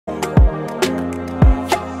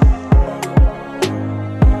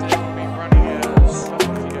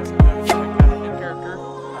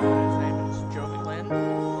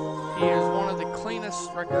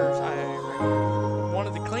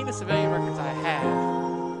had.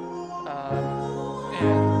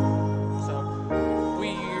 And so we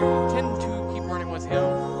tend to keep running with him.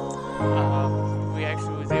 We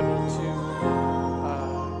actually was able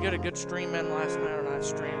to get a good stream in last night, or not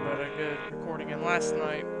stream, but a good recording in last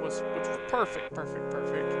night, which was perfect.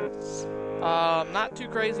 Not too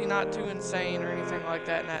crazy, not too insane, or anything like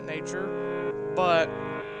that in that nature, but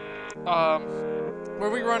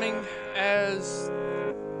we'll be running as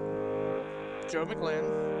Joe McGlynn,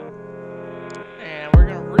 and we're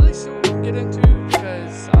gonna really see what we can get into,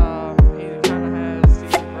 because he kind of has the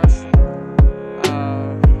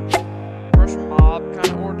Russian mob kind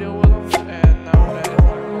of ordeal with him, and no, that is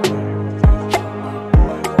not going to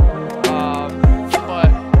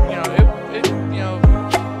but it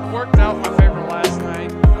worked out my favor last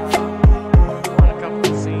night on a couple of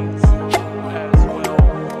scenes as well.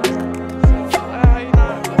 So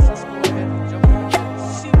let's just go ahead and jump in and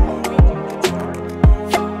see what we can get started.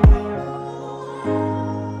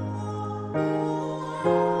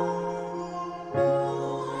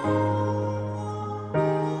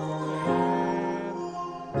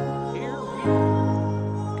 Here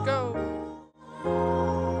we go.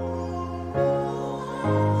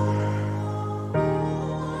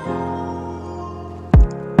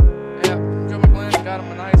 Yep, Joe McGlynn got him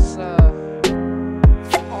a nice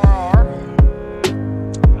RR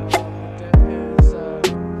within his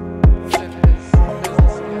business he has going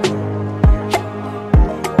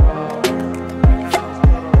on here. I kind of just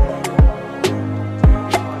put up to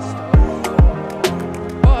get my stuff,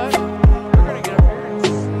 but we're gonna get up here and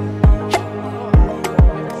see what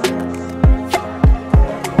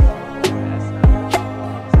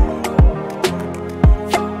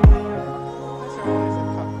That's always a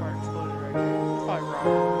cop car exploded right here. It's probably wrong.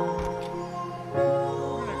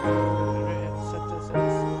 We're gonna go ahead and set this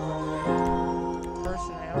as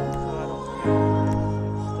personnel, so I don't forget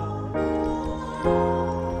it's stolen.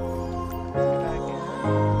 Get back in.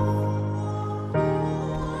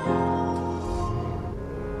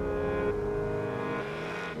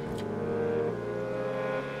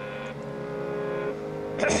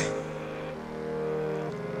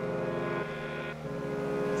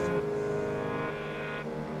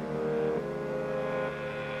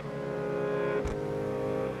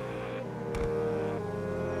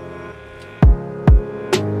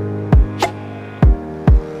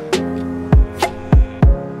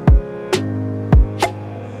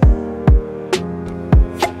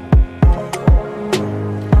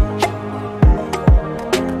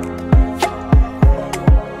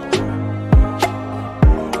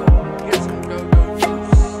 Get some go-go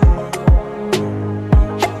juice.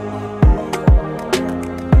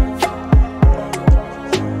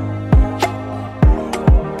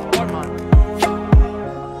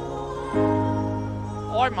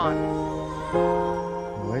 Oi, man.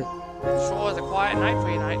 What? It sure is a quiet night for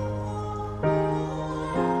you tonight.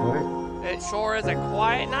 What? It sure is a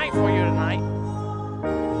quiet night for you tonight.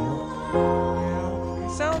 Yeah. You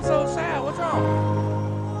sound so sad. What's wrong?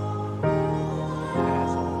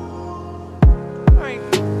 Asshole. Alright.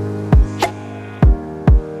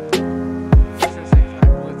 I should say it's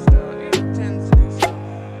not glitched out. It tends to do so.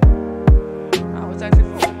 Oh, it's actually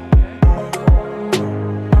full. Okay.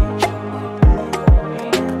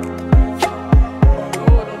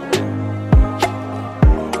 Oh, don't do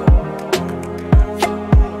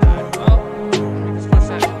that. Well, let me just push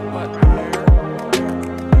that button right there.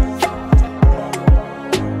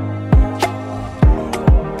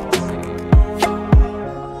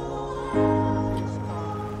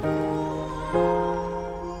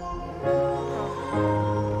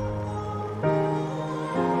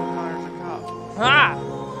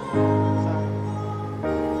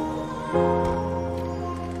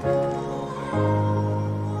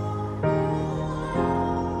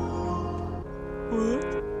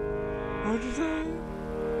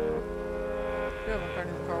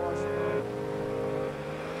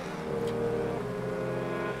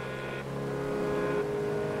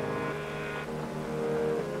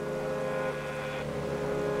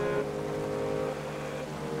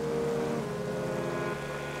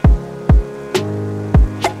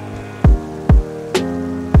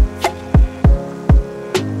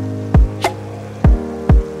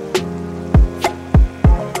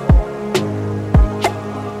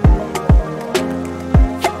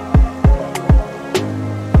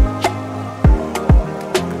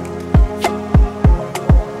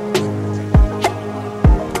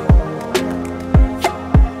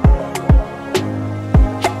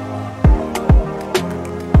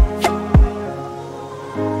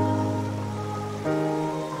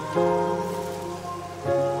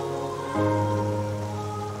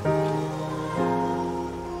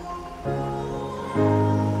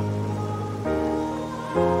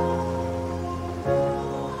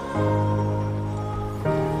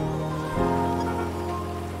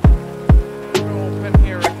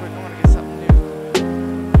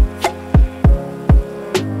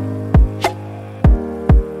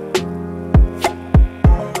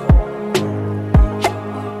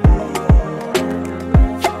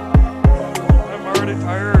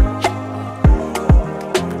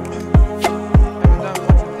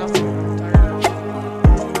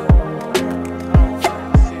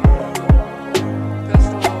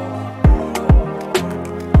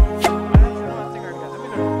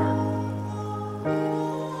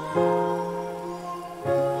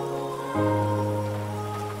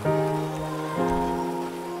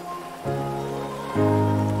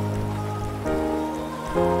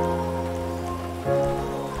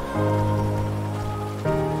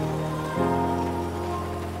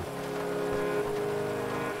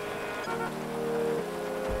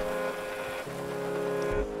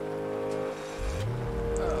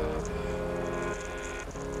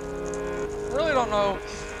 don't know.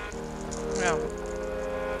 Yeah,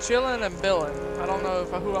 chilling and billing. I don't know if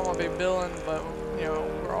who I'm gonna be billing, but you know,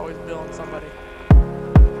 we're always billing somebody.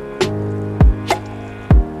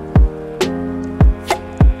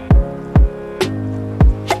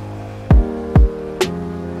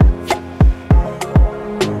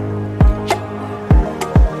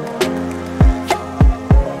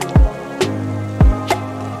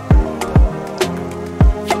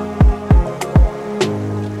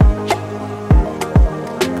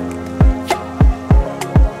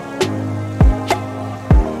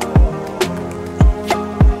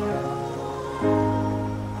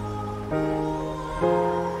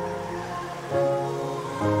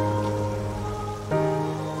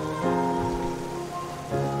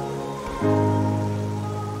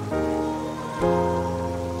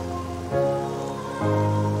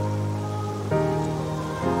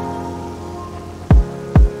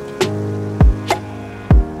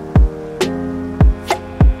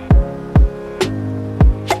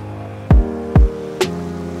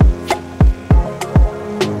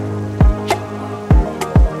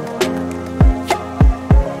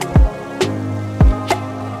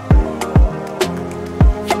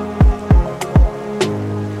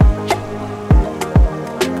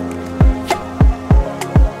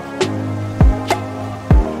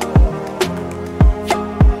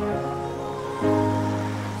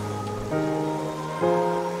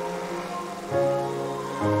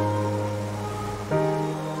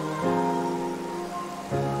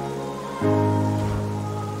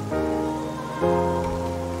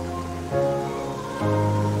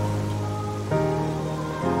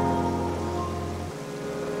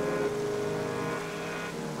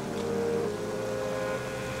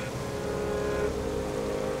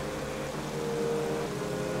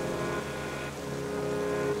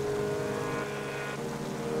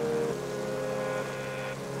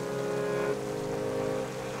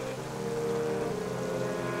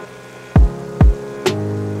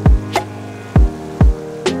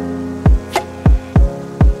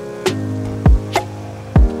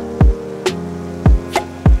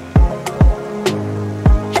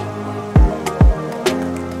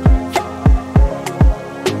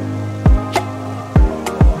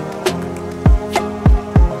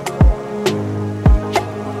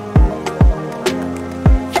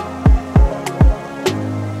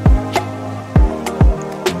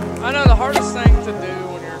 I know the hardest thing to do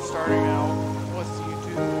when you're starting out with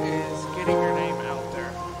YouTube is getting your name out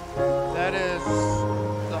there. That is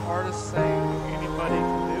the hardest thing anybody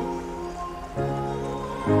can do.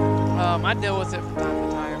 I deal with it from time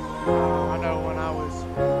to time. I know when I was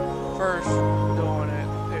first doing it,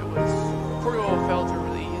 it was pretty well felt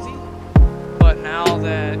really easy. But now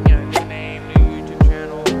that, you know, new name, new YouTube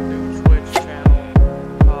channel, new Twitch channel,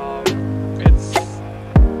 it's a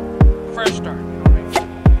fresh start. You know what I mean?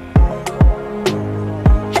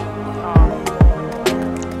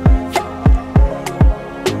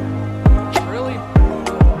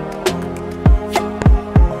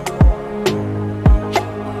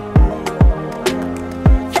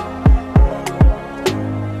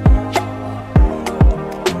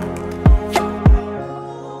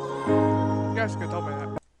 You guys could tell me that.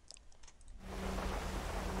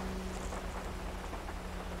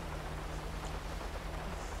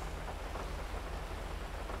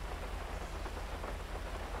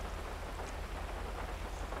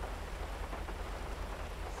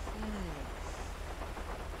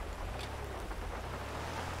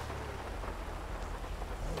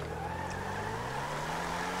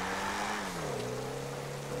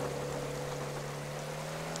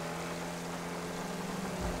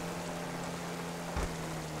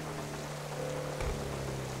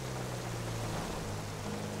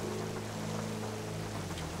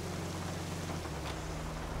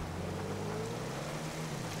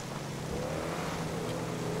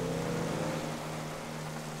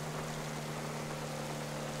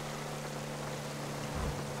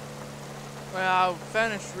 Well, I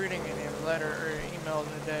finished reading a letter or email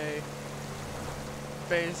today,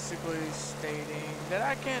 basically stating that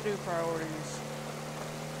I can't do priorities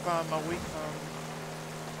from a week from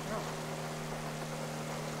now.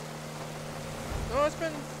 So it's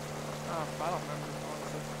been, I don't remember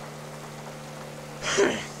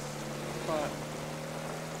honestly, but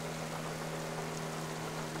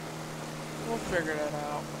we'll figure that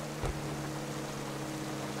out.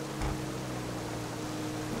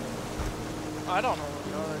 I don't know what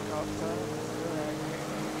the other cops are.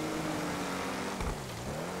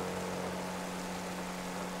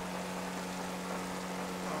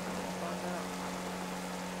 I'll find out.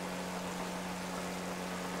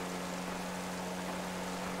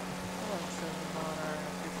 Oh, it says I'm on our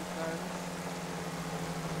 55.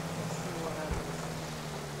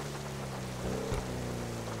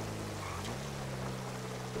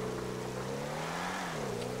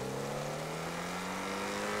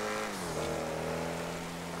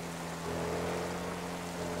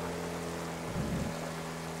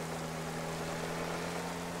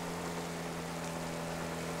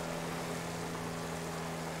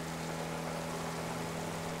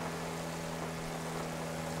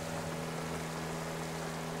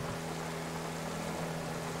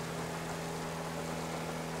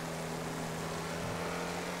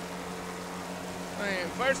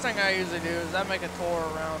 first thing I usually do is I make a tour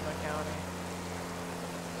around the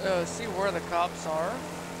county. See where the cops are.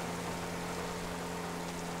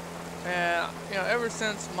 And, you know, ever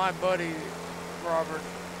since my buddy, Robert,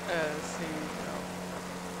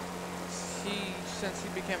 since he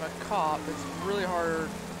became a cop, it's really hard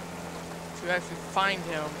to actually find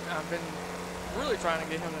him. I've been really trying to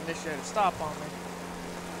get him to initiate a stop on me.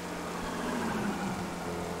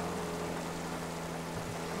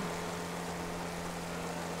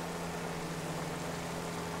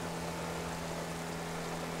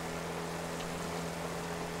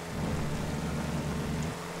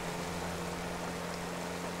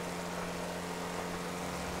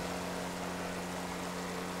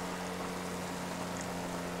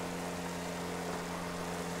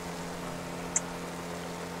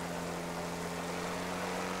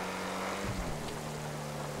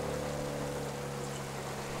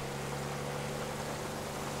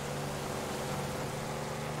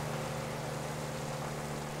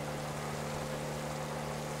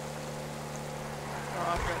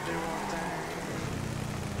 I gotta do one thing.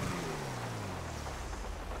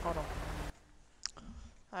 Hold on.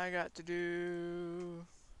 I got to do...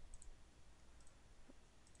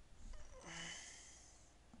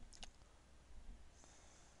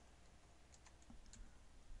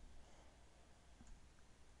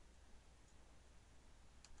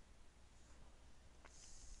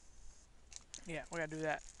 Yeah, we gotta do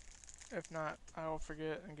that. If not, I will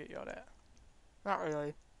forget and get yelled at. Not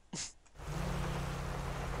really.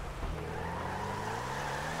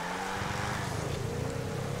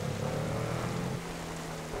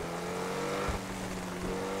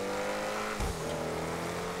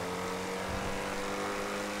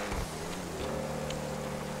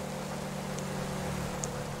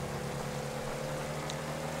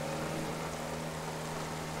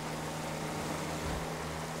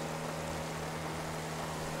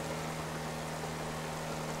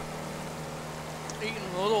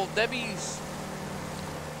 Eating Little Debbie's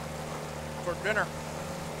for dinner.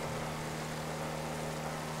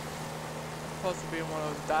 Supposed to be in one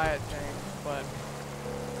of those diet things, but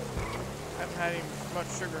I haven't had any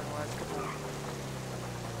much sugar in the last couple of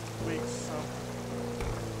weeks, so.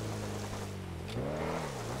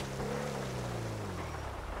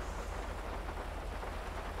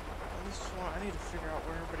 I need to figure out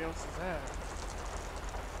where everybody else is at.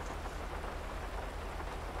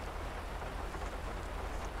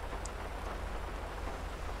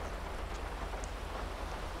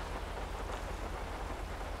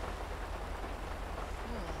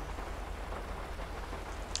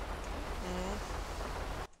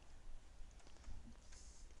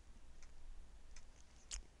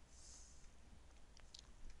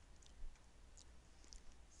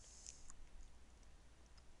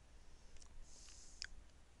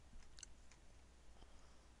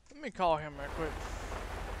 Let me call him right quick.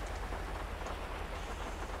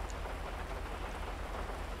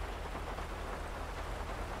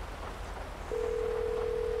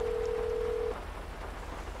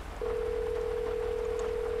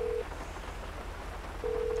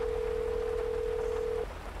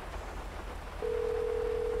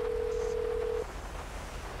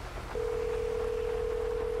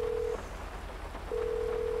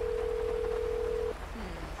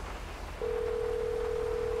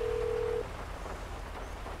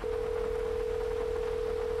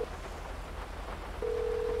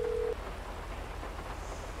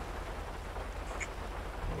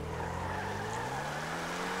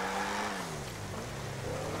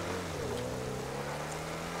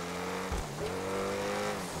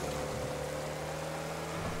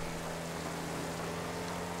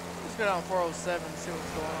 Let's go down 407 and see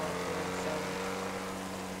what's going on. 407.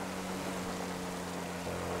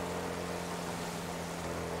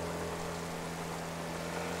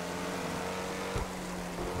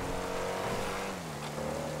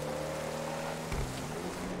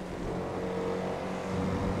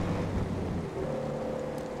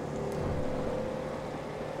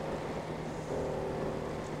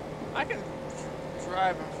 I can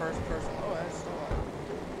drive in first person. Oh, that's still on.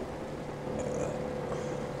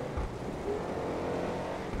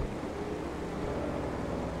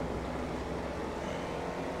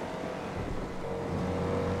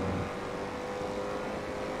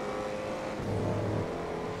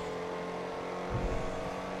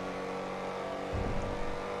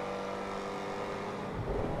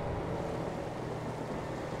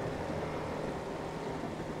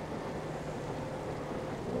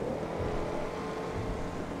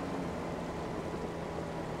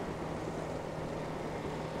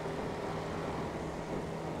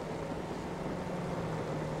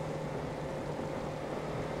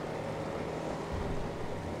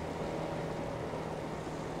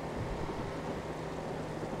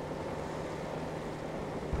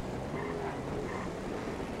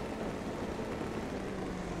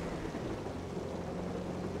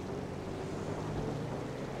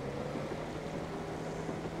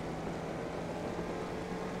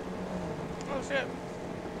 Oh shit.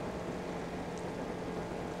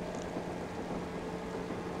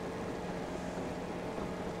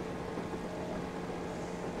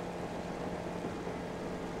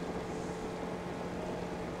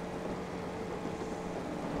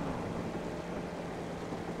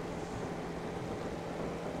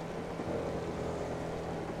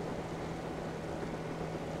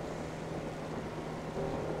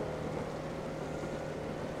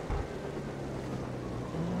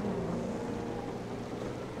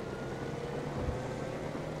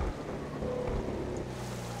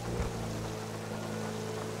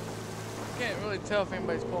 Can't really tell if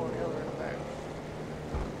anybody's pulling the other in the back.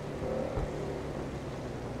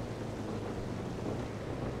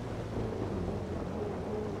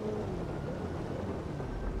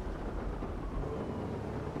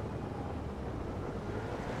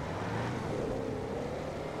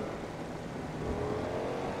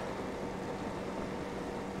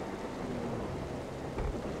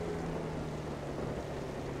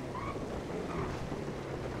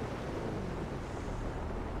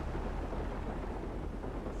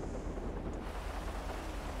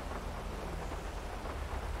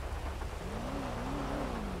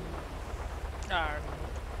 Alright.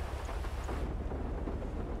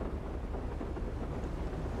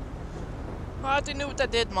 Well, I didn't know what that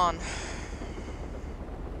did, man.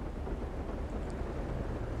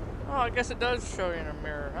 Oh, I guess it does show you in a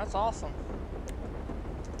mirror. That's awesome.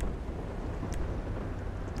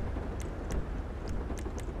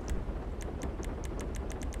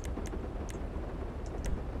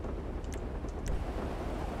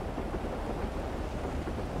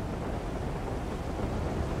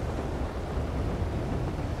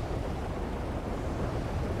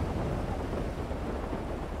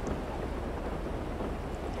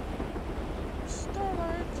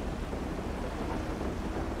 Starlight.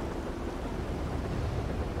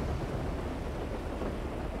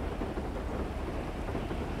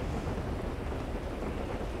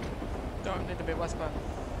 Don't need to be westbound.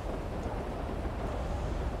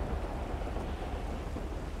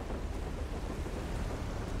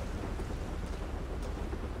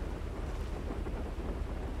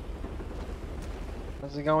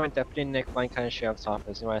 How's it going, Deputy Nick, County Sheriff's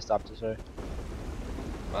Office? You want to stop this way?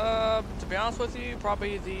 To be honest with you,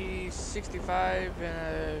 probably the 65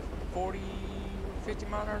 and a 40, 50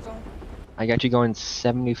 mile an hour zone. I got you going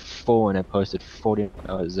 74 in a posted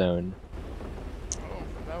 40-mile zone. Oh,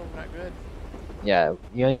 no, not good. Yeah,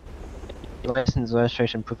 you got your license,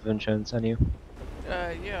 registration, proof of insurance on you?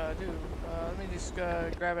 Yeah, I do. Let me just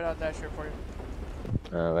grab it out of that shirt for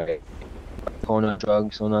you. Alright. Pulling no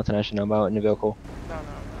drugs or nothing I should know about in the vehicle? No.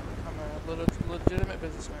 I'm a legitimate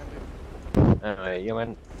businessman, dude. Alright, you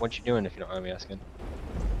mind what you doing if you don't mind me asking?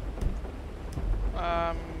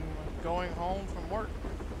 Going home from work.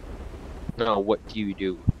 No, what do you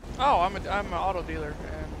do? Oh, I'm an auto dealer,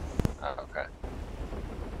 and Oh, okay.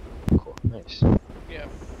 Cool, nice. yeah,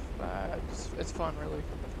 it's fun, really.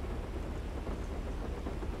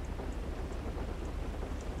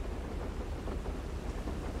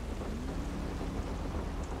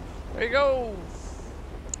 There you go.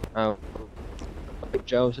 Oh,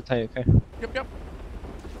 Joe, so tell you, okay? Yep.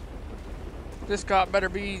 This cop better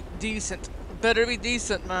be decent. Better be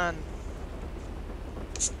decent, man.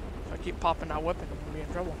 If I keep popping that weapon, I'm gonna be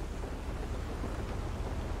in trouble.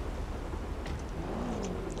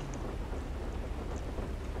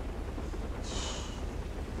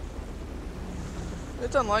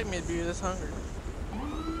 It's unlike me to be this hungry.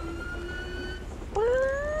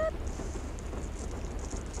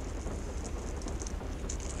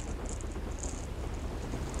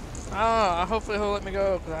 Hopefully he'll let me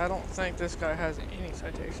go, because I don't think this guy has any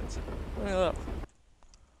citations. Let me look.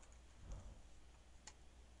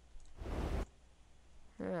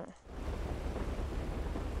 Yeah.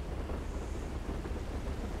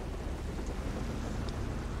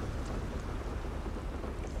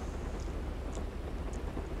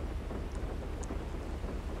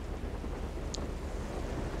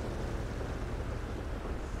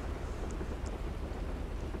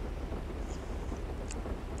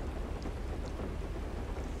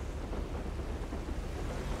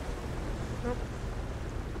 Nope.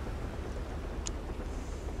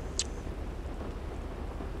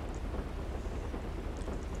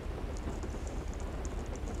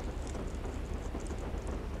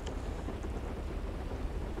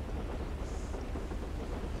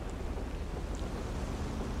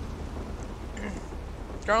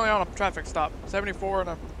 Currently on a traffic stop, 74 and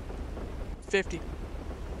a 50.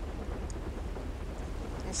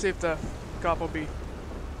 Let's see if the cop will be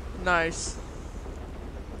nice.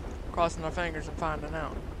 Crossing our fingers and finding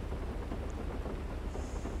out.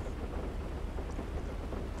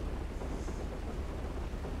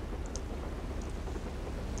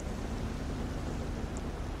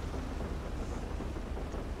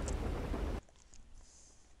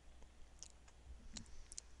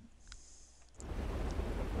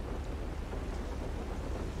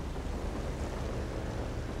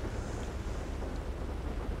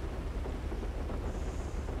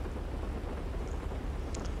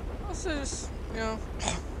 This is,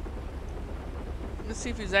 let's see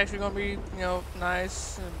if he's actually gonna be,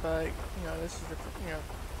 nice. But this is,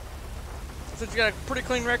 since you got a pretty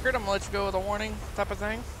clean record, I'm gonna let you go with a warning type of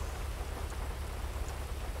thing.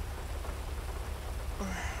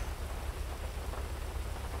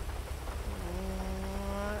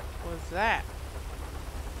 What was that?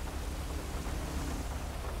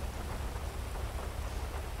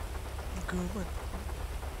 Good.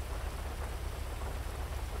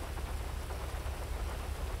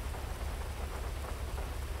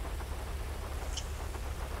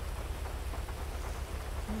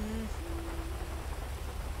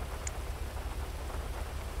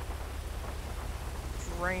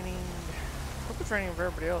 Raining. I hope it's raining for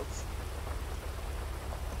everybody else.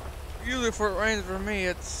 Usually, if it rains for me,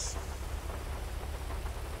 it's.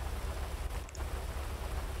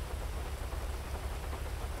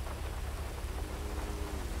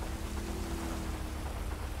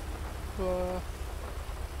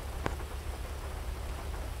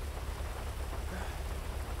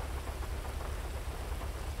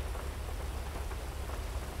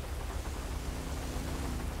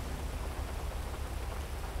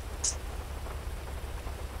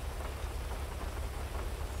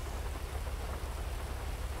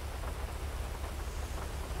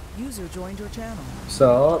 User joined your channel.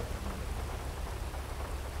 So,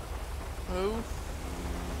 Who?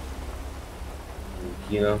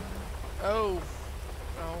 Oh.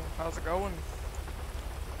 Oh, how's it going?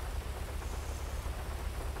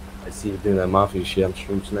 I see you doing that mafia shit. I'm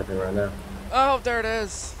stream sniping right now. Oh, there it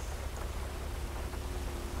is.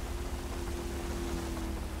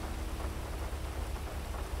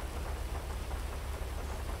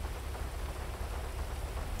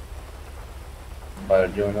 About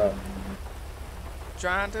to join up.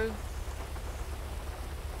 Trying to.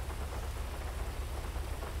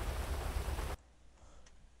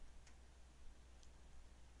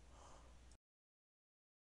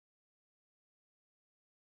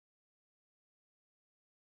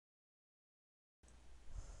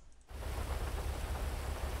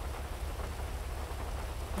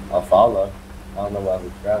 I'll follow. I don't know why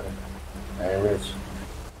we're traveling. I ain't rich.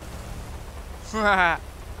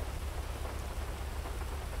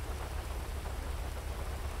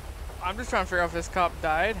 I'm just trying to figure out if this cop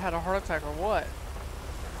died, had a heart attack, or what.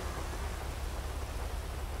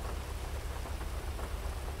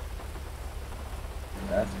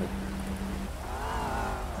 That's good.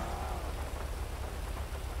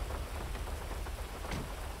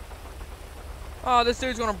 Oh, this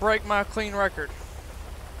dude's gonna break my clean record.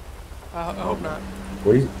 I hope not.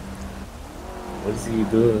 What is he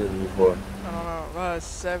doing for? I don't know.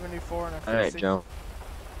 74 and a 50. Alright, Joe.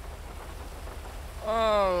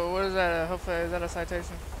 Oh, what is that? Hopefully, is that a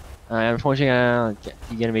citation? Unfortunately,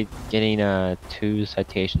 you're gonna be getting 2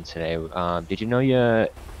 citations today. Did you know your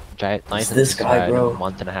license this guy, expired bro? a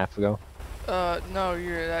month and a half ago? No,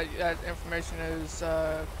 that information is,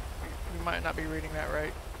 you might not be reading that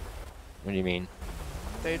right. What do you mean?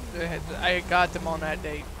 I got them on that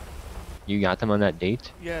date. You got them on that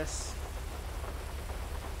date? Yes.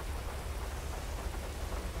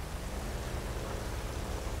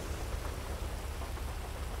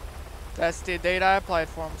 That's the date I applied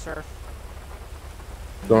for them, sir.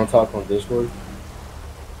 You want to talk on Discord?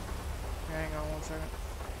 Hang on one second.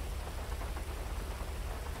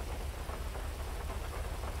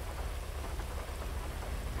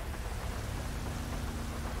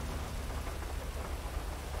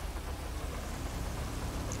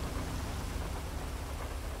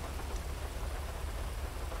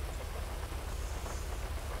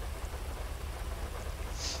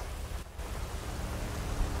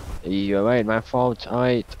 You're right, my fault.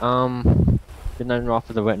 Alright, didn't I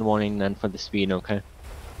offer the written warning then for the speed, okay?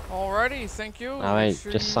 Alrighty, thank you. Alright,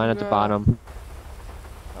 Sure just sign at the you, bottom.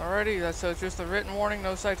 Alrighty, so it's just a written warning,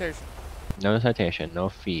 no citation. No citation, no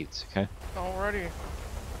fees, okay? Alrighty.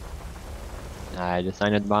 Alright, just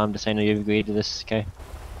sign at the bottom to say that you agreed to this, okay?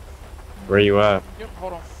 Where you at? Yep,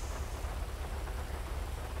 hold on.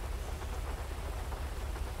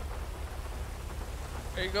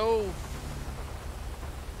 There you go.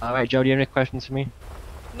 Alright, Joe, do you have any questions for me?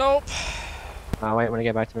 Nope. Alright, when I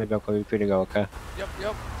get back to my vehicle, you're free to go, okay?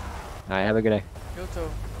 Yep. Alright, have a good day. You too.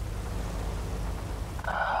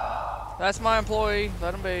 That's my employee.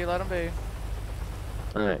 Let him be. Let him be.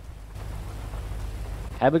 Alright.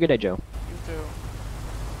 Have a good day, Joe. You too.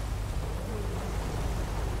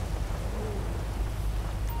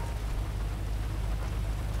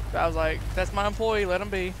 I was like, that's my employee. Let him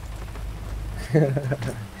be.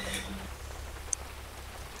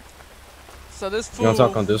 So this fool. You want to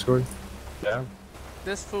talk on Discord? Yeah.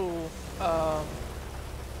 This fool.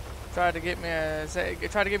 tried to get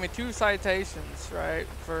me 2 citations, right,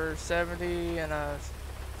 for 70 and a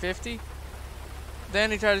 50.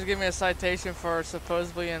 Then he tried to give me a citation for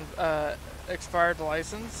supposedly an expired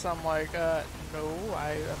license. I'm like, no,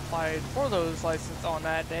 I applied for those licenses on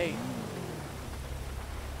that date.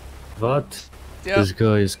 What? Yep. This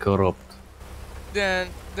guy is corrupt. Then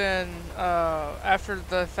after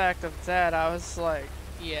the fact of that, I was like,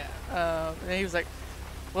 yeah. And he was like,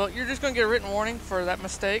 well, you're just gonna get a written warning for that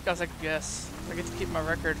mistake. I was like, yes, I get to keep my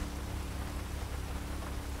record.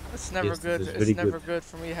 It's never Yes, good. this is It's very never good. good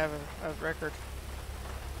for me to have a record.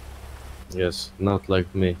 Yes, not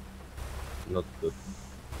like me. Not good.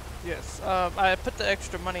 Yes. I put the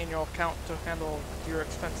extra money in your account to handle your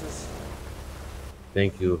expenses,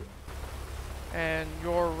 Thank you. and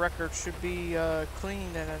your record should be clean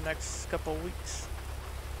in the next couple weeks.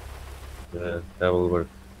 Yeah, that will work.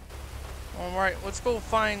 All right, let's go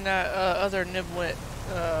find that other niblet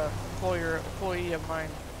employee of mine.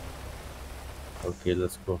 Okay,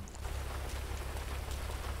 let's go.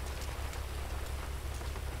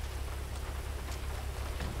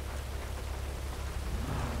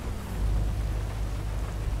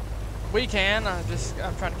 We can. I'm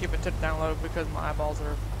trying to keep it to the down low because my eyeballs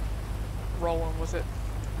are rolling with it.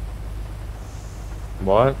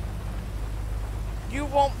 What? You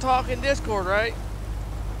won't talk in Discord, right?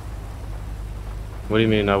 What do you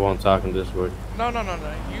mean I won't talk in Discord? No.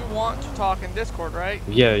 You want to talk in Discord, right?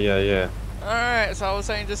 Yeah. Alright, so I was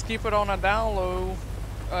saying just keep it on a down low,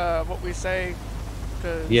 what we say,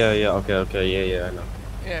 cause... Yeah, okay, yeah, I know.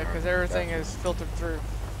 Yeah, because everything is filtered through.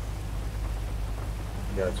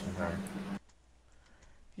 Gotcha.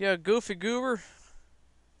 Yeah, goofy goober.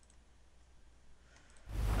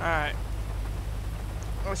 Alright.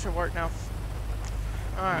 That should work now.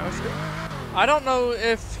 Alright, let's go. I don't know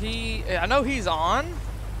if I know he's on,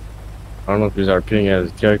 I don't know if he's RPing as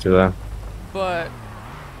a character though. but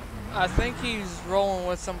I think he's rolling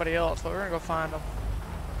with somebody else, but we're gonna go find him.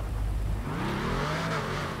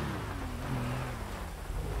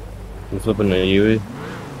 I'm flipping the UE.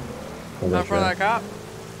 Not in front of that cop.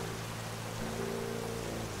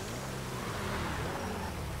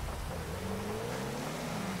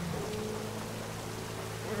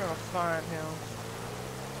 We're gonna find him.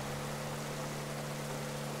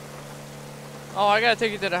 Oh, I gotta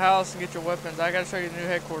take you to the house and get your weapons. I gotta show you the new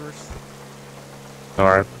headquarters.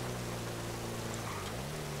 Alright.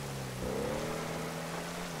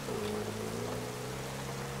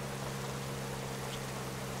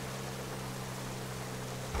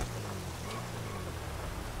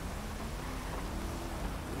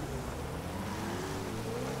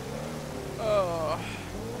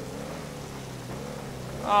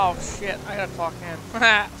 Oh shit, I gotta clock in.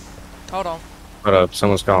 Hold on. What up?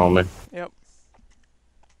 Someone's calling me. Yep.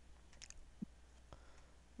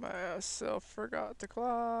 Myself forgot to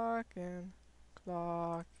clock in.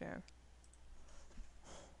 Clock in.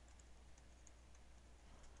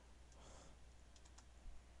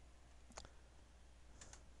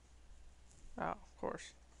 Oh, of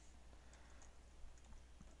course.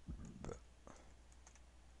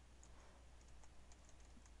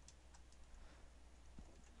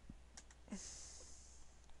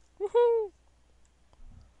 Woohoo!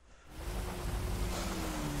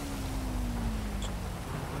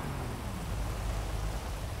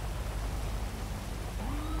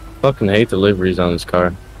 Fucking hate the liveries on this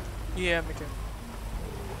car. Yeah, me too.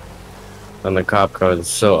 And the cop car is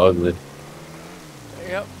so ugly.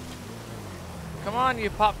 Yep. Come on,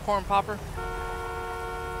 you popcorn popper.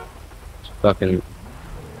 Fucking.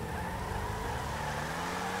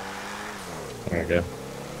 There we go.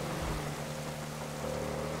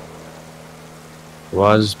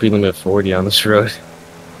 Why is the speed limit 40 on this road?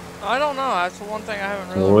 I don't know. That's the one thing I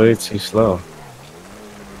haven't really. Way too slow.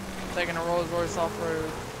 Taking a Rolls Royce off road.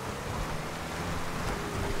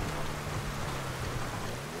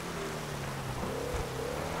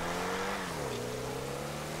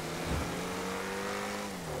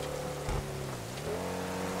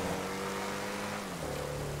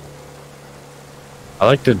 I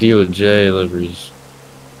like the DOJ liveries.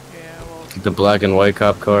 Yeah, well. The black and white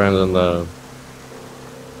cop car and then the.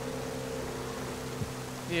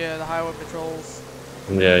 Yeah, the highway patrols.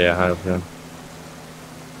 Yeah, yeah.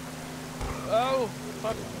 Oh,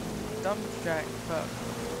 fuck. Dumb jack. Fuck.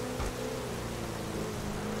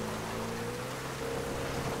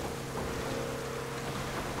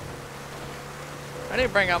 I need to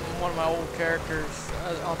bring out one of my old characters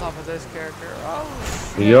on top of this character.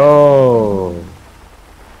 Oh, shit. Yo!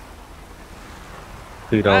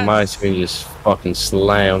 Dude on my screen just fucking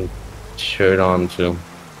slammed shirt onto him.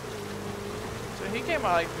 So he came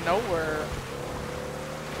out like nowhere.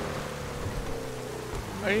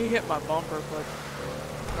 Oh, you hit my bumper, but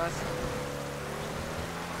that's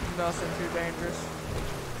nothing too dangerous.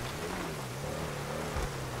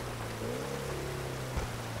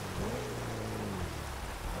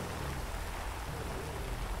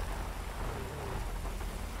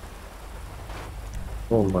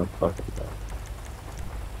 Oh my fucking god.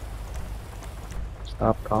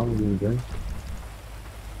 Stop calling me, dude.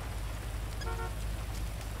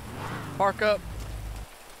 Park up.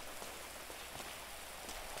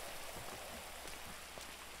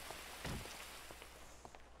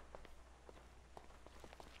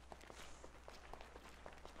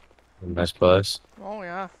 Nice place. Oh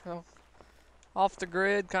yeah, so off the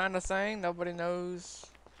grid kind of thing. Nobody knows.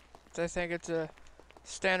 They think it's a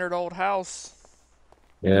standard old house.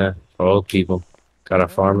 Yeah, for old people. Got a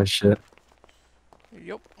farm and shit.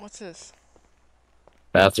 Yup. What's this?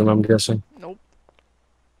 Bathroom, I'm guessing. Nope.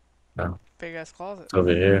 No. Big ass closet. It's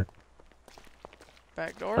over here.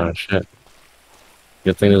 Back door. Oh shit.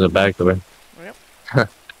 Good thing there's a back door. Yep.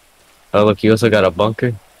 Oh look, you also got a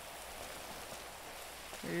bunker.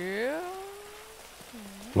 Yeah.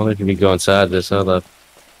 I wonder if you could go inside this, huh? Look.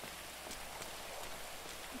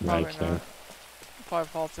 Probably Right, not. Probably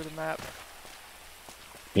fall through the map.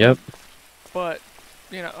 Yep. But,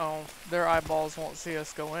 you know, their eyeballs won't see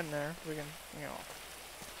us go in there. We can, you know,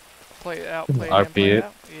 play it out, play it in, RP play it. it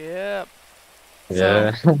out.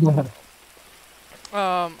 Yep.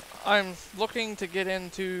 Yeah. I'm looking to get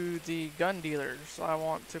into the gun dealers. I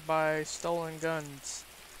want to buy stolen guns.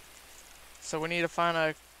 So we need to find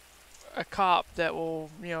a cop that will,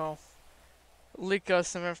 you know, leak us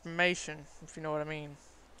some information, if you know what I mean.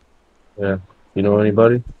 Yeah. You know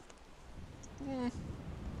anybody?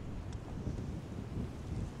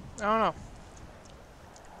 I don't know.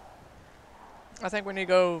 I think we need to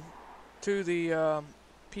go to the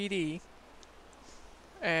PD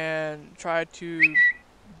and try to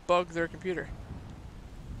bug their computer.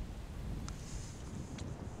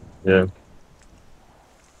 Yeah.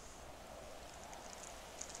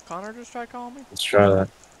 Connor just tried calling me? Let's try that.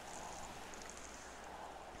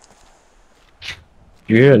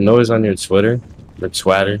 You hear a noise on your Twitter? Or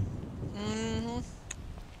Twatter? Mm-hmm.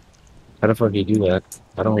 How the fuck do you do that?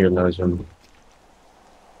 I don't hear noise from.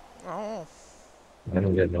 Oh. I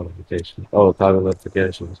don't get notifications. Oh, toggle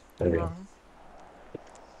notifications. There you go.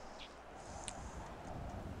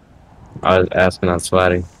 I was asking on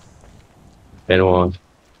Swatty. If anyone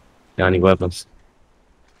got any weapons?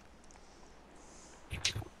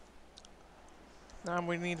 Now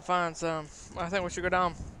we need to find some. I think we should go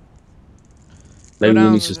down. Maybe we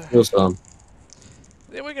down need to to the- steal some.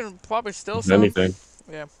 Yeah, we can probably steal If some. anything.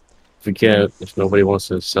 Yeah. If we can't, if nobody wants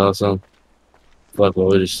to sell some, fuck,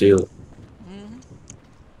 we'll just steal it. Mm-hmm.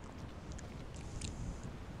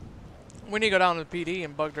 We need to go down to the PD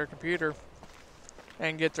and bug their computer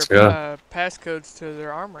and get their Yeah. passcodes to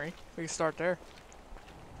their armory. We can start there.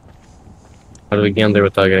 How do we get in there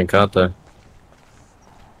without getting caught though?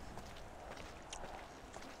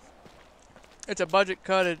 It's a budget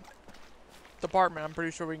cutted department. I'm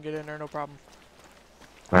pretty sure we can get in there, no problem.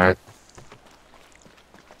 Alright.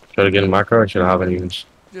 Should I get in my car or should I have any?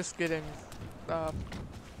 Just get in.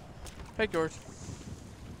 Take yours.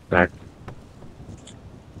 Back.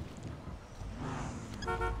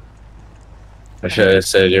 I should have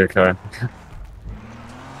said your car.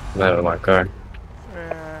 Not in my car.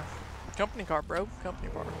 Company car, bro. Company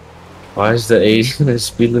car. Why is the 80 the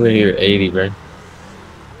speed limit here 80, bro?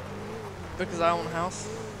 Because I own a house.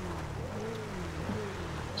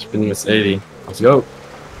 Speed limit's 80. Let's go.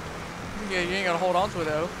 Yeah, you ain't gotta hold on to it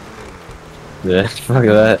though. Yeah, fuck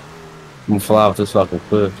that. I'm gonna fly off this fucking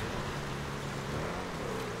cliff.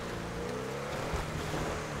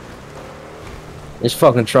 This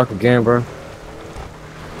fucking truck again, bro.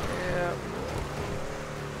 Yeah.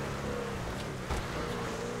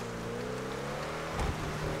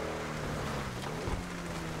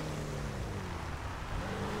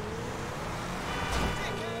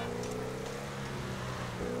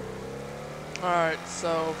 Alright,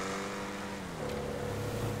 so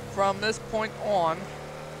from this point on,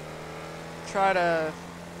 try to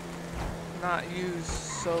not use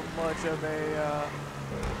so much of a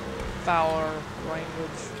fouler language.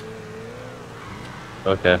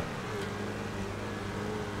 Okay.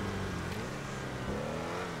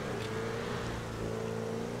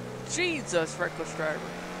 Jesus, reckless driver.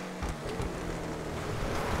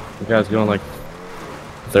 The guy's going like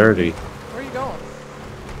 30. Where are you going?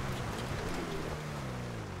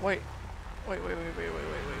 Wait. Wait.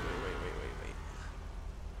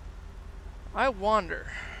 I wonder.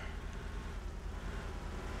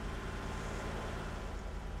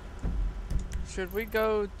 Should we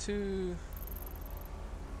go to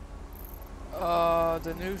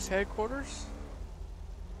The news headquarters.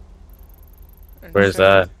 In Where's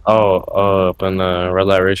Shelby. that? Oh, up in the Red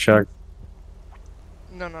Light Racetrack.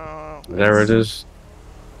 No. Is that where it is?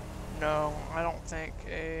 No, I don't think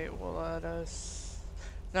it will let us.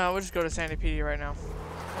 No, we'll just go to Sandy PD right now.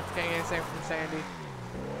 If we can't get anything from Sandy,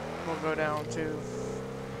 we'll go down to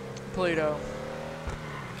Paleto.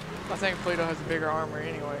 I think Paleto has a bigger armory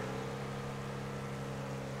anyway.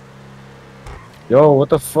 Yo, what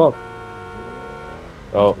the fuck?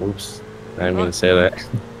 Oh, oops. I didn't mean to say that.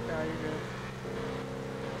 Yeah, you're good.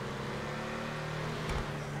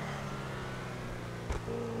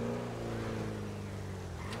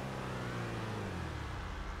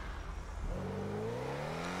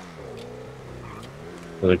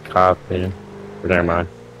 There's a cop there. But never mind.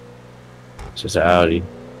 It's just an Audi.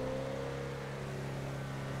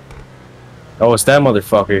 Oh, it's that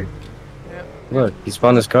motherfucker. Yep. Look, he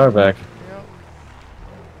spun his car back. Yep.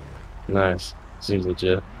 Nice. Seems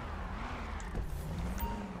legit.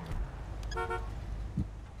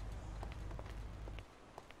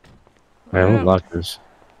 Man, Yep. unlock this.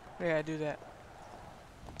 Yeah, do that.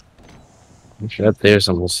 I'm sure up there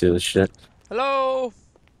someone will see this shit. Hello?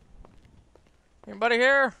 Anybody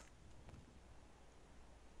here?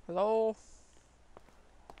 Hello?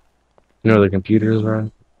 You know where the computer is,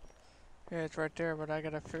 right? Yeah, it's right there, but I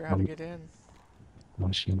gotta figure out how to get in.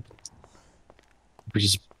 Oh shit. We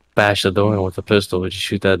just bash the door in with a pistol. We just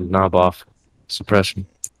shoot that knob off. Suppression.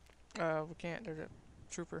 We can't. There's a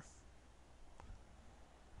trooper.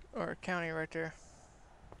 Or a county right there.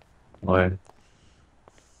 Why? Right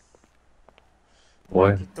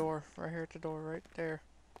Why? at the door. Right here at the door, right there.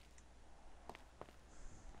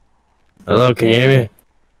 Hello, can you hear me?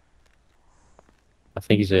 I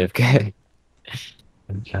think he's AFK.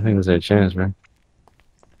 I think there's a chance, man.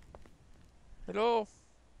 Hello?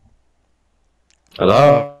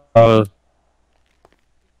 Hello? Alright,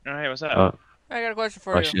 what's up? I got a question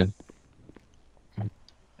for Oh you. shit.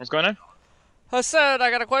 What's going on? I said I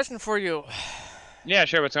got a question for you. Yeah,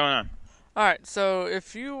 sure, what's going on? Alright, so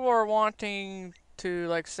if you were wanting to,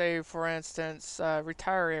 like, say, for instance,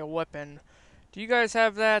 retire a weapon, do you guys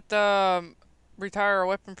have that, retire a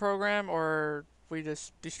weapon program, or we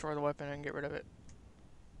just destroy the weapon and get rid of it?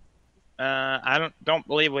 I don't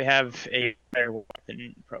believe we have a fire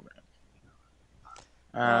weapon program.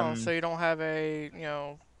 Oh, so you don't have a,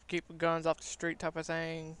 keep guns off the street type of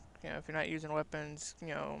thing? If you're not using weapons, if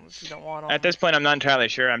you don't want them. At this point, I'm not entirely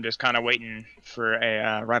sure. I'm just kind of waiting for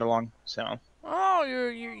a ride along. So. Oh,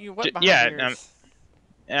 you wet behind Yeah, the ears.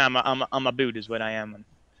 I'm a boot is what I am.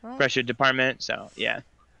 Oh. Pressure department. So yeah.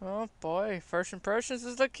 Oh boy, first impressions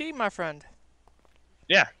is the key, my friend.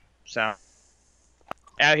 Yeah. So.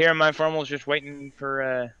 Out here, my formals just waiting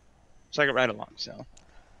for second ride along. So.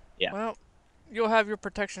 Yeah. Well, you'll have your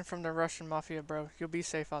protection from the Russian mafia, bro. You'll be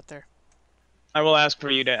safe out there. I will ask for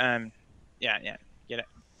you to get it.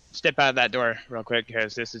 Step out of that door real quick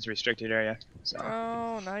because this is restricted area. So.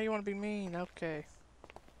 Oh, now you want to be mean. Okay.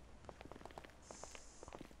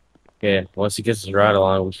 Yeah, once he gets his ride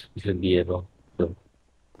along, we should be able to.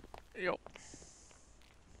 Yo.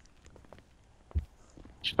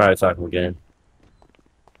 Should probably talk him again.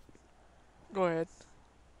 Go ahead.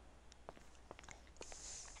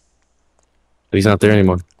 But he's not there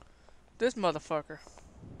anymore. This motherfucker.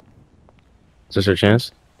 Is this our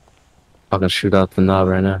chance? I can shoot out the knob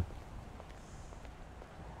right now.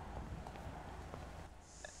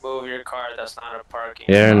 Move your car, that's not a parking.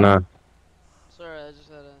 Yeah or not? Sorry, I just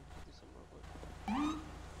had to do something real quick.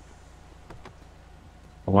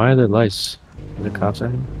 Why are there lights? Are there cops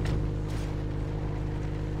out here?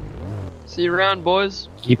 See you around, boys.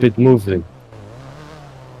 Keep it moving.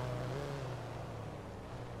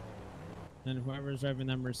 And whoever's driving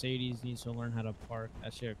that Mercedes needs to learn how to park.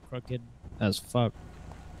 That shit crooked as fuck.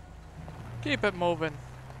 Keep it moving.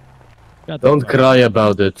 Got the Don't fuck. cry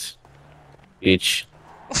about it, bitch.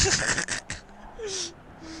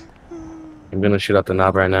 I'm gonna shoot out the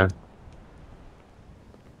knob right now.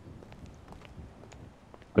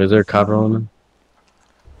 Is there a cop rolling?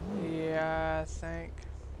 Yeah, I think.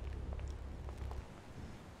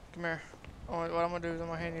 Come here. Oh, what I'm gonna do is I'm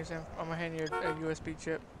gonna hand you a USB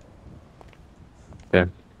chip. Okay.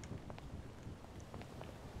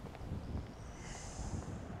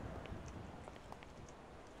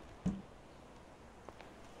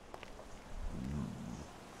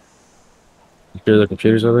 You hear the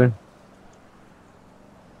computers over there?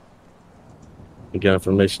 You got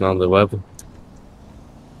information on the weapon?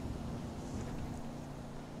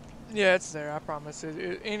 Yeah, it's there. I promise.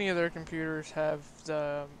 Any of their computers have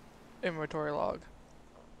the inventory log.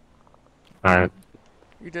 Alright.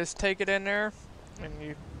 You just take it in there, and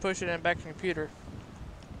you push it in back to the computer.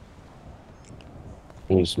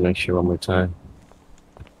 Let me just make sure one more time.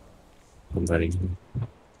 Somebody.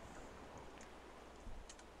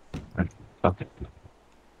 Fuck it.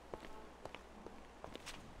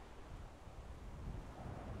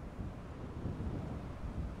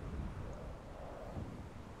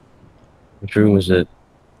 Which room is it?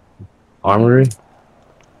 Armory?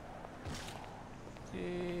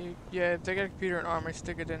 Yeah, take a computer and armory,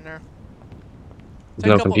 stick it in there.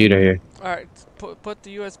 There's no computer here. Alright, put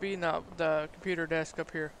the USB in the computer desk up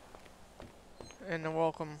here. In the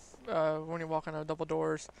welcome, when you walk in the double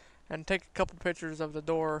doors. And take a couple pictures of the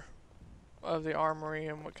door of the armory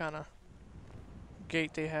and what kind of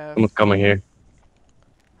gate they have. Someone's coming here.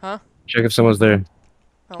 Huh? Check if someone's there.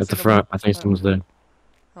 I don't At the see front. I nobody. think someone's there.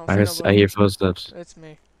 I don't I see guess I hear footsteps. It's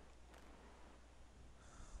me.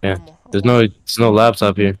 Yeah. There's no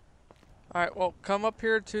laptop here. Alright, well, come up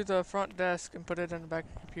here to the front desk and put it in the back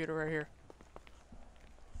of the computer right here.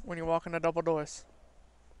 When you walk in the double doors.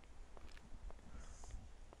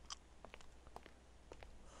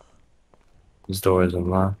 This door is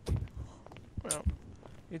unlocked. Well,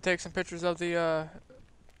 you take some pictures of the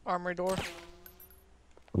armory door.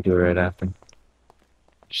 We'll do it right after.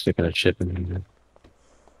 Sticking a chip in here.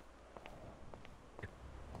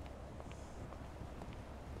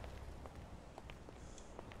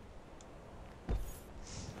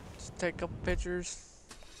 Just take a couple pictures.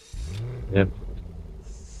 Yep.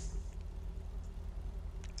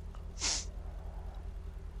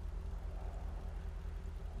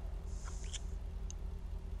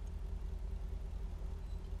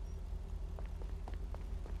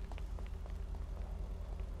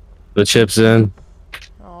 The chip's in,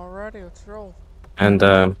 Alrighty, let's roll. and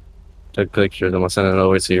take pictures. I'm gonna send it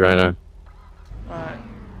over to you right now. Alright.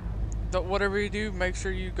 Whatever you do, make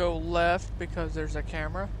sure you go left because there's a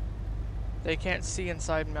camera. They can't see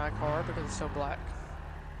inside my car because it's so black.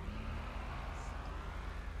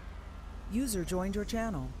 User joined your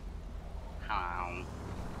channel.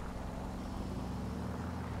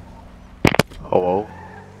 Hello?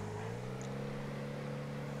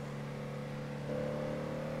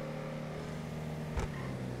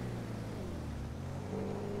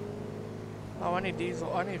 Oh, I need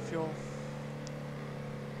diesel. I need fuel.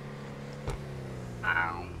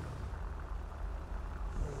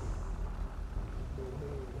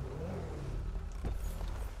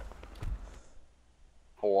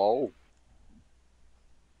 Hello?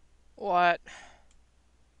 What?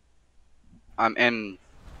 I'm in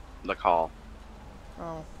the call.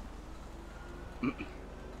 Oh.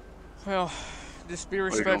 Well, just be you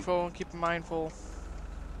doing? respectful and keep it mindful.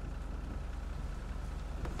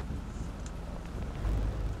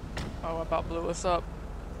 Oh, I about blew us up.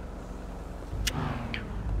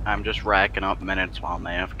 I'm just racking up minutes while I'm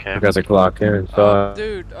AFK. Because the clock here. So,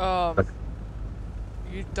 Dude,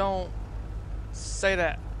 you don't say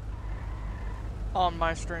that on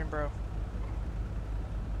my stream, bro.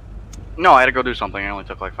 No, I had to go do something. It only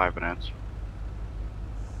took like 5 minutes.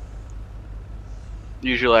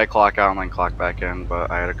 Usually I clock out and then clock back in, but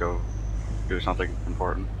I had to go do something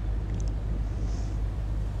important.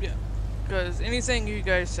 Because anything you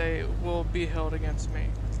guys say will be held against me.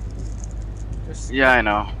 Just Yeah, I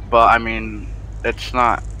know. But I mean, it's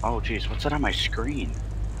not... Oh jeez, what's that on my screen?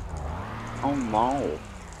 Oh no.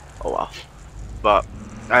 Oh well. But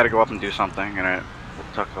I had to go up and do something and it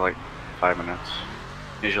took like 5 minutes.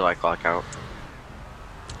 Usually I clock out.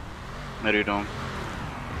 What are you doing?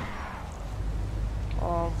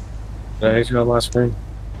 did I hit you on my screen?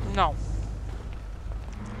 No.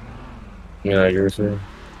 Yeah, you're saying.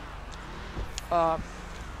 Alright,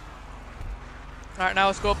 now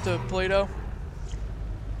let's go up to Polito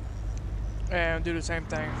and do the same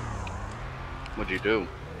thing. What'd you do?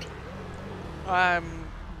 I'm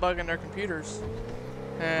bugging their computers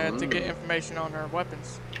and to get information on their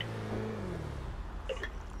weapons.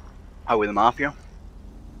 Are we the Mafia?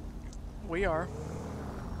 We are.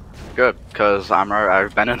 Good, cause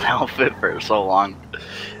I've been in the outfit for so long.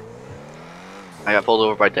 I got pulled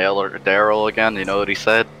over by Daryl again. You know what he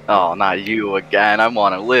said? Oh, not you again. I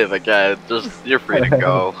want to live again. Just you're free to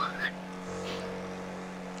go.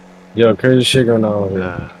 Yo, crazy shit going on over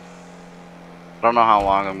here. I don't know how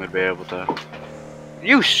long I'm gonna be able to.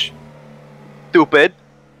 You stupid!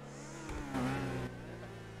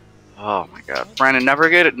 Oh my God, Brandon, never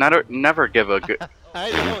give a good. I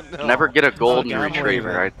don't know. Never get a golden Okay, I'm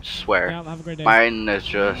retriever. I leaving. swear. Yeah, have a great day. Mine is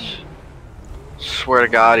just. Swear to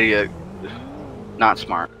God, he not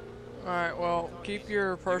smart. Alright, well, keep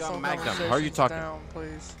your personal Magnum. conversations How are you talking? down,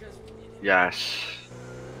 please. Yes.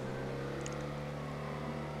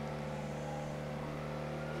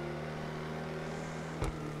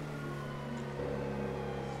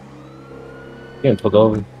 Getting pulled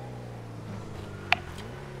over.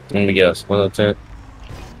 Let me guess. 110.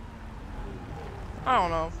 I don't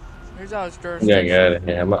know. He's out of his Yeah, jurisdiction.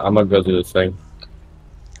 yeah. I'm gonna go do this thing.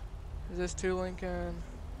 Is this 2 Lincoln?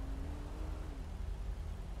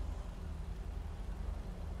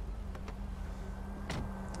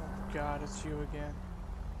 Oh God, it's you again.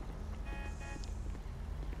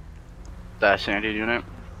 That Sandy unit.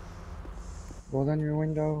 Roll down your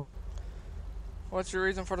window. What's your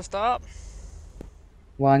reason for the stop?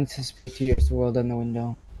 One to speak to you, so roll down the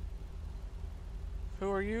window. Who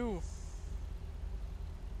are you?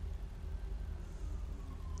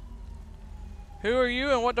 Who are you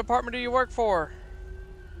and what department do you work for?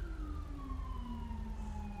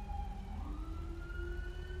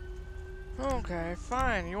 Okay,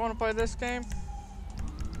 fine. You want to play this game?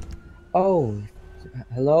 Oh,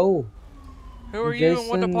 hello. Who are you and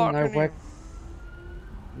what Jason, department I are you? work.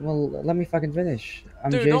 Well, let me fucking finish. I'm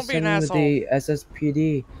Dude, don't be an Jason with asshole. the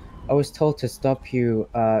SSPD. I was told to stop you,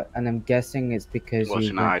 and I'm guessing it's because Was he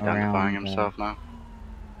you not went identifying around himself now?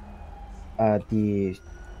 the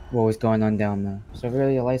what was going on down there. So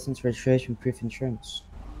really, a license, registration, proof, insurance.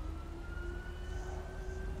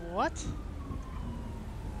 What?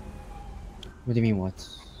 What do you mean what?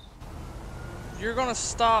 You're gonna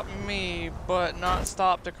stop me, but not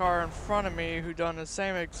stop the car in front of me who done the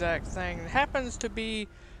same exact thing. It happens to be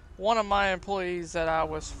one of my employees that I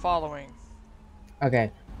was following.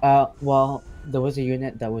 Okay. Well, there was a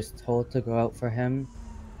unit that was told to go out for him,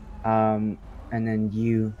 and then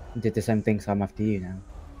you did the same thing, so I'm after you now.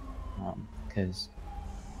 Because,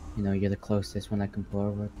 you know, you're the closest one I can pull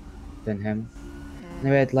over than him.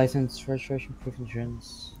 Anyway, I had license, registration, proof,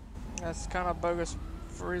 insurance. That's kind of bogus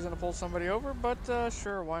for reason to pull somebody over, but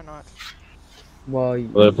sure, why not? Well,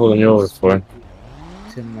 What are they pulling you over for?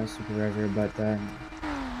 to my supervisor, but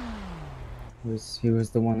he was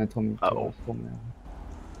the one that told me to Uh-oh. pull me over.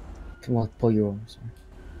 Well, pull you over, sorry.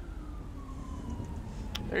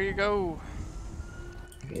 There you go.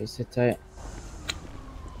 Okay, sit tight.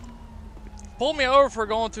 Pull me over for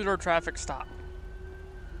going through their traffic stop.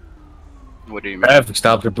 What do you mean? Traffic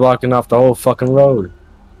stops are blocking off the whole fucking road.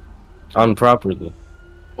 Improperly.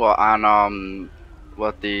 Well, on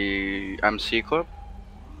what, the MC Club?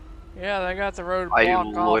 Yeah, they got the road I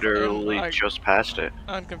blocked off. literally like, just passed it.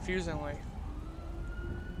 unconfusingly.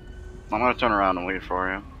 I'm gonna turn around and wait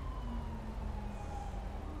for him.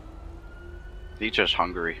 He's just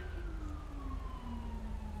hungry.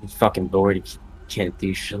 He's fucking bored. He can't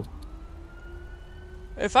do shit.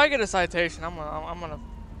 If I get a citation, I'm gonna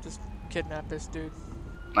just kidnap this dude.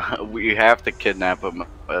 We have to kidnap him.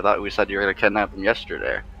 I thought we said you were gonna kidnap him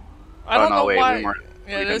yesterday. I don't no, know wait, why. we weren't-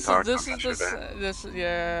 yeah, we didn't this talk is to him this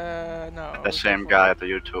yeah no. The it's same definitely- guy at the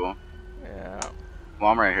U2. Yeah,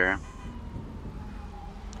 Well, I'm right here.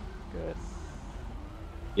 good.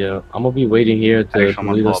 Yeah, I'm gonna be waiting here at the Actually, I'm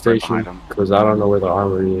gonna Toledo pull up right station behind him. because I don't know where the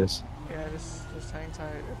armory is. Yeah, just hang tight.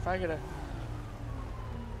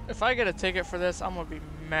 If I get a ticket for this, I'm gonna be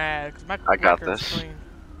mad because my I got record's this. clean.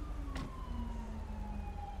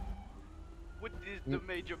 What is the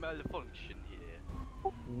major malfunction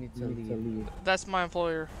here? You need to leave. That's my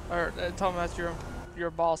employer. Or tell me that's your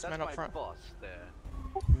boss That's man my up front. boss there.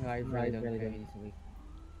 No, I really don't care. You need to leave.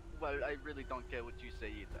 Well, I really don't care what you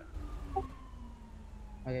say either.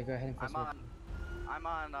 Okay, go ahead and press I'm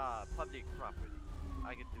on public property.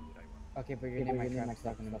 I can do what I want. Okay, but you're near my traffic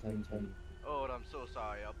stop and I'm telling you. Oh, I'm so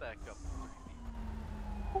sorry. I'll back up.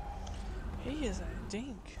 He is a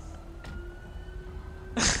dink.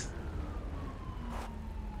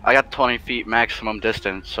 I got 20 feet maximum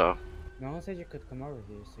distance, so. No one said you could come over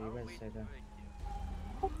here, so you better say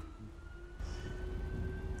that.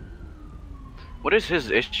 What is his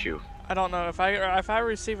issue? I don't know if I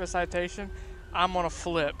receive a citation, I'm gonna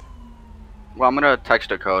flip. Well, I'm gonna text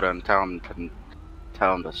Dakota and tell him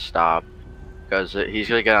to stop, because he's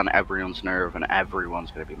gonna get on everyone's nerve and everyone's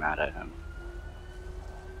gonna be mad at him.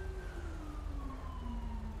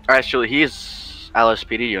 Actually, he's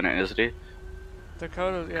LSPD unit, isn't he?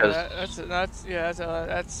 Dakota, yeah,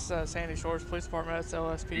 that's Sandy Shores Police Department. That's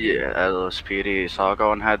LSPD. Yeah, LSPD. So I'll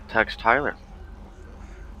go ahead and text Tyler.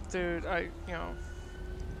 Dude,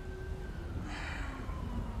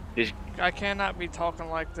 He's- I cannot be talking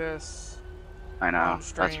like this. I know. On That's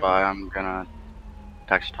stream. why I'm gonna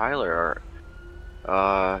text Tyler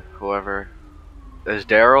or whoever. Is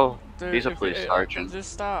Daryl? Dude, He's a if police you- sergeant.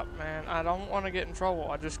 Just stop, man. I don't want to get in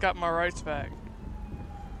trouble. I just got my rights back.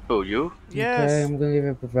 Who, you? Yes. Okay, I'm gonna leave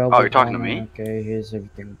it available. Oh, you're talking to me? Okay, here's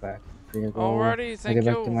everything back. Here you go. Alrighty, I thank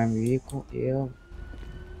get back to you. my vehicle. Yeah.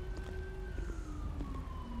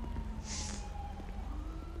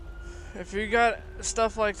 If you got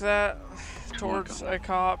stuff like that, towards a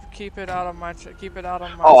cop. Keep it out of my. Keep it out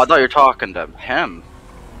of my. Oh, I thought you were talking to him.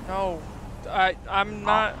 No, I'm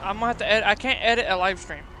not. I'm gonna have to edit. I can't edit a live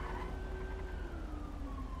stream.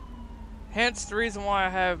 Hence the reason why I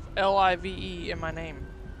have LIVE in my name.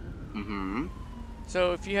 Mm-hmm.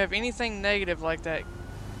 So if you have anything negative like that,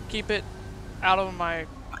 keep it out of my.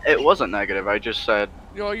 It wasn't negative. I just said.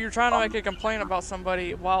 You know, you're trying to make a complaint about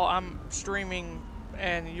somebody while I'm streaming,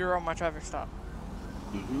 and you're on my traffic stop.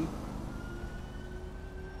 Mm-hmm.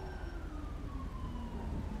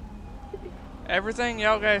 Everything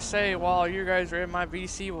y'all guys say while you guys are in my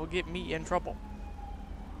VC will get me in trouble.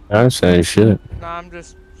 I ain't saying shit. Nah, I'm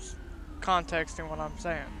just contexting what I'm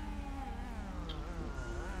saying.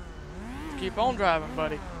 Keep on driving,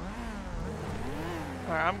 buddy.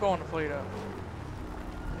 Alright, I'm going to Paleto.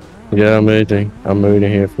 Yeah, I'm waiting. I'm waiting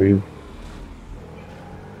here for you.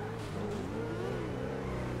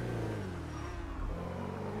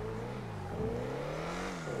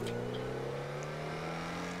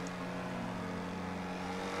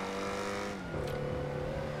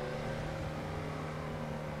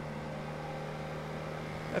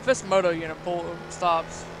 If this moto unit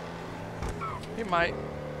stops, he might.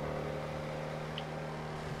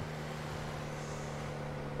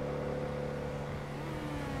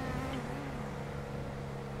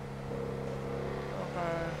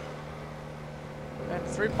 Okay.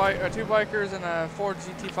 And two bikers and a Ford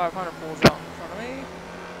GT500 pulls out in front of me.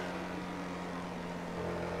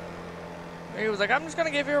 He was like, I'm just gonna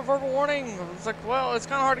give you a verbal warning. I was like, well, it's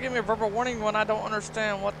kind of hard to give me a verbal warning when I don't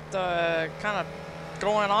understand what kind of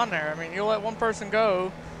going on there. I mean, you let one person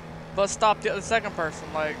go, but stop the second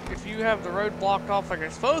person. Like, if you have the road blocked off like you're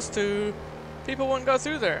supposed to, people wouldn't go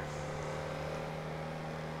through there.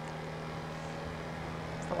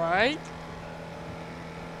 Right?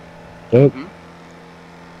 Yep. Mm-hmm.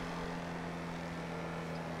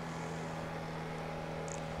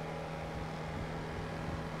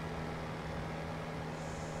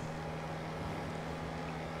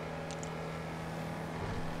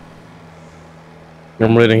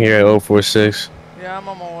 I'm waiting here at 046. Yeah, I'm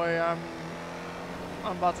on my way. I'm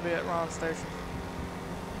about to be at Ron Station.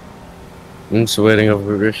 I'm just waiting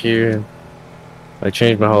over here. I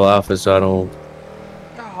changed my whole outfit so I don't.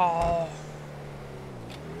 Oh.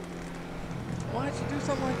 Why'd you do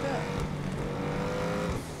something like that?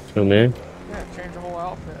 Who, me? Yeah, change the whole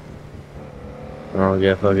outfit. I don't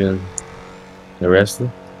get fucking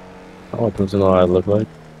arrested. I want them to know what I look like.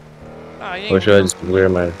 Nah, you ain't Or should I just wear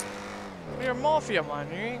my. You're a mafia man.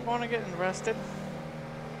 You ain't gonna get arrested.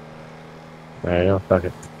 Alright, no, fuck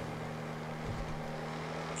it.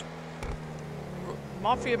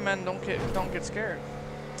 Mafia men don't get scared.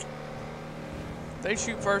 They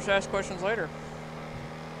shoot first, ask questions later.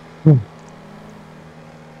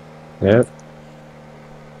 Yep.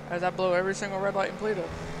 As I blow every single red light in Paleto.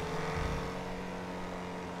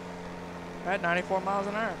 At 94 miles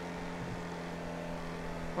an hour.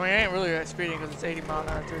 I mean, it ain't really that speeding because it's 80 miles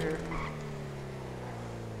an hour through here.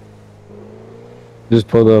 Just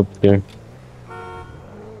pulled up here.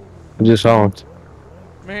 I just honked.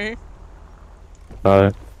 Me?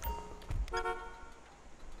 Alright.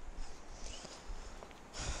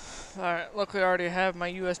 Alright, luckily I already have my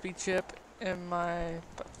USB chip in my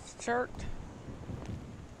chart.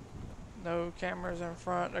 No cameras in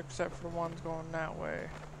front except for the ones going that way.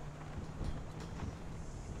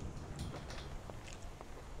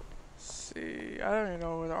 Let's see, I don't even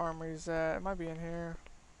know where the armory's at. It might be in here.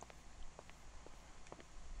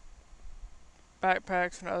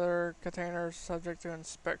 Backpacks and other containers subject to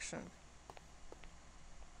inspection.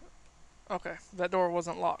 Okay, that door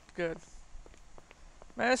wasn't locked. Good.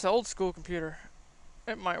 Man, it's an old school computer.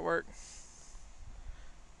 It might work.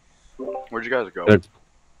 Where'd you guys go? Good.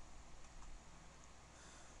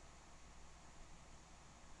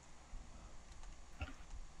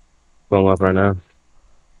 Going up right now.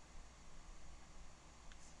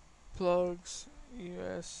 Plugs,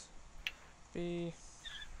 USB,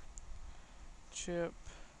 chip,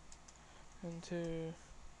 into.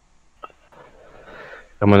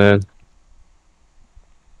 Coming in.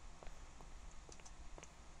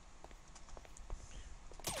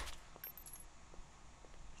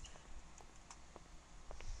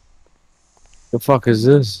 The fuck is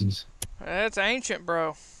this? That's ancient,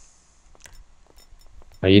 bro.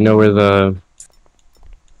 You know where the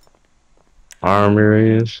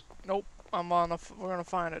armory is? Nope. I'm on the. We're gonna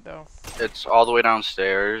find it though. It's all the way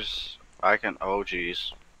downstairs. I can. Oh,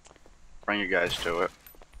 geez. Bring you guys to it.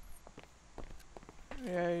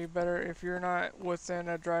 Yeah, you better. If you're not within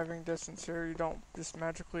a driving distance here, you don't just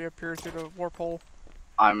magically appear through the warp hole.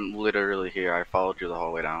 I'm literally here. I followed you the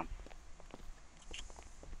whole way down.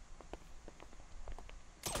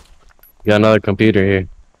 Got another computer here.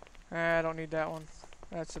 I don't need that one.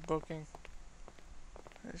 That's a booking.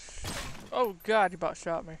 Oh God, you about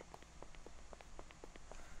shot me. Is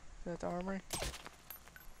that the armory?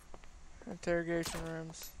 Interrogation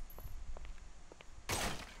rooms.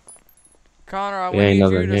 Connor, we Yeah, ain't need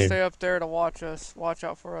you nothing to here. stay up there to watch us. Watch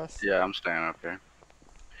out for us. Yeah, I'm staying up here.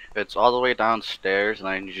 It's all the way downstairs, and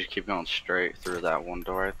then you just keep going straight through that one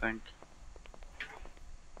door, I think.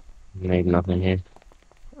 Ain't nothing here.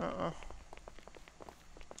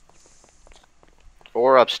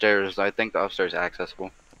 Or upstairs. I think the upstairs is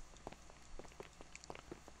accessible.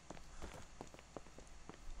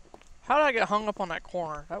 How did I get hung up on that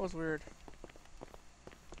corner? That was weird.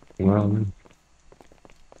 Well,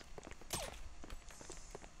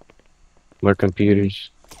 more computers.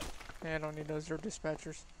 Yeah, I don't need those. They're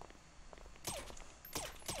dispatchers.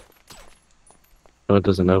 Oh, it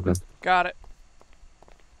doesn't open. Got it.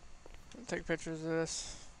 Take pictures of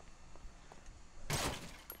this.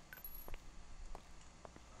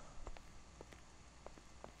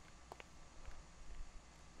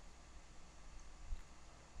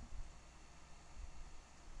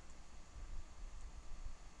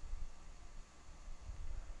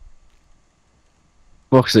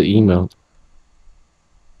 What's the email?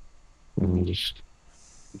 Let me just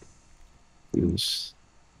use.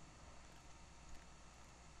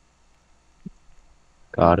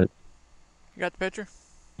 Got it. You got the picture?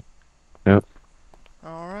 Yep.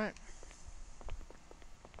 Alright.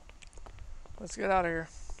 Let's get out of here.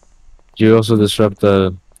 Did you also disrupt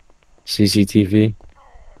the CCTV?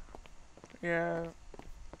 Yeah.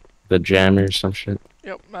 The jammer or some shit?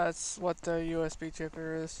 Yep, that's what the USB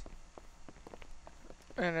chipper is.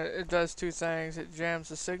 And it does two things. It jams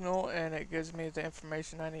the signal and it gives me the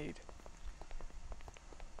information I need.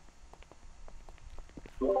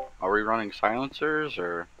 Are we running silencers,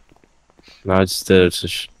 or? No, it's to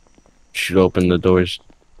should open the doors.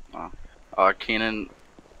 Keenan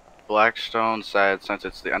Blackstone said since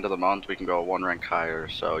it's the end of the month, we can go one rank higher,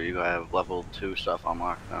 so you have level 2 stuff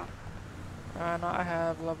unlocked now. And I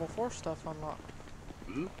have level 4 stuff unlocked.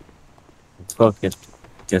 Fuck it.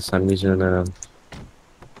 Guess I'm using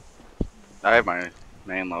I have my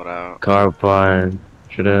main loadout. carbine.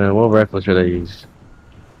 What rifle should I use?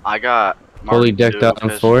 I got Fully Mark decked II out in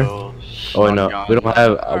 4? pistols, Oh no, we don't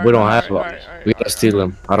have. We don't have. Alright, We gotta steal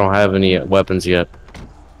them. I don't have any weapons yet.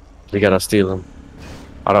 We gotta steal them.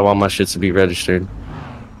 I don't want my shit to be registered.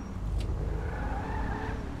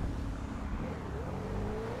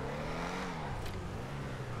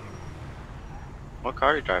 What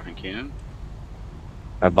car are you driving, Keenan?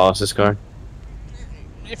 My boss's car.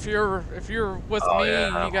 If you're with Oh, me,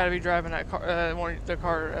 yeah. you gotta be driving that car, the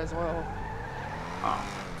car as well.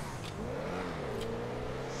 Oh.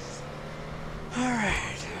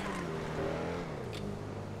 Alright.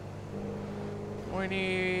 We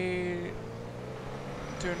need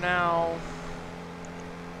to now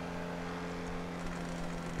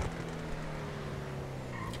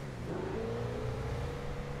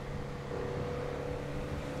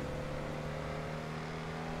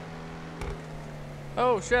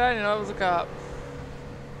oh shit, I didn't know it was a cop.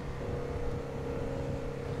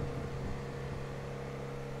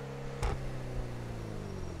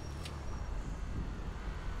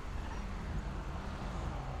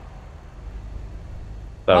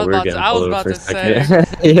 Thought we were getting I was pulled about over to for a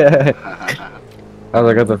second. Yeah. I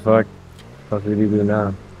was like, what the fuck? What do we do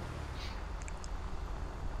now?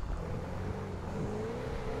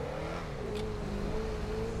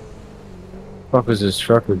 What was this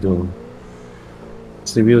trucker doing?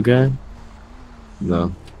 Is the real guy?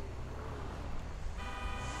 No.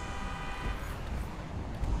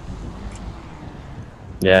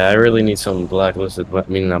 Yeah, I really need some blacklisted. I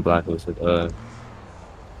mean, not blacklisted.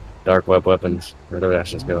 Dark web weapons. Wherever that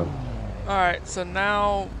shit's going. Alright, so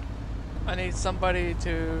now I need somebody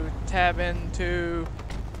to tab into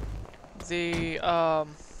the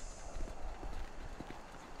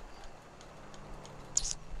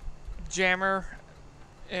jammer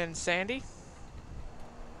in Sandy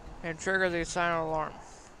and trigger the silent alarm.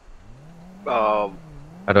 How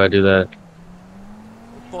do I do that?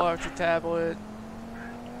 Pull out your tablet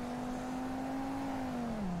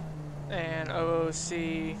and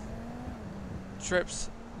OOC trips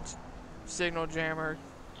signal jammer,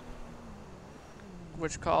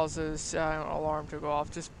 which causes silent alarm to go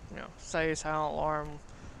off. Just, say silent alarm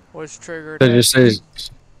was triggered Should at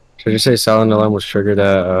you say silent alarm was triggered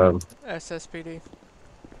at SSPD.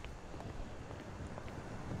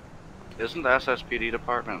 Isn't the SSPD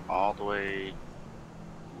department all the way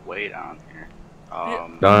down here?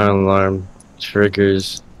 silent alarm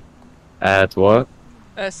triggers at what?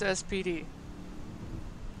 SSPD.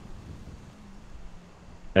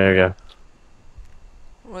 There you go.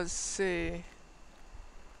 Let's see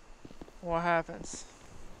what happens.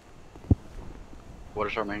 What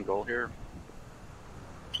is our main goal here?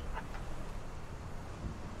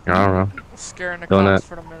 I don't know. Scaring the Don't cops it.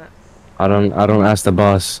 for the minute. I don't ask the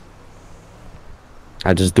boss.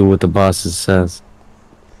 I just do what the boss says.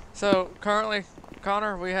 So currently,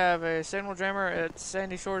 Connor, we have a signal jammer at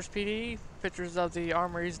Sandy Shores PD. Pictures of the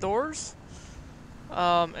armory's doors.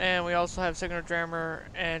 And we also have signal jammer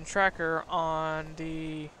and tracker on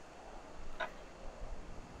the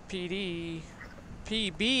PB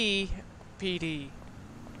PD.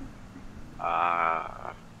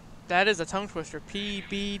 That is a tongue twister.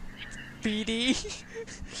 PB PD.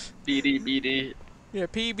 BD. Yeah,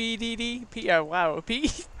 PBDD. Oh wow,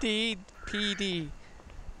 PD PD.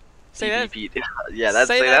 Say that. Yeah, that's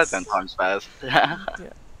say that 10 times fast. Yeah.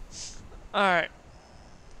 All right.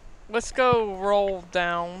 Let's go roll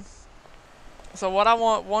down. So what I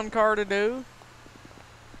want one car to do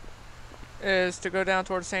is to go down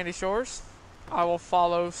towards Sandy Shores. I will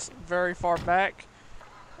follow very far back,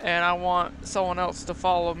 and I want someone else to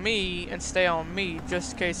follow me and stay on me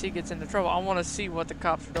just in case he gets into trouble. I want to see what the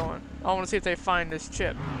cops are doing. I want to see if they find this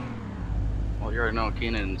chip. Well, you already know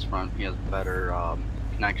Keenan's front. He has better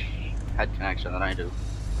head connection than I do.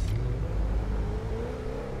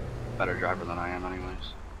 Better driver than I am,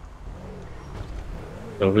 anyways.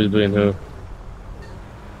 So who's doing who?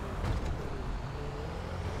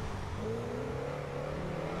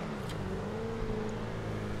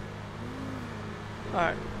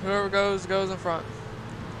 Alright, whoever goes in front.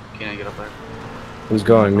 Keenan, get up there. Who's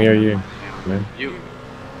going? Me or you? Man. You.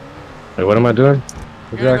 Wait, what am I doing?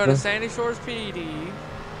 You're gonna go Exactly. to Sandy Shores PD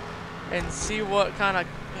and see what kind of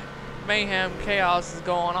mayhem, chaos is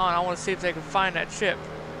going on. I want to see if they can find that chip.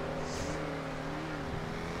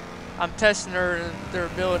 I'm testing their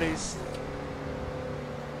abilities.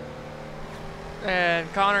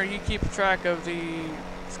 And Connor, you keep track of the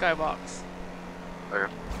skybox.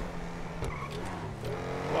 Okay.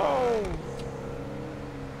 Whoa!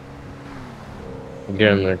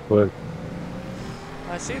 Get in there quick.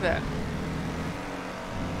 I see that.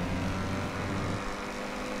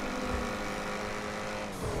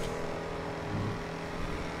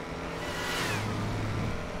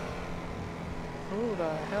 Who the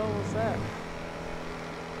hell was that?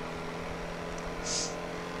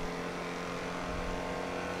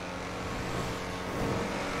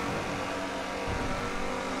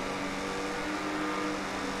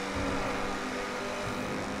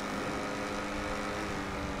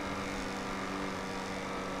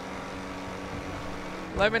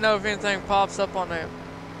 Let me know if anything pops up on the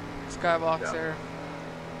skybox there.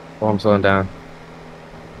 Oh, I'm slowing down.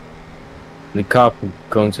 The cop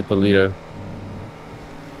going to Polito.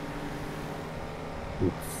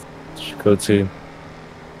 Should go to.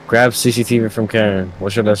 Grab CCTV from Karen.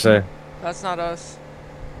 What should I say? That's not us.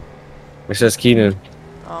 It says Keenan.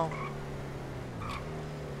 Oh.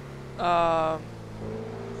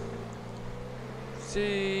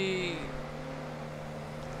 See.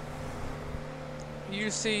 You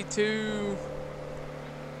see two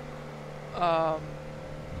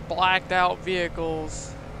blacked out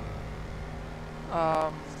vehicles.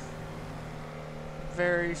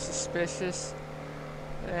 Very suspicious,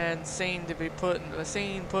 and seen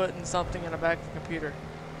putting something in the back of the computer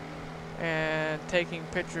and taking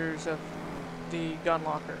pictures of the gun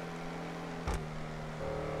locker.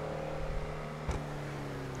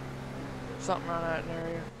 Something around that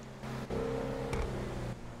area.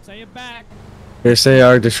 Say it back. They say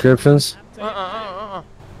our descriptions. No,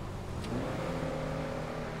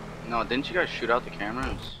 didn't you guys shoot out the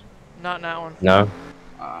cameras? Not in that one. No.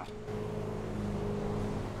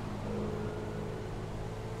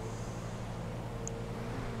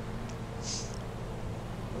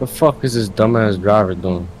 The fuck is this dumbass driver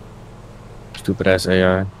doing? Stupid ass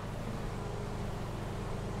AI.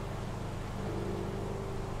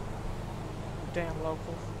 Damn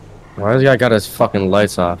local. Why this guy got his fucking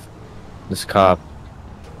lights off? This cop.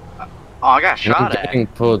 Oh, I got I'm shot at. getting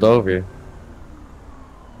pulled over.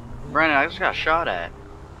 Brandon, I just got shot at.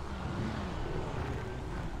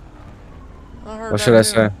 I heard What that should I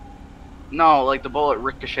too. say? No, like the bullet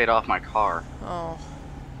ricocheted off my car. Oh.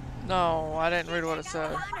 No, I didn't read what it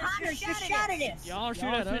said. Y'all shoot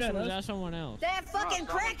at us or was that someone else? That fucking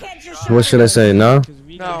crackhead just What should I say? No?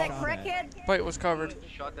 No. Plate was covered.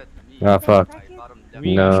 Ah, fuck.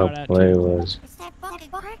 We No, shot at play too. was.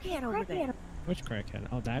 crackhead over there. Which crackhead?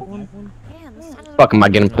 Oh, that one? Fuck am I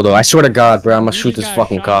getting pulled over? I swear to God, bro, I'm gonna shoot this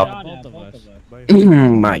fucking cop. Oh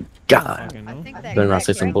my God. Better not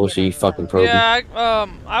say some bullshit, you fucking probie. Yeah,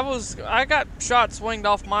 I got shot swinged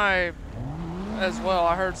off my as well.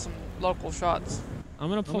 I heard some local shots. I'm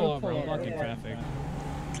gonna pull over. I'm blocking traffic.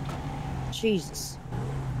 Jesus.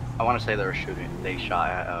 I want to say they were shooting. They shot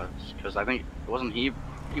at us because I think it wasn't he.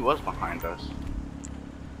 He was behind us.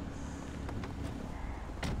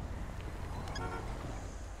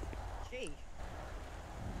 Gee.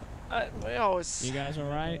 We always. You guys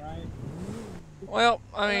alright? Well,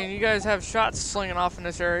 I mean, you guys have shots slinging off in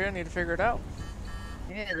this area. I need to figure it out.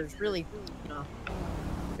 Yeah, there's really,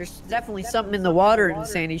 there's definitely something in the water in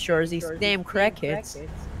Sandy Shores. These damn crackheads.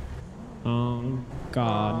 Oh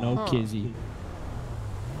God, no kizzy.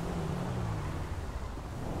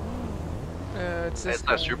 It's It's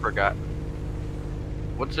that super guy.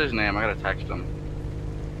 What's his name? I gotta text him.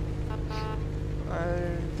 I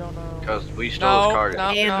don't know. Because we stole his car.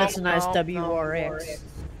 No, Damn, no, that's a nice no, WRX.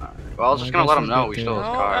 Well, I was just gonna let him know we stole his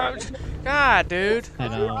No, car. God, dude. I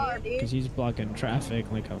know, because he's blocking traffic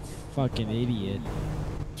like a fucking idiot.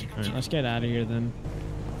 Alright, let's get out of here then.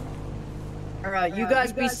 Alright, you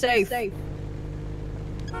guys be safe. Don't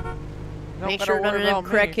Make gotta sure none of worry them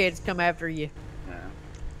about me. crackheads come after you. Yeah.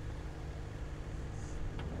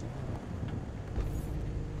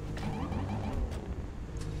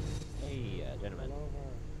 Hey, gentlemen.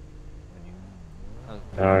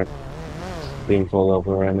 Alright. Being pulled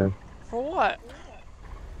over right now. For what?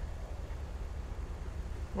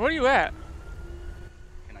 Where are you at?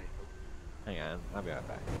 Hang on, I'll be right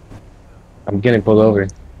back. I'm getting pulled over.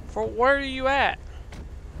 For where are you at?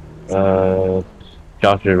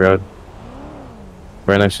 Joshua Road.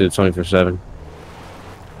 Right next to the 24/7.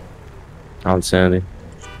 On Sandy.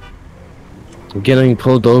 I'm getting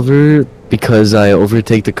pulled over because I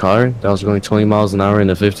overtake the car that was going 20 miles an hour in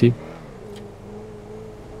the 50.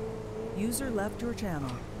 User left your channel.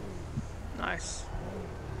 Nice.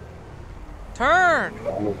 Turn!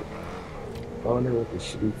 I wonder what the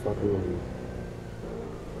shitty fucking.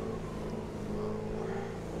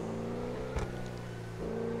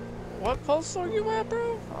 What post are you at,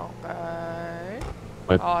 bro? Okay.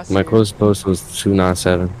 My, Oh, I see. my closest post was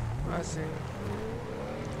 297. I see.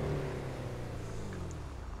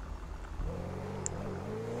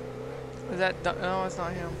 Is that no? It's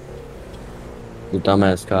not him. The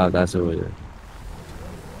dumbass cop, that's who it is.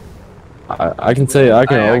 I can say I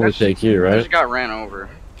can Hey, I overtake you, I right? just got ran over.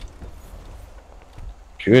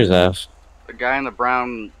 Sure his ass. The guy in the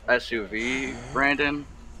brown SUV, Brandon.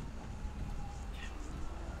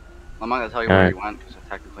 I'm not gonna tell you where he went because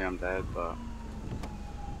technically I'm dead, but.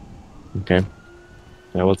 Okay.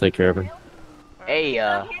 Yeah, we'll take care of him. Hey,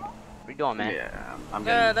 what you doing, man? Yeah, I'm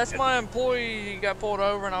Yeah, getting. that's my employee. He got pulled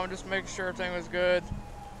over, and I would just make sure everything was good.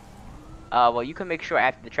 Well, you can make sure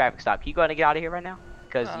after the traffic stop. Can you go ahead and get out of here right now?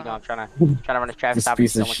 Because you know I'm trying to run this traffic This stop.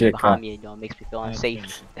 piece And of someone shit behind cop. me, you know, it makes me feel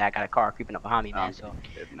unsafe. That I got a car creeping up behind me, man. So,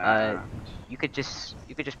 you could just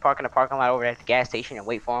park in the parking lot over at the gas station and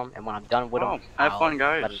wait for him. And when I'm done with him, have I'll fun,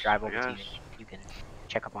 guys. let him drive over I to you. guess. You can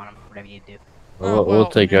check up on him, whatever you do. We'll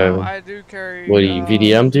take you care know, of him. I do carry. What, do you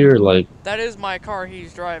VDM'd you or like? That is my car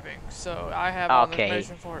he's driving, so I have all the Okay.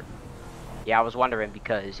 information for it. Yeah, I was wondering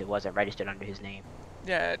because it wasn't registered under his name.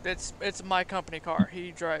 Yeah, it's my company car.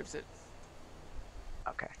 He drives it.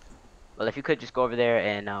 Okay. Well, if you could just go over there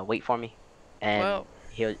and wait for me, and Well-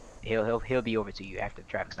 he'll be over to you after the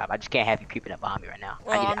traffic stop. I just can't have you creeping up behind me right now.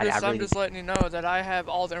 Well, I'm really just letting you know that I have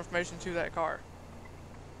all the information to that car.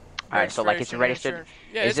 All right, so like it's Registration, registered. insurance.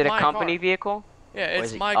 Yeah, Is it's it a my company car. vehicle? Yeah, Or it's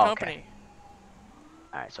is it- my oh, okay. company.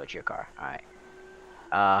 All right, so it's your car. All right.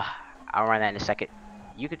 I'll run that in a second.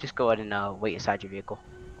 You could just go ahead and wait inside your vehicle.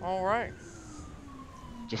 All right.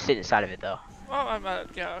 Just sit inside of it though. Well,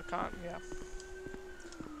 yeah, yeah.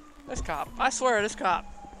 This cop. I swear, this cop.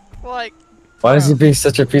 Like. Why is he being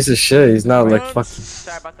such a piece of shit? He's not like fucking.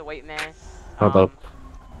 Sorry about the wait, man. Hold up.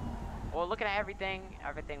 Well, looking at everything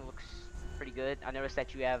looks pretty good. I noticed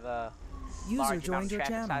that you have User large amount joined of your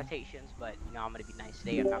traffic channel. citations, but you know I'm gonna be nice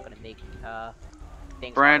today. I'm not gonna make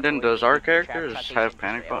things. Brandon, hard for you. does our Traffic characters citations have just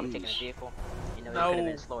panic for overtaking buttons? a vehicle. You know, No. you could have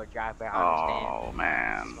been a slower driver. I understand. Oh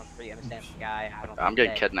man, I'm a pretty understandable guy. I don't I'm think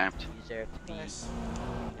getting that kidnapped. You deserve to be,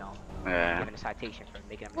 you know, Yeah. given a citation for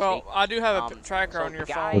making a mistake. Well, I do have a tracker so on your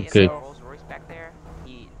the guy phone. in Okay. the Rolls Royce back there,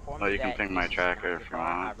 he informed Oh, me you can that ping my this is tracker your if you car.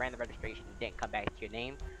 I want. ran the registration, it didn't come back to your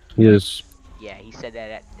name. Yes. Yeah, he said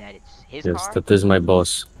that it's his Yes, car. that is my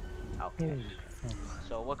boss. Okay.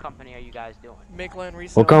 So what company are you guys doing? Michelin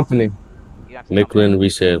resale. What company? You have to Michelin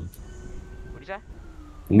Resale. What do you say?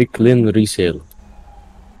 Michelin Resale.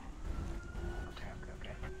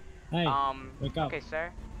 Hey, wake up. Okay,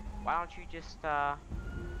 sir. Why don't you just I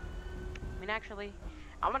mean, actually,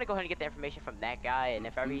 I'm gonna go ahead and get the information from that guy, and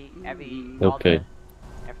if every all Okay.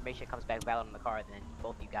 the information comes back valid on the car, then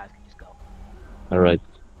both of you guys can just go. All right.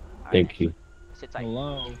 Thank you. sit tight.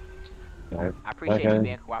 Hello. Alright. I appreciate Okay. you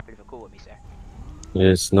being cooperative and cool with me, sir.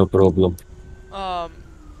 Yes, no problem.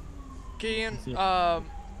 Kean,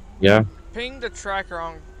 Yeah? ping the tracker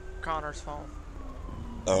on Connor's phone.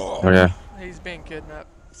 Oh, yeah. He's being kidnapped,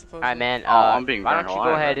 supposedly. Alright, man. I'm being why burned don't you go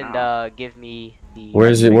alive ahead right and now. give me the Where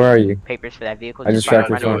is it? Where are you? papers for that vehicle? I just so I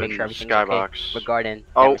tracked can your run in phone. and make sure everything's Skybox. okay regarding that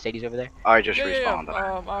Oh. Mercedes over there. I just Yeah. responded.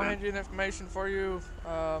 I'll hand you the information for you.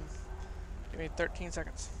 Give me 13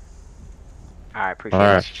 seconds. Alright, appreciate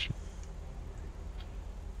Alright.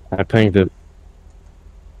 it. I pinged it.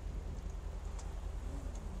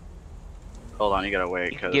 Hold on, you gotta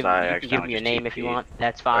wait You can because give, I you can accidentally give me your just name if you TP'd want.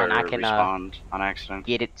 That's fine. I or can respond on accident.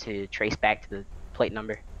 get it to trace back to the plate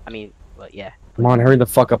number. I mean, but yeah. Come on, hurry the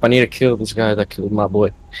fuck up. I need to kill this guy that killed my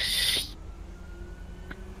boy.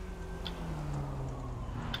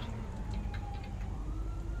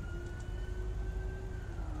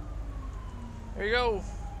 Here you go.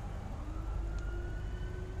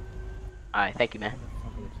 Alright, thank you, man.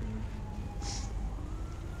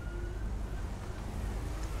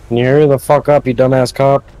 Can you hurry the fuck up, you dumbass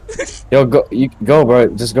cop? Yo, go, you go, bro.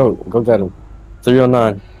 Just go. Go get him.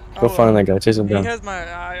 309. Go find that guy. Chase him He down. has my.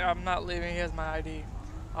 I'm not leaving. He has my ID.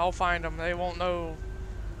 I'll find him. They won't know.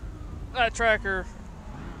 That tracker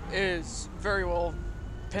is very well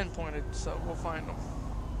pinpointed, so we'll find him.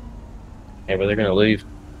 Hey, but they're gonna leave.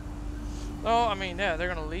 Oh, I mean, yeah, they're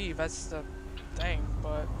gonna leave. That's the thing,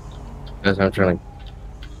 but. That's what I'm trying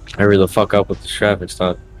to hurry the fuck up with the traffic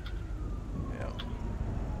stop.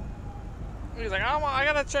 He's like, I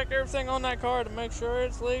gotta check everything on that car to make sure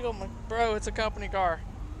it's legal. I'm like, bro, it's a company car.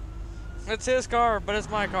 It's his car, but it's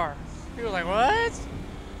my car. He was like, what?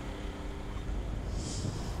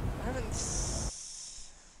 I haven't.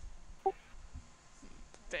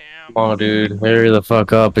 Damn. Come on, dude. Hurry the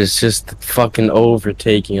fuck up. It's just fucking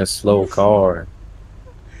overtaking a slow car.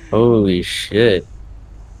 Holy shit.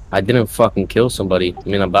 I didn't fucking kill somebody. I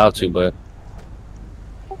mean, I'm about to, but...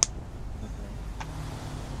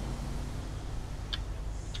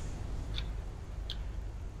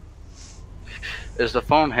 Is the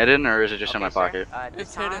phone hidden or is it just in my Sir. pocket? This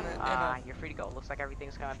It's hidden time, in you're free to go. Looks like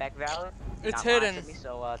everything's coming back valid. It's Not lying hidden. to me,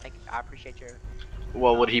 so thank you. I appreciate your.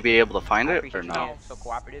 Well, would he be able to find I it appreciate or you no? being so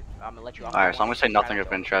cooperative. I'm gonna let you. Alright, so I'm gonna say nothing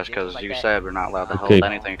of interest because you said we're not allowed to Okay. hold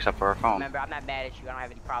anything except for our phone. Remember, I'm not mad at you. I don't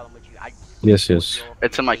have any problem with you. I just Yes, yes.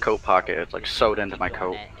 It's in my coat pocket. It's like sewed into my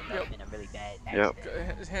coat. Yep. In a really bad Yep.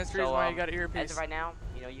 accident. Hence the reason why you got an earpiece. As of right now,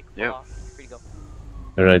 you know, you can Yep. call off. You're free to go.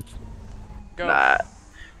 Alright, Go. Nah.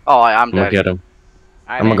 Oh, I'm I'm gonna dead. get him.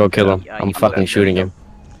 Alright, I'm gonna man. go kill him. You I'm can fucking go. shooting him.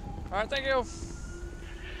 Alright, thank you.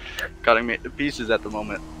 Cutting me to pieces at the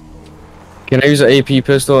moment. Can I use an AP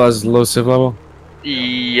pistol as low civ level?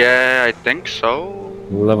 Yeah, I think so.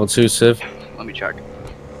 Level 2 civ? Let me check.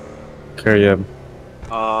 Carry up.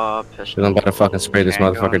 Pistol. I'm about to fucking spray this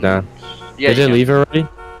handgun. motherfucker down. Yeah, Did you they can. leave already?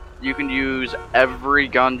 You can use every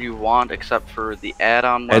gun you want except for the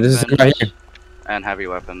add-on Hey, weapons this is right here. and heavy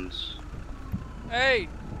weapons. Hey,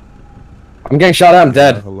 I'm getting shot at. I'm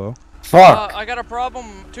dead. Hello? Fuck. I got a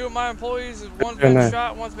problem. Two of my employees, one's Very been nice.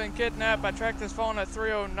 shot, one's been kidnapped. I tracked his phone at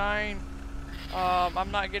 309.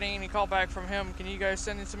 I'm not getting any call back from him. Can you guys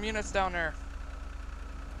send in some units down there?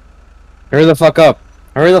 Hurry the fuck up.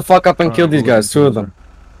 Hurry the fuck up and kill these guys. Two of them.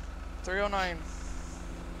 309.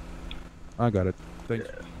 I got it. Thanks.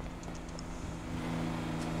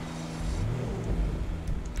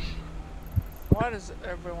 Why does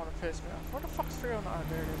everybody want to piss me off? Where the fuck's 309?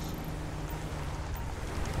 There it is.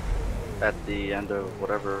 At the end of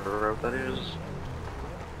whatever road that is.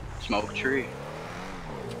 Smoke tree.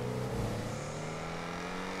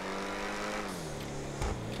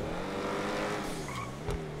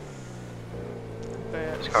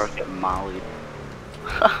 This car's getting mollied.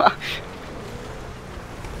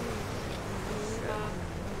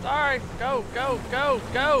 Alright, go, go, go,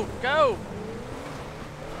 go, go!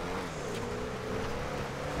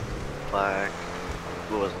 Black.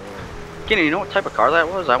 What was? Kenny, you know what type of car that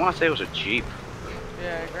was? I want to say it was a Jeep.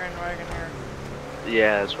 Yeah, Grand Wagon here.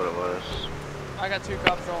 Yeah, that's what it was. I got two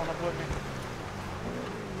cops rolling up with me.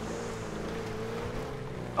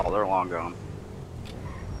 Oh, they're long gone.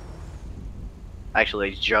 Actually,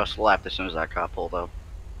 they just left as soon as that cop pulled up.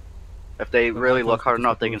 If they really look hard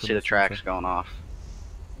enough, they can see the tracks going off.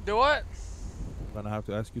 Do what? I'm gonna have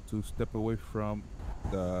to ask you to step away from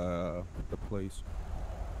the place.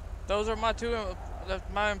 Those are my two,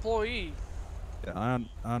 my employee. Yeah,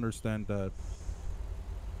 I understand that.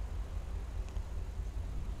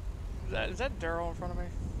 Is that Daryl in front of me?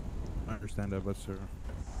 I understand that, but sir.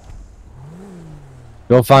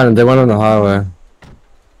 Go find them. They went on the highway.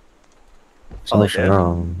 Oh, they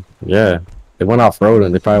did? Yeah. They went off road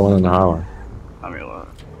and they probably went on the highway. Let me look.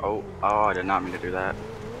 Oh, I did not mean to do that.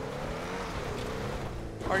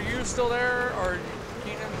 Are you still there, or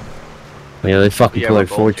Keenan? Yeah, they fucking Yeah, put we're like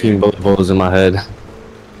both 14 here. bullet holes in my head. I'm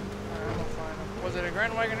gonna find him. Was it a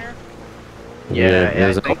Grand Wagoneer? Yeah, it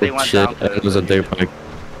was I think they all went shit. down to It was a the- dirt bike.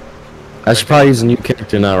 I should probably use a new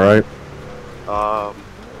character now, right? I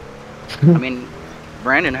mean,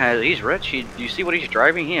 Brandon he's rich. You see what he's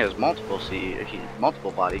driving? He has multiple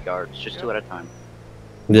bodyguards, just 2 at a time.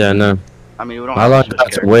 Yeah, no. I mean, we don't I have like to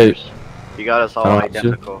that switch to wait. characters. You got us all I like to.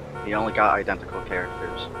 identical. You only got identical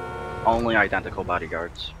characters. Only identical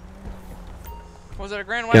bodyguards. Was it a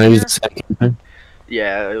Grand Can I use the Wagoneer? second character?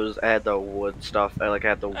 Yeah, I had the wood stuff. I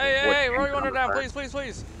had the wood. Hey, roll your on window the down, side.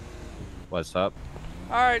 please. What's up?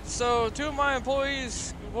 Alright, so 2 of my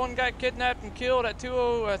employees, one got kidnapped and killed at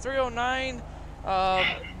 309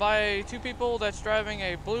 by 2 people that's driving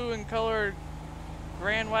a blue and colored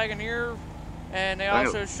Grand Wagoneer, and they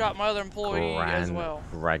also shot my other employee as well.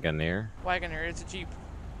 Wagoneer? Wagoneer, it's a Jeep.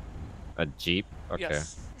 A Jeep? Okay.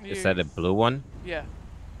 Yes. Is that a blue one? Yeah.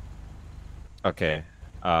 Okay.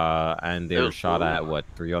 And they It were was shot blue. at what,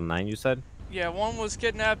 309 you said? Yeah, one was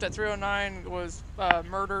kidnapped at 309, was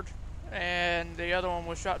murdered, and the other one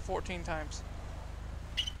was shot 14 times.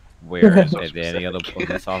 Where is So it? Any other specific.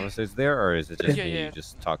 police officers there, or is it just Yeah, me yeah. you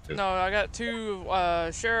just talked to? No, I got 2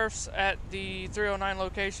 sheriffs at the 309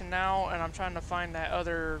 location now, and I'm trying to find that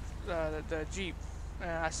other, the Jeep.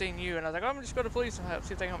 And I seen you, and I was like, oh, I'm gonna just go to police and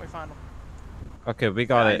see if they can help me find them. Okay, we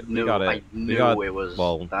got it. I knew it was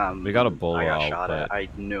Well, them. we got a bull I got out, shot at. but I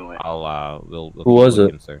knew it. we'll Who was keep it?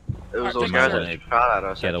 looking, sir. It was Alright, those take guys care. that shot at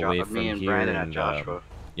us. Get at away me from and here Brandon at and, Joshua.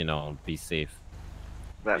 you know, be safe.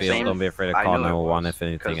 That Please same, don't be afraid to I call knew it 911 was, if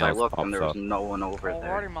anything 'cause else I looked and pops there was up. no one over Alrighty,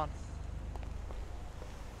 there. man.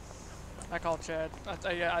 I called Chad.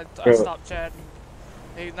 I Bro. stopped Chad.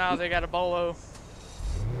 Now they got a bolo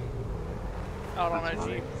out on that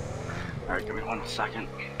Jeep. Alright, give me 1 second.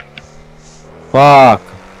 Fuck.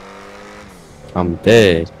 I'm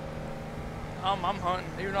dead. I'm hunting,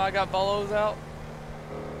 even though I got bolos out.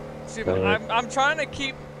 See, I'm trying to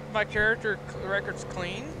keep my character records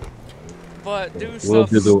clean, but do We'll stuff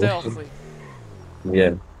do the- stealthily.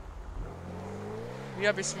 Yeah. You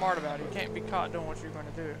gotta be smart about it. You can't be caught doing what you're gonna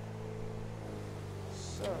do.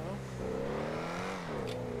 So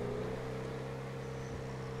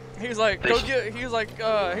he's like, he's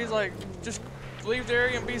like, just leave the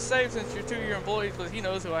area and be safe since you're 2 of your employees, because he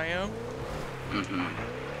knows who I am.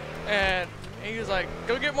 And he was like,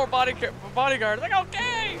 go get more bodyguards. Like,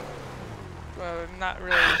 okay. Not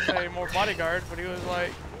really say more bodyguards, but he was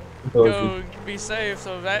like, go be safe.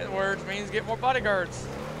 So that word means get more bodyguards.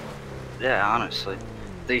 Yeah, honestly.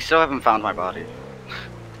 They still haven't found my body.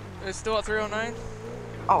 It's still at 309.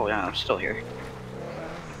 Oh yeah, I'm still here.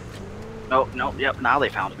 No, yep, now they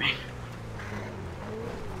found me.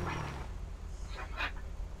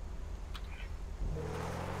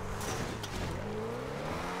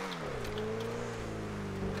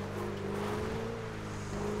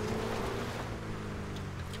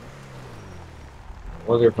 I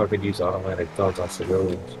wonder if I could use automatic thumbs on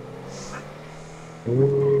civilians.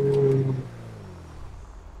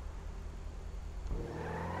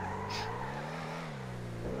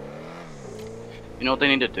 You know what they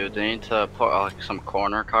need to do? They need to put some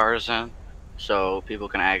corner cars in, so people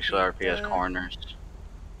can actually RPS corners.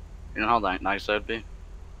 You know how nice that'd be?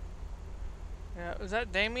 Yeah, is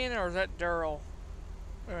that Damien or is that Daryl?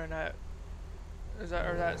 Or that? Is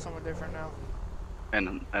that someone different now?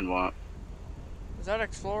 And what? Is that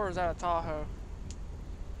Explorer or is that a Tahoe?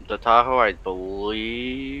 The Tahoe, I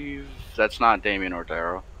believe that's not Damien or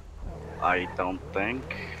Daryl. I don't think.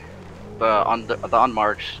 The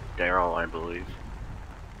unmarked Daryl, I believe.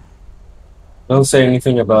 Don't say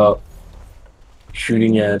anything about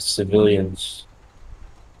shooting at civilians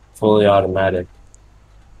fully automatic.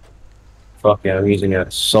 Fuck yeah, I'm using an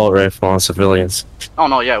assault rifle on civilians. Oh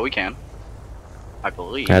no, yeah, we can. I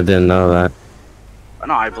believe. I didn't know that.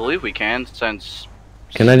 No, I believe we can since.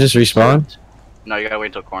 Can I just respawn? No, you gotta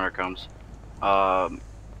wait till corner comes. Until.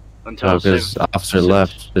 Oh, because the officer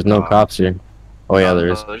left. There's no cops here. Oh yeah, there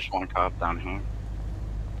is. There's one cop down here.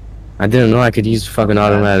 I didn't know I could use fucking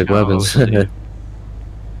automatic weapons.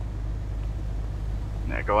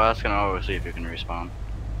 Yeah, go ask and I'll see if you can respawn.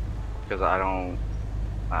 Because I don't know.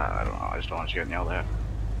 I just don't want you getting yelled at.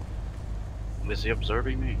 Is he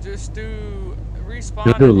observing me? Just do respawn.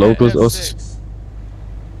 Just do and hit locals F6.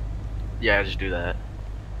 Yeah, just do that.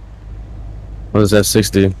 What does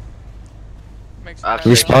F6 do? Makes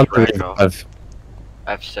Respawn to ragdoll.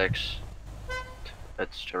 F6.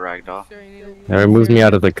 That's to ragdoll. That removed me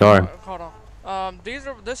out of the car. Hold on.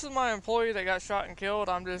 This is my employee that got shot and killed.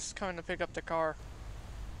 I'm just coming to pick up the car.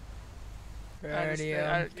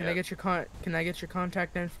 Alrighty, can I get your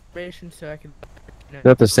contact information so I can? Is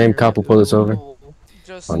that the same cop who pulled us over?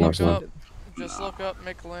 Just Oh, no, look it's not. up. Just look up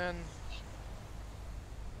McLean.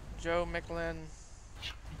 Joe McLean.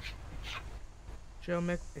 Joe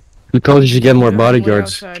Mc. Who told you to get more Wait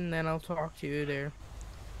bodyguards? outside and then I'll talk to you there.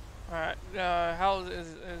 Alright, how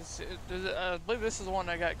is I believe this is the one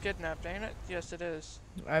that got kidnapped, ain't it? Yes, it is.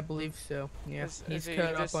 I believe so. Yes, Is he's he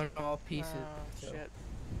cut just- up on all pieces. Oh, so. shit.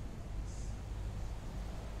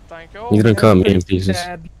 Thank you. He's gonna cut me in pieces.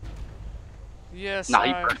 Yes, Nah,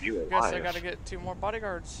 he I burned you guess I alive. gotta get 2 more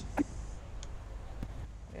bodyguards.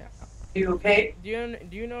 Yeah. You okay? Do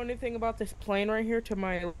you know anything about this plane right here to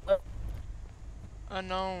my left?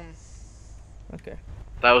 Unknown. Okay.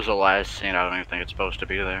 That was the last scene. I don't even think it's supposed to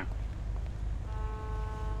be there.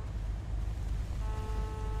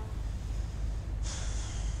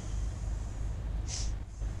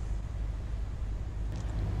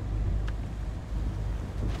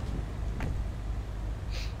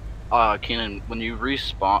 Keenan, when you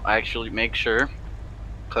respawn, actually make sure,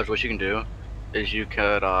 because what you can do is you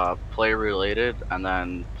could player related and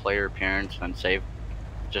then player appearance and save,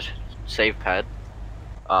 just save pet,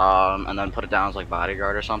 and then put it down as like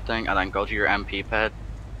bodyguard or something, and then go to your MP pet,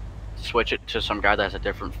 switch it to some guy that has a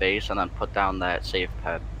different face, and then put down that save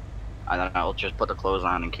pet, and then I'll just put the clothes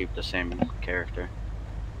on and keep the same character.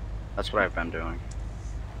 That's what I've been doing.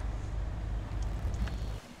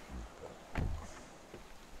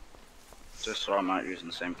 Just so I'm not using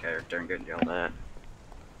the same character and getting yelled at.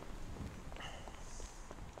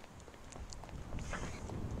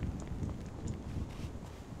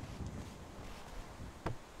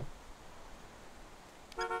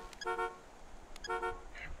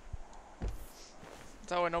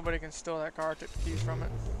 That way nobody can steal that car, take the keys from it.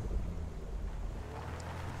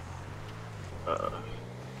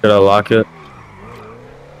 Should I lock it?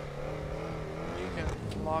 You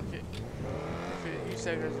can lock it. You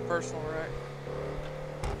said it was a personal, right?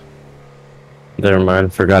 Never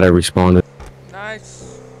mind. Forgot I respawned.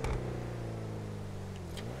 Nice.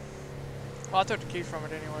 Well, I took the keys from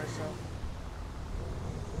it anyway, so.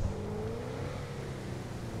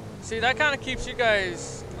 See, that kind of keeps you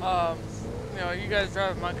guys, you know, you guys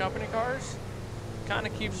drive my company cars. Kind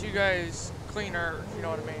of keeps you guys cleaner, if you know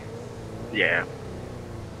what I mean. Yeah.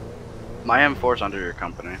 My M4's under your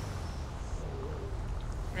company.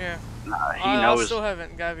 Yeah. Nah, he I knows. still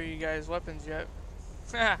haven't given you guys weapons yet.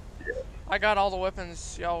 I got all the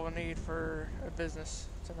weapons y'all will need for a business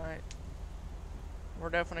tonight. We're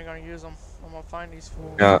definitely gonna use them. I'm gonna find these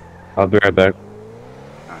fools. Yeah, I'll be right back.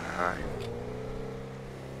 Alright.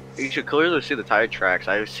 You should clearly see the tire tracks.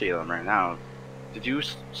 I see them right now. Did you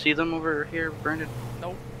see them over here, Brandon?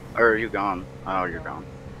 Nope. Or are you gone? Oh, you're gone.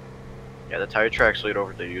 Yeah, the tire tracks lead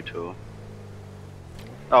over to you two.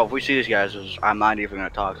 Oh, if we see these guys, I'm not even gonna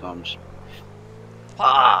talk to them. Just...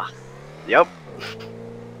 Ah! Yep.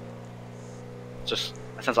 Just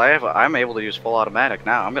since I'm able to use full automatic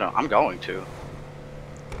now, I'm going to.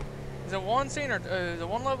 Is it one scene or is it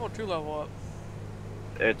one level or 2 level up?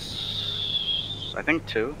 It's I think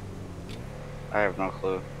 2. I have no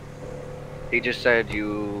clue. He just said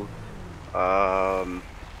you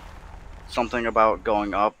something about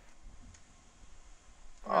going up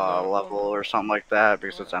level or something like that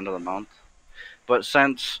because it's end of the month. But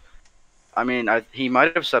since I mean he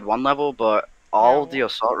might have said 1 level, but all the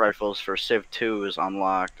assault rifles for Civ 2 is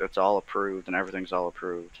unlocked. It's all approved and everything's all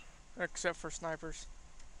approved. Except for snipers.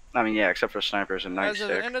 I mean, yeah, except for snipers and As of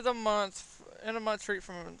the nightstick. end of the month, treat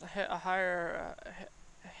from a higher,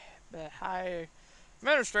 high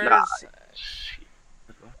administrators.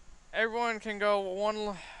 Everyone can go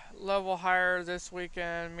 1 level higher this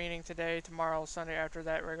weekend, meaning today, tomorrow, Sunday. After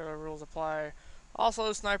that, regular rules apply.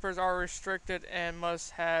 Also, snipers are restricted and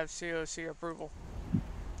must have COC approval.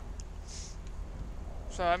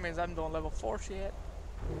 So that means I'm doing level 4 shit.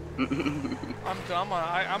 I'm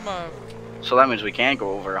a. So that means we can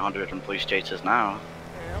go over 100 in police chases now.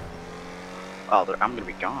 Yep. Oh, I'm gonna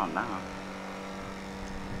be gone now.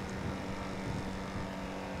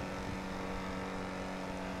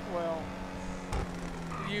 Well,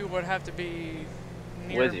 you would have to be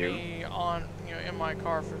near With you. me on, in my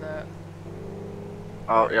car for that.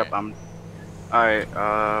 Oh, yep, I'm... Alright,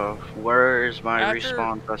 where is my After-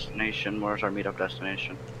 respawn destination? Where's our meetup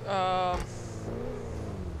destination?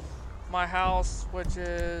 My house, which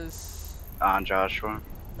is On Joshua.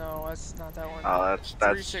 no, that's not that one. Oh, that's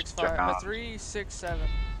 365, John. 367.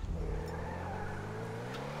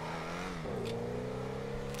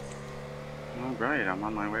 Alright, I'm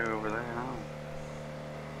on my way over there now.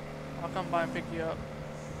 I'll come by and pick you up.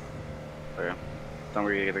 Okay. Then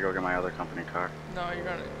we're gonna go get my other company car. No,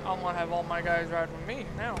 I'm gonna have all my guys riding with me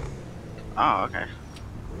now. Oh, okay.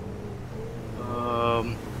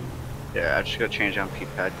 Yeah, I just gotta change on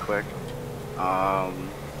P-pad quick. And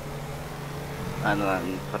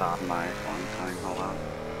then put on my phone thing. Hold on.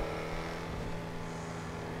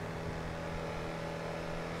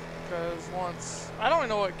 Because once I don't even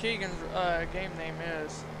know what Keegan's game name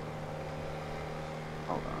is.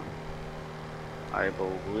 Hold on. I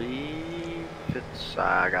believe it's.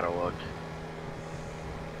 I gotta look.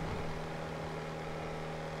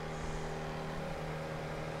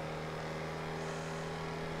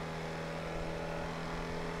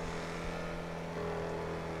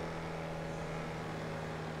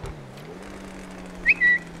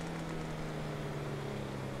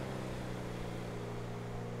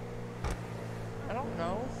 I don't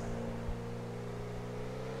know.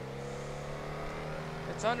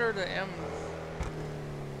 It's under the M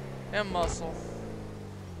muscle.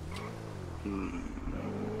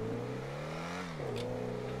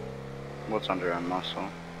 What's under M muscle?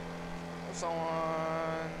 Someone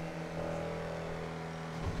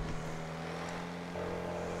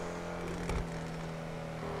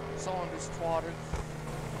just twatted.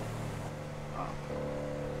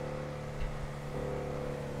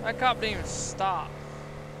 That cop didn't even stop.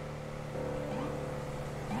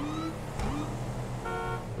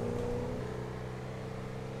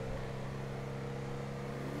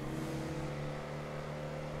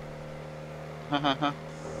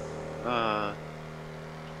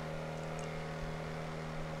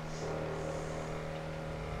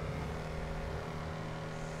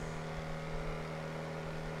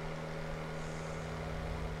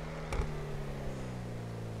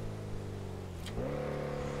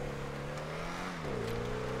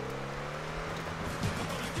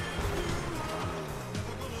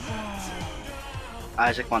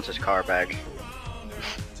 Isaac wants his car back. Too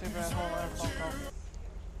bad. Hold on, phone call.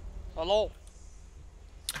 Hello?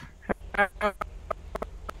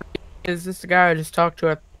 Is this the guy I just talked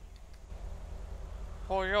to?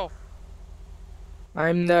 Who are you?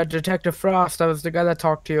 I'm the Detective Frost. I was the guy that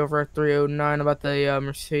talked to you over at 309 about the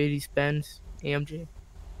Mercedes-Benz AMG.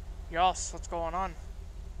 Yas, what's going on?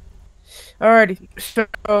 Alrighty, so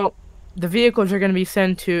the vehicles are going to be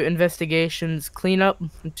sent to investigations cleanup,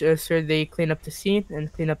 just so they clean up the scene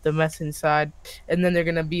and clean up the mess inside, and then they're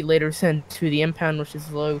going to be later sent to the impound, which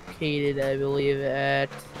is located, I believe, at,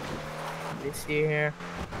 let me see here,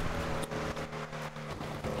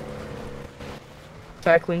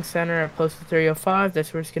 Cycling Center at Postal 305.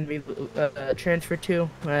 That's where it's going to be transferred to,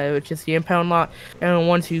 which is the impound lot. And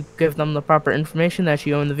once you give them the proper information that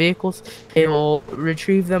you own the vehicles, they will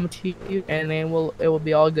retrieve them to you, and it will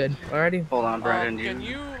be all good. Alrighty. Hold on, Brandon. Can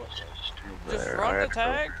you just run the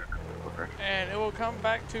tag, and it will come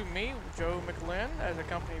back to me, Joe McLean, as a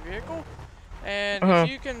company vehicle. And if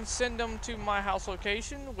you can send them to my house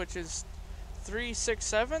location, which is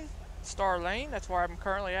 367 Star Lane. That's where I'm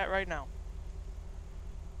currently at right now.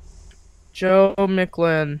 Joe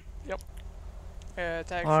McLean. Yep.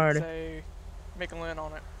 Tag Alrighty. should say McLean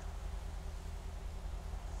on it.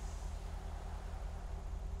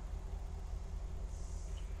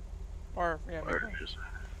 Or, yeah, McLean.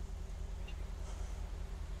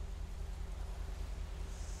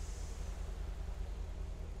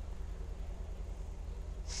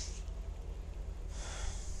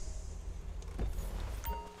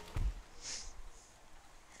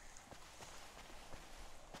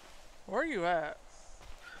 Where are you at?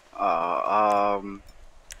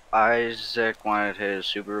 Isaac wanted his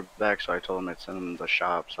Subaru back, so I told him it's in the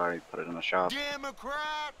shop, so I put it in the shop.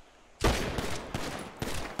 Democrat!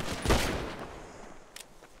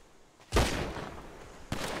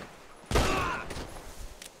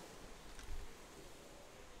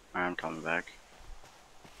 I'm coming back.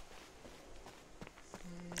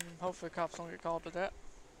 Hopefully cops don't get called to that.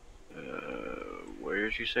 Where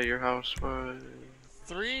did you say your house was?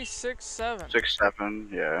 367. 67,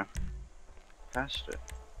 yeah. Passed it.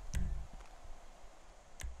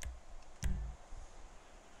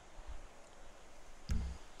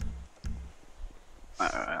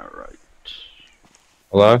 Alright.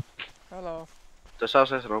 Hello? Hello. This house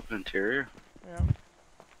has an open interior? Yeah.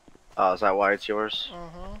 Is that why it's yours?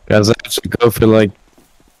 Guys, I have to go for like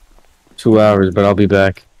 2 hours, but I'll be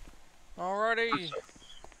back. Alrighty.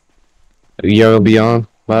 You'll be on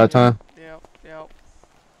by the time? Yep.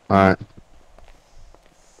 Alright.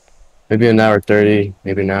 Maybe an hour 30,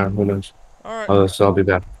 maybe now, who knows? Alright. So I'll be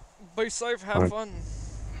back. Be safe, have fun.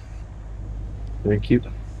 Thank you.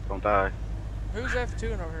 Don't die. Who's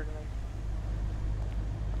F2 over here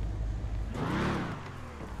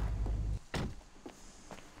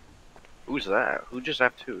Who's that? Who just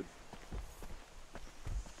F2'd?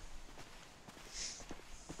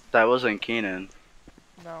 That wasn't Keenan,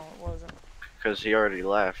 No, it wasn't. because he already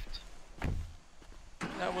left.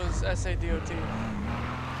 That was SADOT.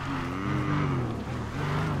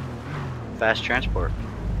 Fast transport.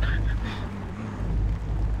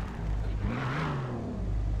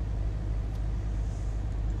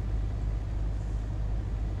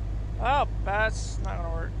 Oh, that's not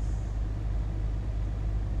gonna work.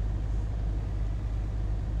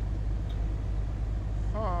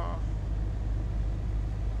 Huh.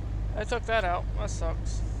 I took that out. That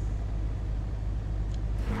sucks.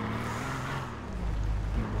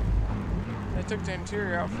 I took the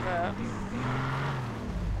interior out for that.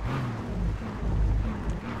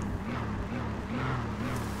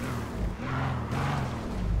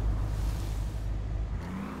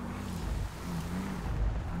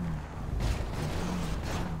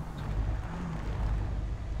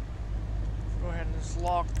 Go ahead and just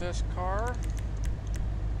lock this car.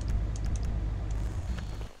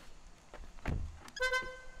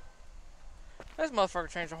 This motherfucker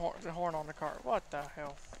changed the horn on the car. What the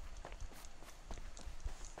hell?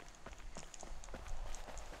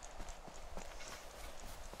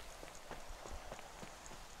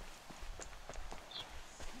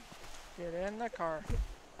 Get in the car.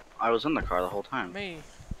 I was in the car the whole time. Me.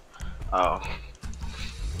 Oh.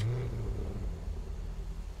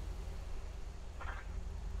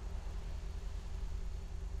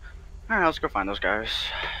 Alright, let's go find those guys.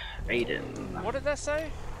 Aiden. What did that say?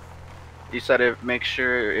 He said make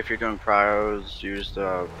sure if you're doing pryos, use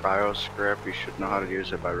the prio script. You should know how to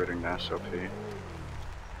use it by reading the SOP. Alright,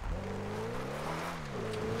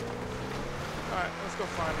 let's go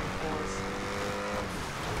find these boys.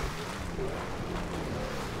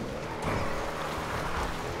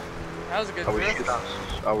 That was a good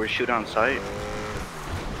drift. We shoot on site?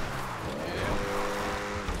 Yeah.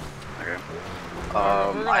 Okay.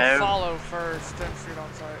 We're gonna follow first, then shoot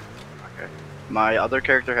on sight. Okay. My other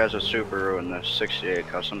character has a Subaru in the 68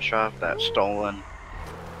 custom shop. That stolen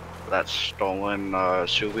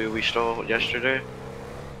Subaru we stole yesterday.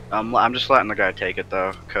 I'm just letting the guy take it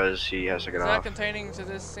though, cause he has to get Is off. that containing to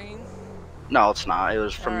this scene? No, it's not. It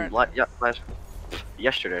was from Alright.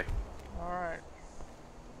 yesterday. Alright.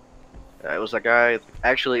 It was a guy.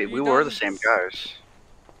 Actually, we were the done? same guys.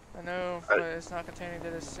 I know, but it's not containing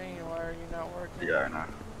to this scene. Why are you not working? Yeah, I know.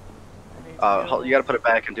 I need to go. You gotta put it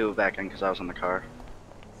back and do it back in because I was in the car.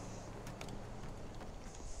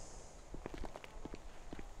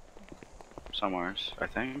 Somewheres, I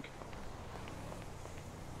think.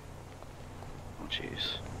 Oh,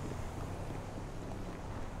 jeez.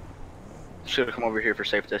 Should have come over here for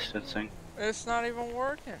safe distancing. It's not even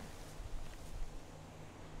working.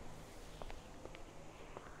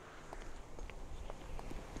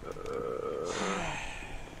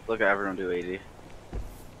 Look at everyone do 80.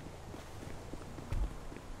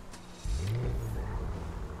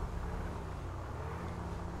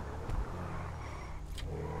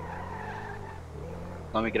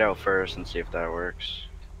 Let me get out first and see if that works.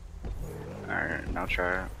 Alright, now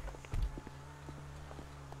try it.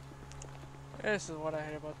 This is what I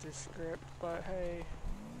hate about this script, but hey.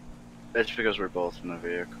 It's because we're both in the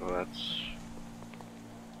vehicle, that's...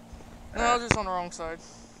 No, I was just on the wrong side.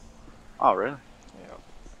 Oh, really? Yeah.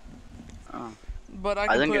 Oh. But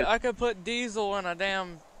I could put diesel in a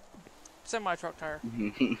damn semi-truck tire.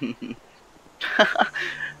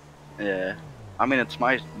 Yeah. I mean, it's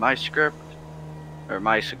my script. Or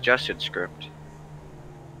my suggested script.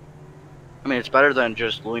 I mean, it's better than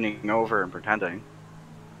just leaning over and pretending.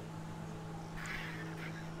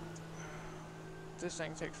 This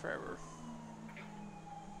thing takes forever.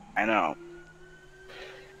 I know.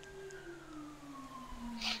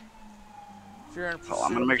 If you're in Oh,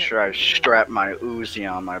 I'm gonna make sure I strap my Uzi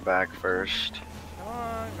on my back first. Come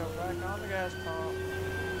on, go back on the gas pump.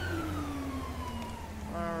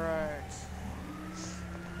 Alright.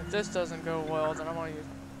 If this doesn't go well, then I'm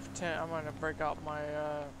gonna break out my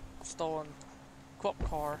stolen Quip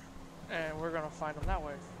car, and we're gonna find them that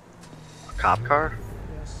way. A cop car?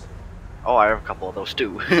 Yes. Oh, I have a couple of those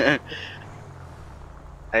too.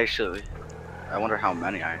 Actually, I wonder how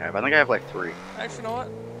many I have. I think I have like 3. Actually, you know what?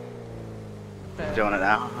 Doing it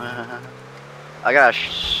now. I got a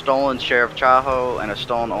stolen Sheriff Tahoe and a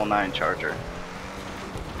stolen 09 Charger.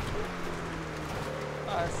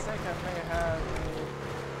 I think I may have.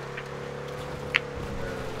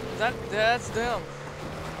 That's them.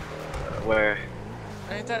 Where?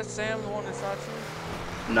 Ain't that Sam the one that shot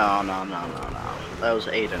you? No. That was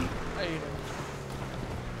Aiden. Aiden.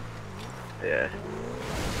 Yeah.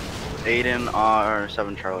 Aiden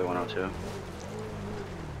R7 Charlie 102.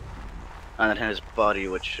 And then his buddy,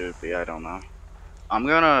 which should be, I don't know. I'm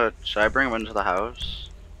gonna, should I bring him into the house?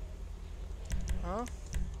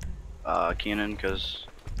 Huh? Keenan, cause,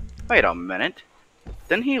 wait a minute.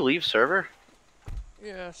 Didn't he leave server?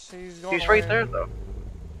 Yes, he's going He's right away. there though.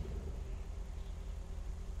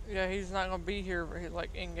 Yeah, he's not gonna be here, like,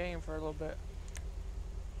 in-game for a little bit.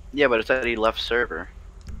 Yeah, but it said he left server.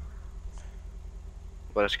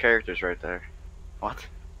 But his character's right there. What?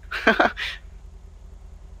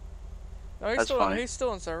 No, he's That's still funny. he's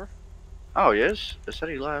still in server. Oh, he is? It said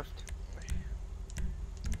he left.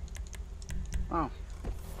 Oh.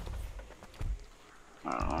 I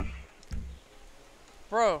don't know.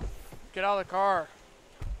 Bro, get out of the car.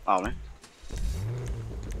 Oh, man.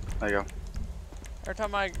 There you go. Every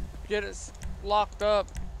time I get it locked up.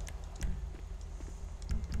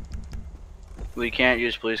 We can't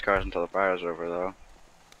use police cars until the fire's over, though.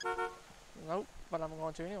 Nope, but I'm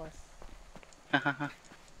going to anyway.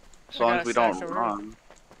 As long as we don't run.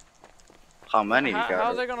 How many you got?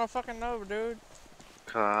 How's they gonna fucking know, dude?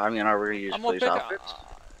 I mean, are we gonna use police outfits?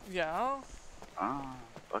 Yeah. Ah,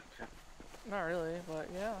 okay. Not really, but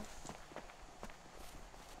yeah.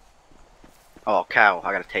 Oh, cow.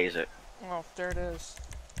 I gotta tase it. Oh, there it is.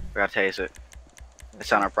 We gotta tase it.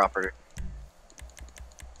 It's on our property.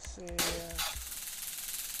 Let's see.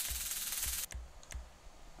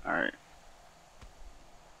 Alright.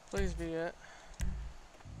 Please be it.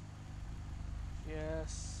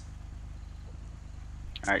 Yes.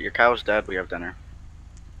 Alright, your cow's dead. We have dinner.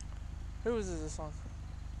 Who is this on?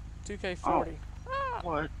 2K40. Oh.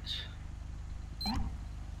 What?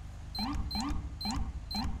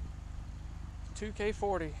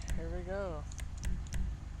 $2K40. Here we go.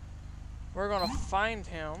 We're gonna find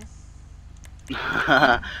him.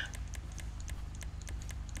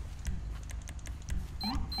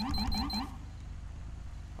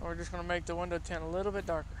 We're just gonna make the window tint a little bit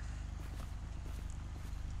darker.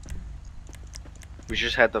 We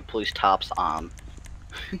just had the police tops on.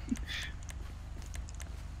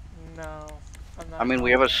 No, I'm not. I mean,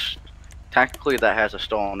 we have technically that has a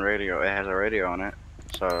stolen radio. It has a radio on it,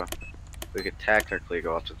 so we could technically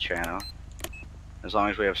go up to the channel as long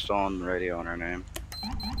as we have stolen radio in our name.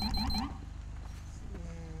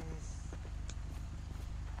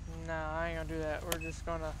 Nah, I ain't gonna do that. We're just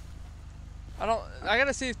gonna. I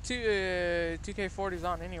gotta see if 2K40's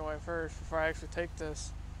on anyway first before I actually take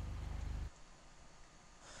this.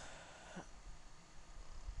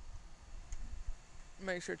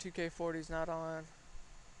 Make sure 2K40's not on.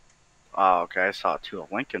 Oh, okay. I saw a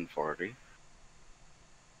Lincoln 40.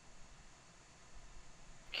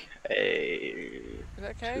 K. Is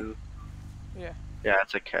that K? Yeah. Yeah,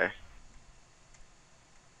 it's a K.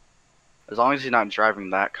 As long as he's not driving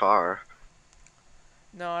that car.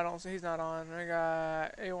 No, I don't see. He's not on. I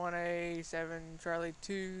got A1A 7 Charlie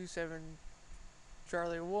 2 7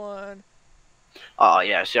 Charlie 1. Oh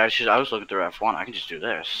yeah. See, I was looking through F1. I can just do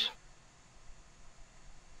this.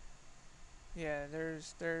 Yeah,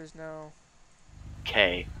 there's no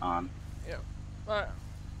K on. Yep. Alright.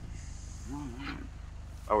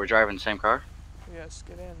 Oh, we're driving the same car? Yes,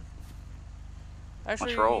 get in. Actually,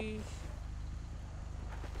 Let's roll.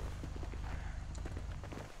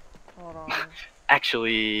 Hold on.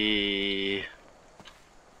 Actually,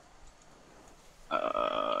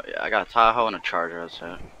 yeah, I got a Tahoe and a Charger. That's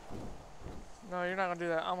it. No, you're not gonna do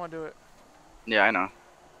that. I'm gonna do it. Yeah, I know.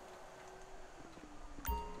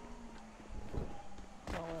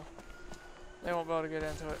 Oh well. They won't be able to get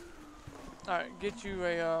into it. Alright, get you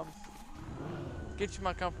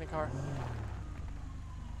my company car.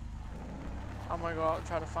 I'm gonna go out and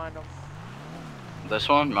try to find them. This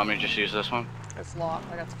one? Want me to just use this one? It's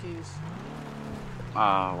locked. I got the keys.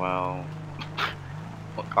 Well,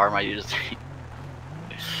 what car am I using?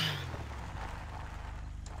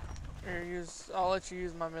 Here, I'll let you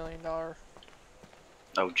use my $1 million. Oh,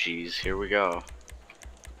 jeez, here we go.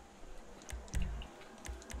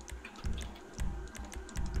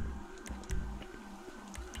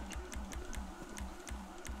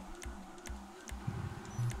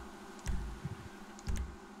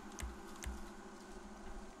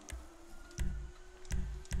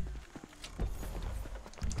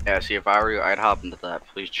 Yeah, see, if I were you, I'd hop into that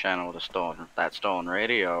police channel with that stolen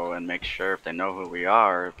radio and make sure if they know who we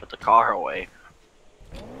are, put the car away.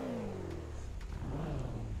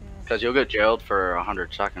 Because you'll get jailed for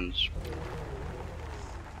 100 seconds.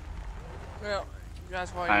 Well,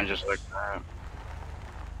 that's why. Kind of just like that.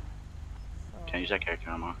 Can't use that K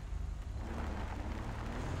camera.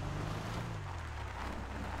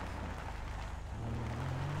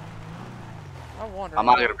 I wonder. I'm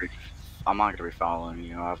not gonna be following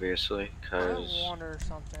you, obviously, because. I wonder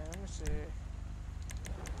something. Let me see.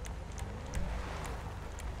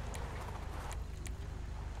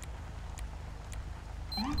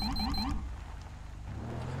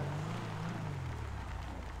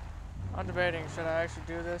 debating, should I actually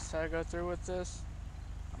do this? Should I go through with this?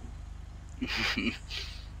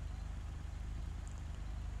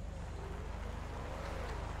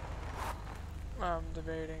 I'm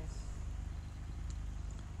debating.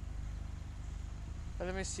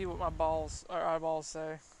 Let me see what my balls or eyeballs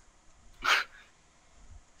say.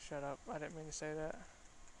 Shut up, I didn't mean to say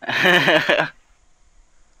that.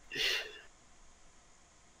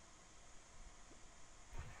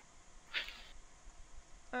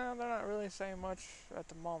 They're not really saying much at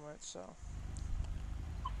the moment, so.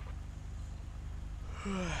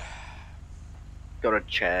 Go to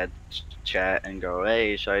chat and go,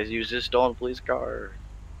 hey, should I use this stolen police car?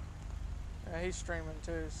 Yeah, he's streaming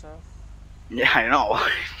too, so. Yeah, I know.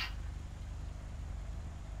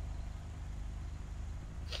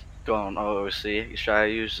 Go on OOC. Should I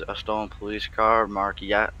use a stolen police car? Mark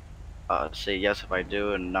yet. Say yes if I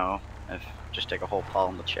do, and no if just take a whole poll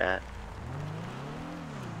in the chat.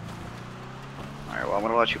 Alright, well I'm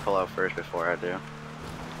gonna let you pull out first before I do.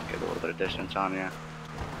 Get a little bit of distance on you.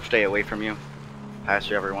 Stay away from you. Pass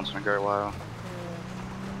you every once in a great while.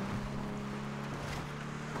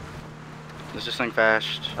 Is this thing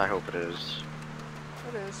fast? I hope it is.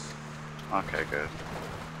 It is. Okay, good.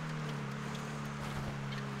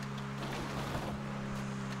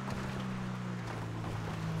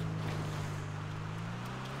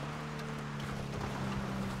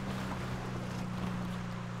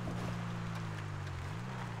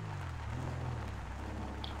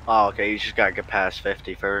 Oh, okay, you just gotta get past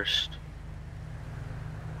 50 first.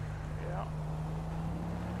 Yeah.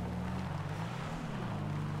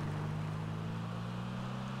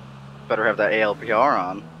 Better have that ALPR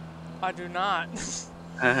on. I do not.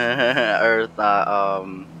 Or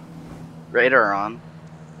the, radar on.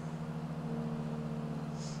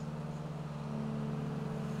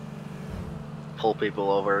 Pull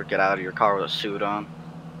people over, get out of your car with a suit on.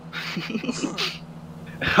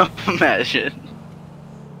 Imagine.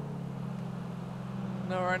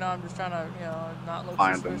 No, right now I'm just trying to, you know, not look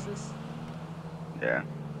Find them. suspicious. Yeah.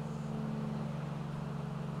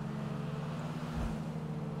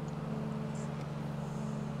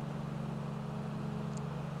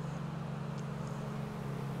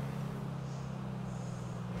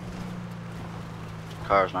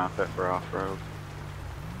 Car's not fit for off-road.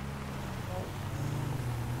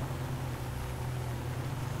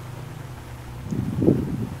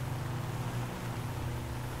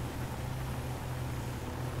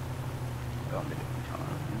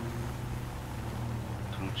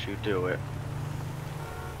 Don't you do it.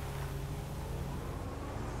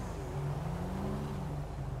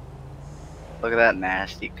 Look at that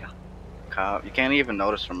nasty cop. You can't even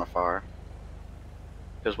notice from afar.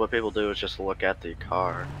 Because what people do is just look at the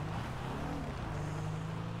car.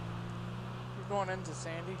 You're going into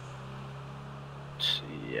Sandy?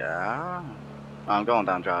 Yeah. I'm going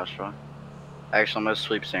down Joshua. Actually, I'm gonna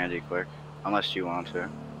sweep Sandy quick. Unless you want to.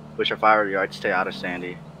 Which if I were you, I'd stay out of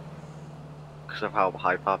Sandy. Because of how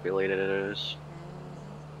high populated it is.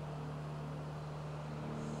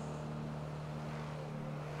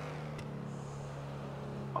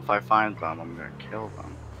 If I find them, I'm gonna kill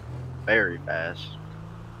them. Very fast.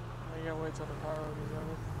 You gotta wait till the car is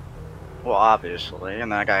over. Well, obviously.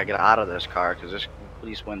 And then I gotta get out of this car because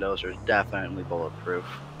these windows are definitely bulletproof.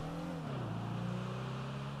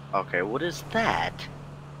 Okay, what is that?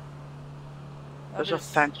 There's a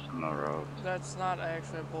fence on the road. That's not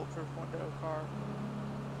actually a bulletproof window car.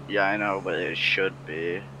 Yeah, I know, but it should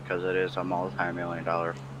be, because it is a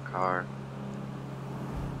multi-million-dollar car.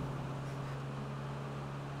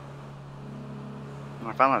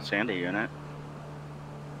 I found that Sandy unit.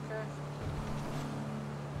 Okay.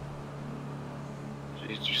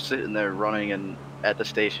 She's just sitting there running at the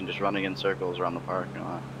station, just running in circles around the parking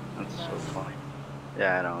lot. That's so funny.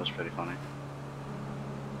 Yeah, I know, it's pretty funny.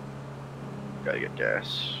 Gotta get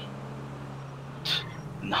gas.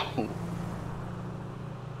 No.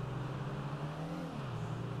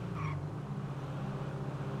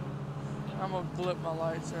 I'm gonna blip my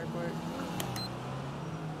lights real quick.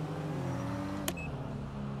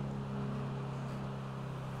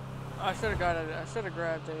 I should have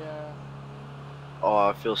grabbed a. Oh,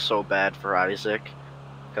 I feel so bad for Isaac,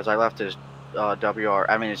 because I left his WR.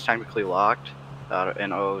 I mean, it's technically locked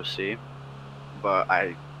in OOC, but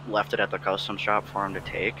I left it at the custom shop for him to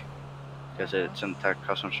take, because it's in the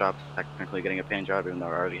custom shop, technically getting a paint job, even though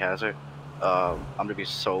it already has it. I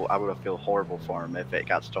would feel horrible for him if it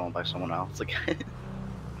got stolen by someone else again.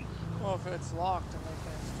 Well, if it's locked, then they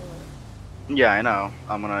can't steal it. Yeah, I know.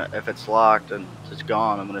 If it's locked and it's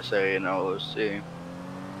gone, I'm gonna say, let's see.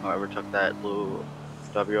 Whoever took that blue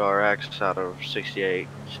WRX out of 68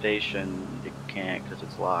 station, you can't because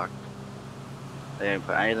it's locked. They didn't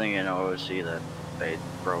put anything in OOC that they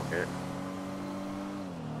broke it.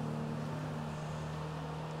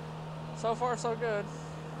 So far, so good.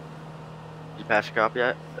 Did you pass a cop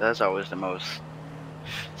yet? That's always the most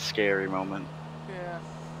scary moment. Yeah.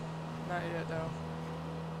 Not yet, though.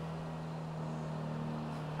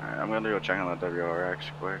 Alright, I'm gonna go check on the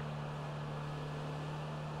WRX quick.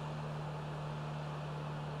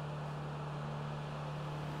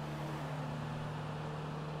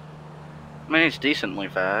 I mean, it's decently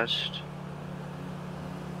fast.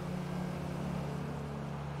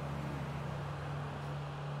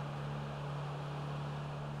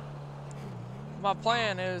 My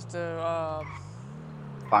plan is to,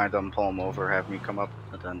 Find them, pull them over, have me come up,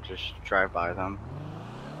 and then just drive by them.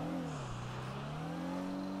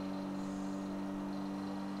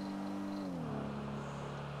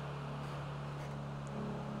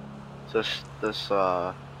 This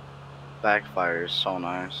backfire is so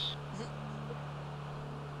nice.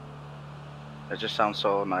 It just sounds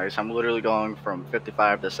so nice. I'm literally going from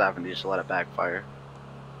 55 to 70 to let it backfire.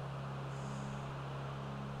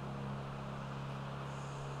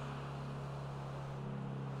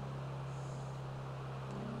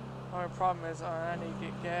 only problem is I need to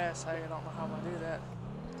get gas. I don't know how I'm gonna do that.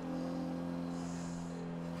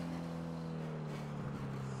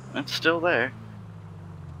 It's still there.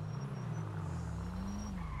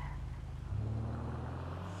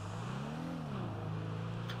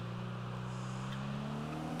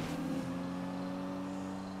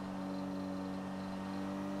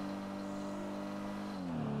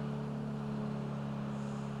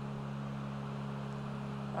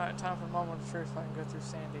 Alright, time for a moment of truth if I can go through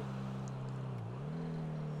Sandy.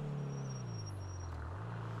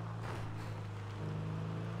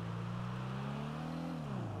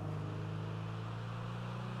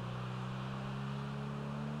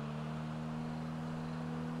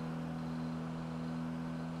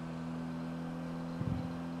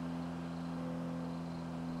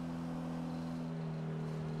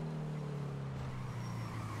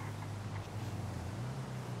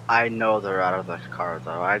 I know they're out of the car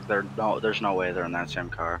though. There's no way they're in that same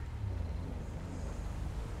car.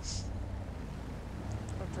 If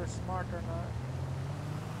they're smart or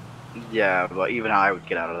not. Yeah, but even I would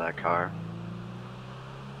get out of that car.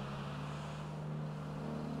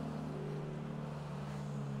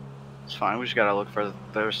 It's fine, we just gotta look for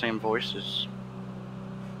their same voices.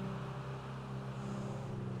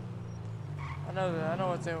 I know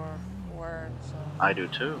what they were wearing, so. I do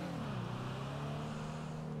too.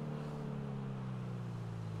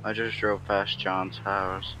 I just drove past John's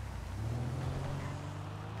house.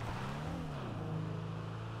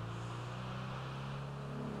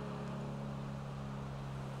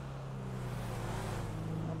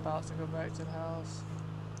 I'm about to go back to the house.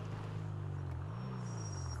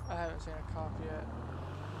 I haven't seen a cop yet.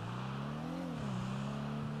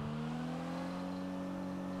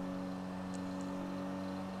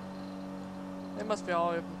 They must be all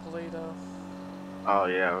up in Polito. Oh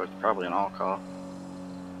yeah, it's probably an all call.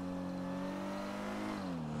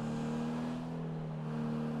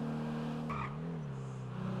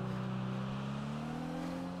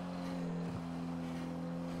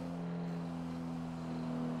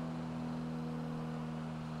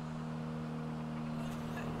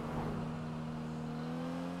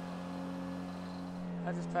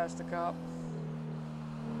 I just passed the cop.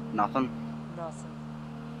 Nothing? Nothing.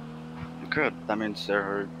 Good. That means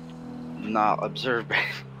they're not observant.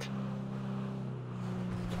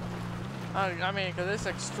 I mean, because it's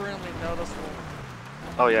extremely noticeable.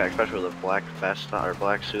 Oh yeah, especially with a black vest or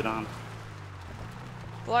black suit on.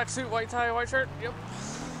 Black suit, white tie, white shirt. Yep.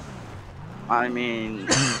 I mean,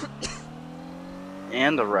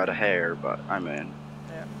 and the red hair, but I mean,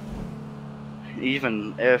 yeah.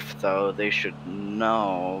 Even if though, they should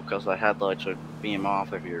know because the headlights would beam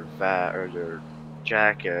off of your vat or your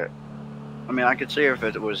jacket. I mean, I could see if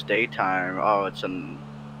it was daytime. Oh, it's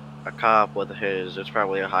a cop with his. It's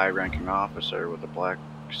probably a high-ranking officer with a black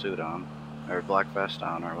suit on, or black vest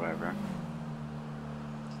on, or whatever.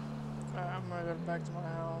 Alright, I'm gonna go back to my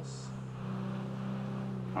house.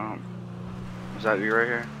 Is that you right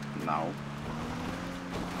here? No.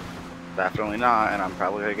 Definitely not, and I'm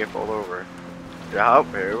probably gonna get pulled over. Yup,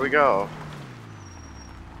 here we go.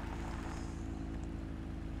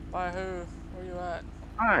 By who? Where you at?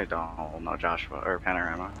 I don't know, Joshua, or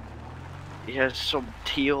Panorama. He has some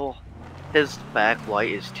teal. His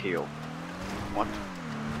backlight is teal. What?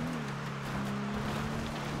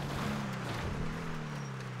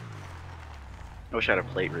 I wish I had a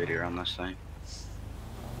plate reader on this thing.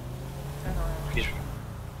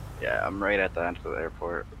 Yeah, I'm right at the end of the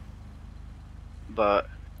airport. But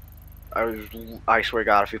I swear to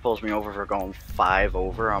God, if he pulls me over for going 5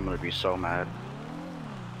 over, I'm gonna be so mad.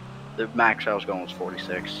 The max I was going was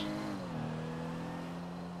 46.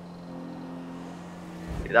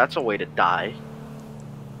 That's a way to die.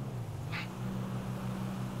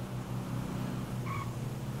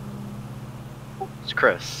 It's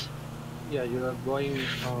Chris. Yeah, you are going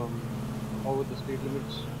over the speed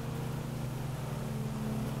limits.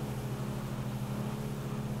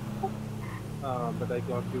 But I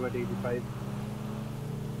got you at 85.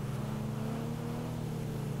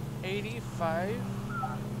 85?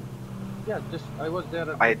 Yeah, just I was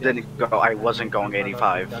there. At I didn't go. I wasn't going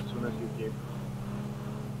 85. As soon as you came.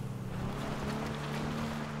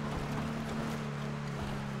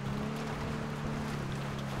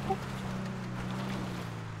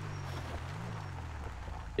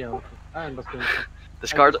 Yeah, okay. I understand.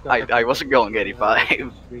 This card, I wasn't going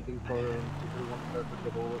 85. Waiting for everyone to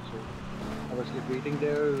get over, so I was like waiting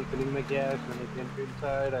there, filling my gas. When I came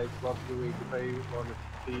inside, I clocked you 85 on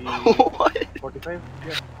 50. What? 45?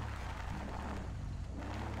 Yeah.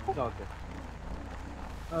 Okay.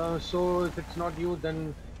 So if it's not you,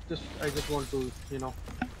 then I just want to,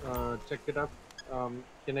 check it up.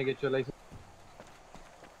 Can I get your license?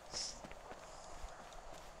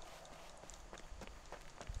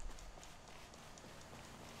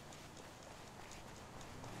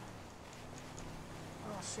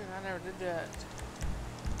 Oh shit, I never did that.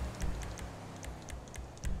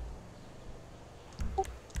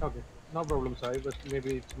 Okay, no problem, Sai, but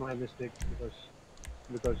maybe it's my mistake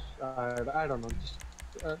because I don't know.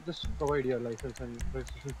 Just provide your license and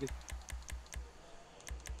registration, please.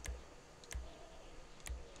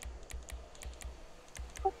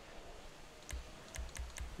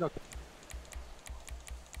 Okay.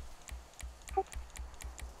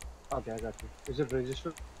 Okay, I got you. Is it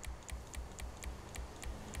registered?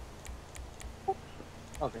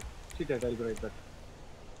 Okay, see that. I'll be right back.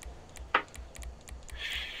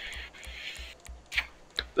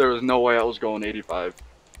 There was no way I was going 85.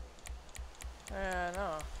 Yeah,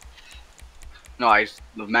 no. No,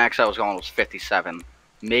 the max I was going was 57,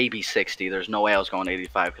 maybe 60. There's no way I was going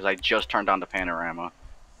 85 because I just turned on the panorama.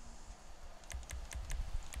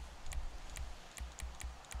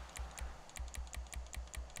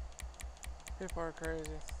 People are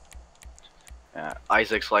crazy. Yeah,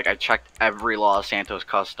 Isaac's like, I checked every Los Santos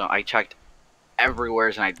custom. I checked everywhere,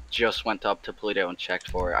 and I just went up to Paleto and checked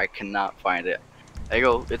for it. I cannot find it. I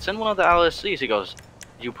go, it's in one of the LSCs. He goes,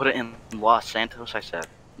 you put it in Los Santos? I said,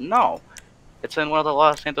 no. It's in one of the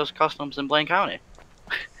Los Santos customs in Blaine County.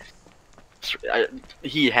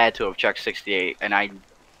 He had to have checked 68, and I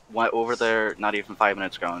went over there not even 5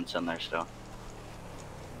 minutes ago, and it's in there still.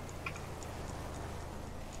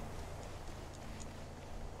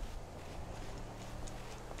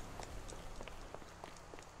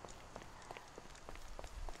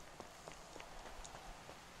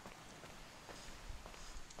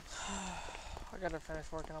 I gotta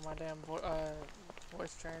finish working on my damn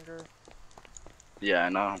voice changer. Yeah, I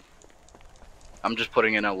know. I'm just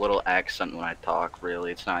putting in a little accent when I talk,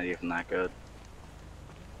 really. It's not even that good.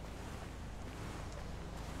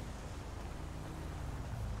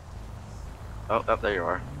 Oh, there you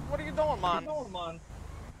are. What are you doing, man?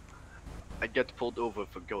 I get pulled over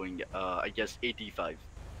for going, I guess 85.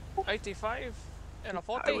 85? In a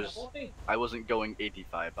 40? I wasn't going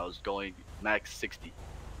 85, I was going max 60.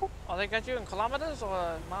 Oh, they got you in kilometers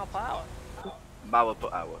or mile per hour? Mile per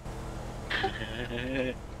hour.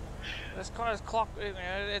 This car is clock.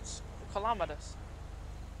 It's kilometers.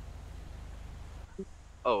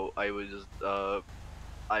 Oh, I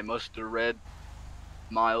must have read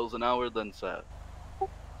miles an hour then said.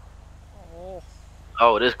 Oh.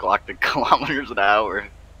 Oh, it is clocked in kilometers an hour.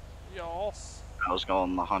 Yes. I was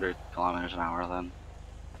going 100 kilometers an hour then.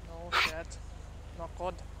 No shit. Not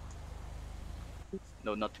good.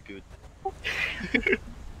 No, not good.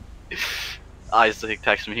 Isaac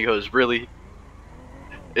texted me, he goes, really?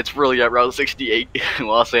 It's really at Route 68 in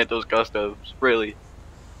Los Santos Customs, really?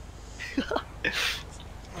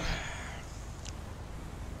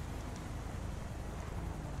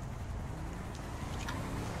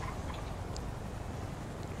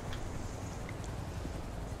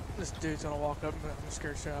 This dude's gonna walk up and I'm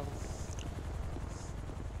scared shit out of him.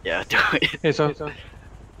 Yeah, do it. Hey, sir.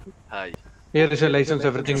 Hi. Here is your license,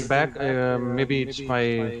 everything back. Maybe it's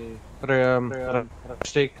my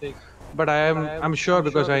mistake, but I'm sure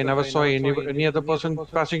because I never saw any other person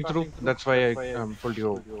passing through. That's why I pulled you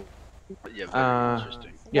over. Yeah, very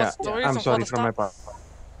interesting. Yeah, I'm sorry from my part.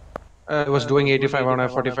 I was doing 85 on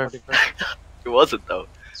I-45. It wasn't though.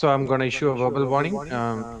 So I'm gonna issue a verbal warning.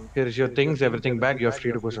 Here is your things, everything back. You're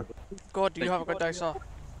free to go, sir. Good. Do you have a good day, sir?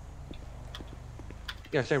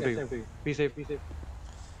 Yeah, same to you. Be safe.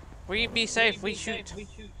 We be safe. We shoot.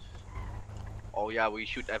 Oh yeah, we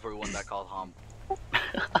shoot everyone that called home.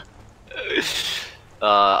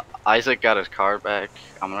 Isaac got his car back.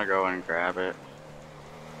 I'm gonna go and grab it.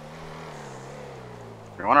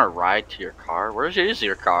 You wanna ride to your car? Where is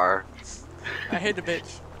your car? I hit the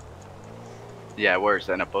bitch. Yeah, where's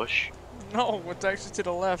that, in a bush? No, it's actually to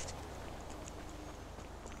the left.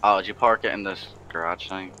 Oh, did you park it in this garage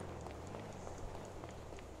thing?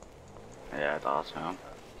 Yeah, it's awesome.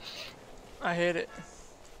 I hit it.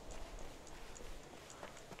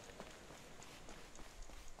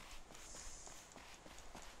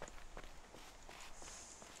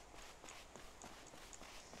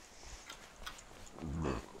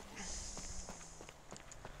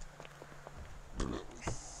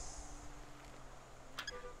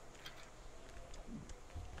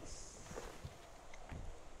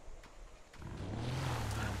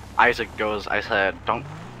 Isaac goes, I said, don't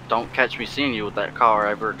catch me seeing you with that car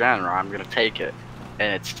ever again, or I'm gonna take it,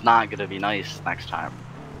 and it's not gonna be nice next time.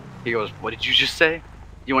 He goes, what did you just say?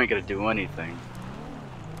 You ain't gonna do anything.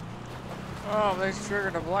 Oh, they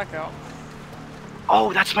triggered a blackout.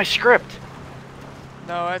 Oh, that's my script.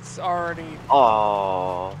 No, that's already.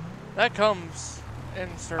 Oh. That comes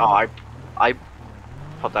in server. Oh, I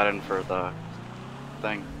put that in for the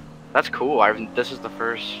thing. That's cool. This is the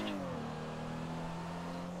first.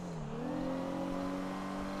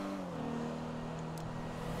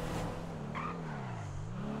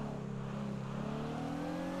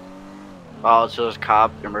 Oh, so this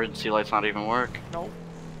cop emergency lights not even work? Nope.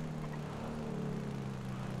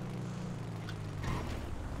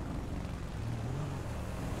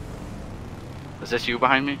 Is this you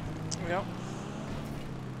behind me? Yep.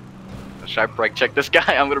 Should I brake check this guy?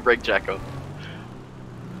 I'm gonna brake check him.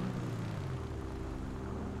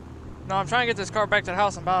 No, I'm trying to get this car back to the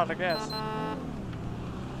house and buy it, I guess.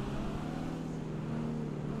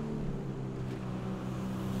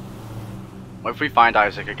 What if we find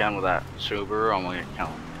Isaac again with that Subaru? I'm gonna kill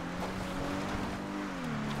him.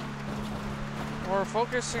 We're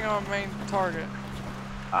focusing on main target.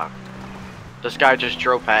 This guy just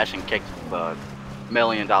drove past and kicked the $1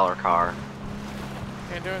 million car.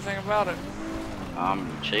 Can't do anything about it.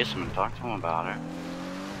 Chase him and talk to him about it.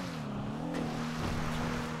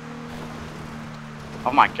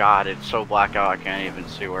 Oh my god, it's so black out I can't even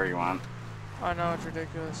see where you went. I know, it's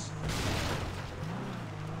ridiculous.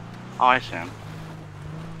 Oh, I see him.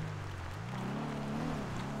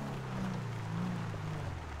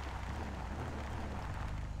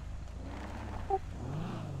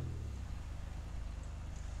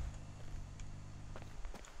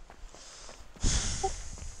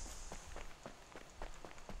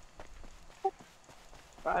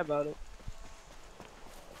 Cry about it.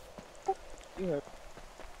 You heard.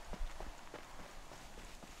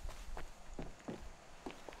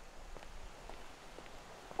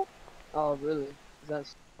 Oh, really?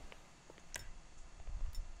 That's.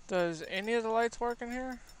 Does any of the lights work in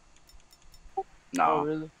here? No. Oh,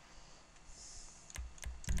 really?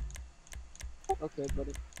 Okay,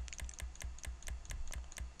 buddy.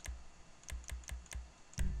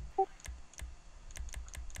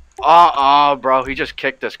 Bro, he just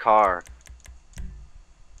kicked this car.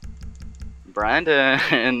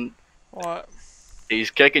 Brandon. What?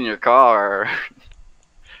 He's kicking your car.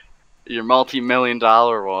 Your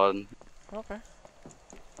multi-million-dollar one. Okay.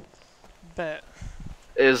 Bet.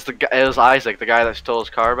 Is Isaac the guy that stole his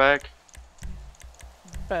car back?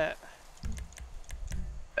 Bet.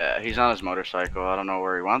 He's on his motorcycle. I don't know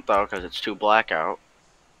where he went though, because it's too black out.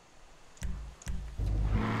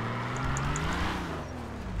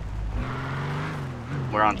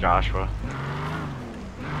 We're on Joshua.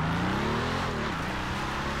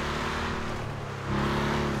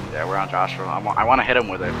 Yeah, we're on Joshua. I want to hit him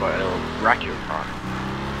with it, but it'll wreck your car.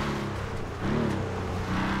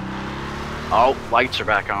 Oh, lights are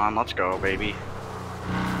back on. Let's go, baby.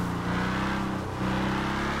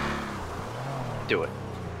 Do it.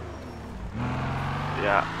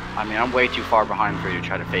 Yeah, I mean, I'm way too far behind for you to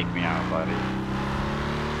try to fake me out, buddy.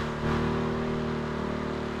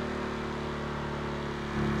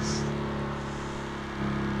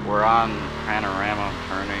 We're on Panorama,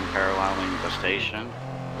 turning, paralleling the station.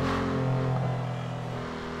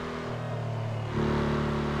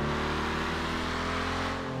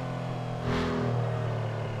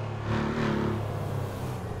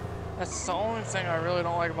 That's the only thing I really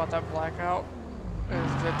don't like about that blackout,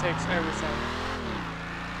 is it takes everything.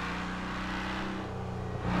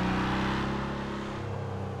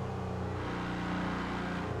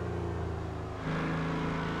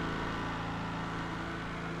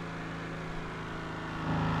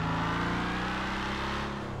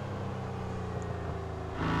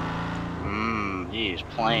 He's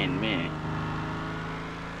playing me.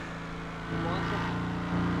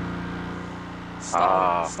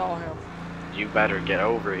 Stall him. You better get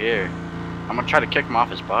over here. I'm gonna try to kick him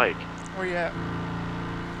off his bike. Where you at?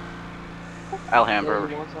 Alhambra.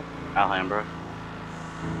 Alhambra.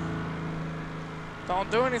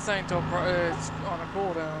 Don't do anything till it's on a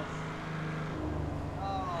cooldown.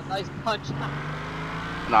 Oh, nice punch.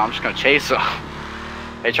 No, I'm just gonna chase him.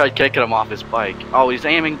 I tried kicking him off his bike. Oh, he's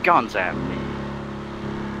aiming guns at me.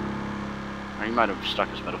 Or he might have stuck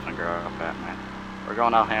his middle finger up at me. We're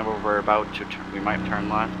going Alhambra. We're about to turn. We might turn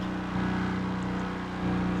left.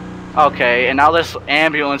 Okay, and now this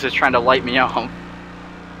ambulance is trying to light me up. Oh,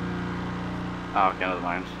 okay, never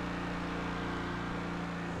mind.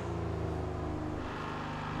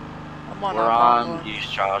 We're on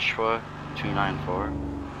East Joshua 294.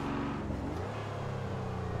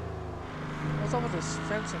 What's up with this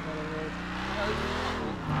fencing on the road?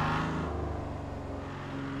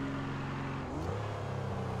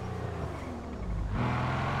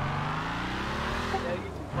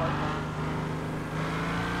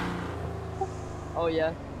 Oh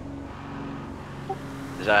yeah.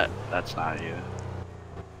 That's not you.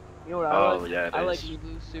 You know what Oh I like? yeah, it I is. like you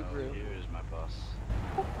blue Subaru. Oh, here's my bus.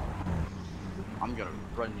 I'm gonna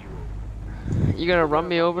run you over. You gonna run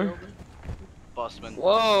me over? Busman.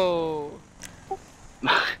 Whoa.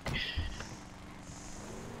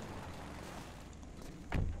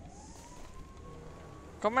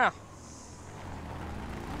 Come here.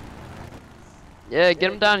 Yeah,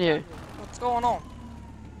 get him down here. What's going on?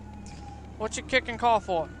 What you kicking car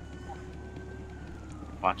for?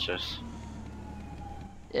 Watch this.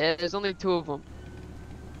 Yeah, there's only 2 of them.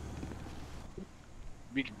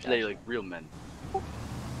 We can play like real men.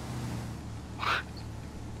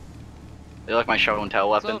 They like my show and tell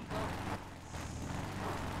weapon.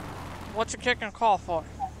 What you kicking car for?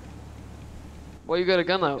 Well, you got a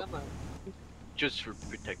gun out. Just for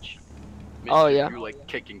protection. Oh, Mister, yeah? You like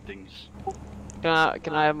kicking things.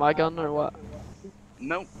 Can I have my gun or what?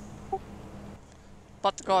 No.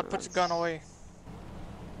 But God, put your gun away.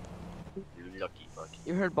 You lucky fuck.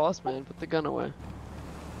 You heard boss man, put the gun away.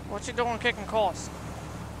 What you doing kicking cars?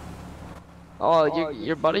 Oh,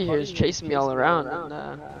 your buddy here is chasing me all around,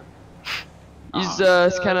 and he's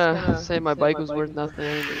kind of saying my bike was worth nothing,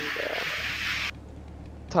 and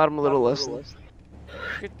taught him a little lesson.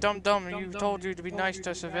 You dumb, you told you to be nice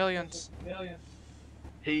to civilians.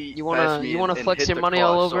 He You wanna and flex hit your the money car,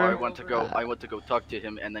 all so over? I went to go talk to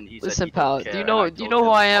him, and then he Listen, said he pal, didn't care, do you and know- I do you told know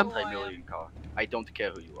who him I am? multi-million car. I don't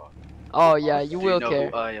care who you are. Oh yeah, you Do will know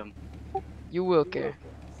care. Who I am? You will care.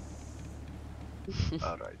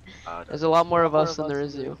 Alright. There's a lot more of us than there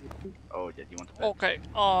is you. Oh, yeah, you want to bet? Okay,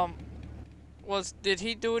 did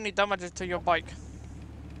he do any damages to your bike?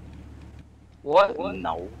 What?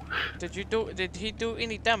 No. Did he do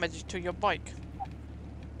any damage to your bike?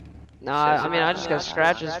 Nah, I mean I just got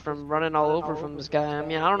scratches from running all over from this guy. I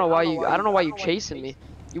mean I don't know why you chasing me.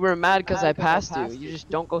 You were mad because I passed you. You just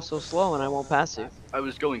don't go so slow and I won't pass you. I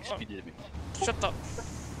was going speed limit. Shut up.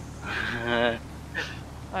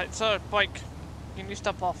 Alright, so bike, can you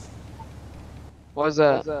step off? What was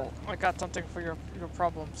that? I got something for your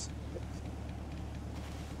problems.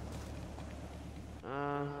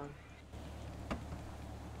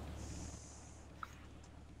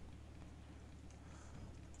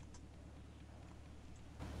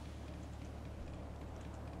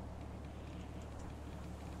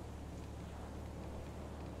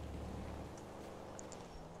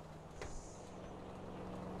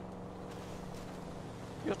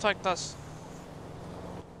 You'll take this.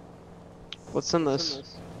 What's in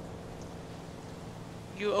this?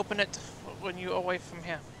 You open it when you're away from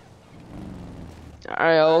here.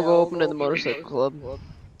 Alright, I'll go open it in the motorcycle club.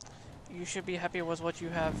 You should be happy with what you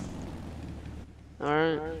have.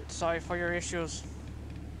 Alright. Sorry for your issues.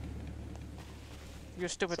 You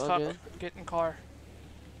stupid It's all fuck. good. Get in car.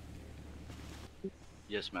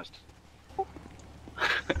 Yes, master.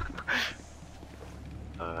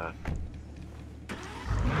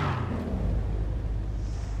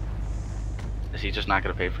 Is he just not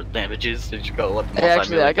gonna pay for the damages? Did you go let the Hey,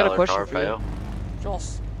 actually, I got a multi-million-dollar question car for you. fail?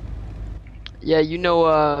 Joss. Yeah, you know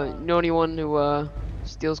anyone who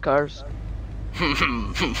steals cars?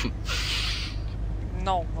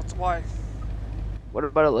 No, that's why. What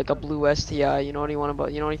about like a blue STI? You know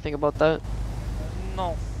anything about that?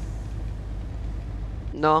 No.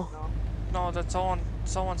 No? No, that someone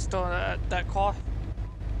stole that car.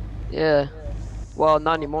 Yeah. Well,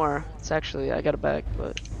 not anymore. It's actually I got it back,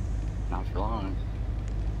 but Not for long.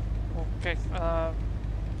 Okay.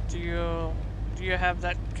 Do you have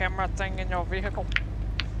that camera thing in your vehicle?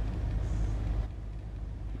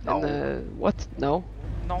 No. What? No.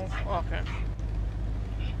 No? Okay.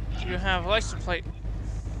 Do you have license plate?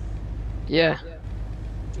 Yeah.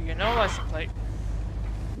 Do you know license plate?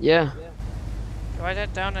 Yeah. Write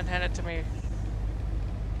that down and hand it to me.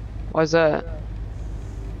 Why's that?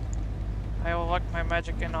 I will work my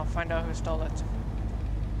magic and I'll find out who stole it.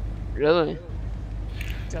 Really?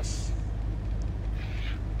 Yes.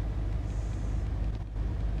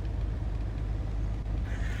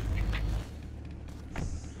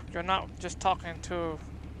 You're not just talking to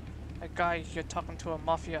a guy, you're talking to a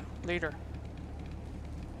mafia leader.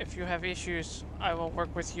 If you have issues, I will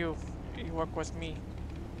work with you. You work with me.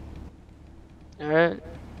 Alright.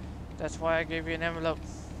 That's why I gave you an envelope.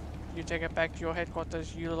 You take it back to your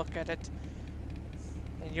headquarters, you look at it,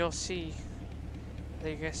 and you'll see.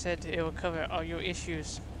 Like I said, it will cover all your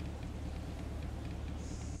issues.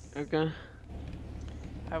 Okay.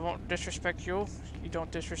 I won't disrespect you, you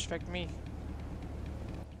don't disrespect me.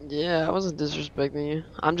 Yeah, I wasn't disrespecting you.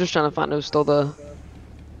 I'm just trying to find who stole the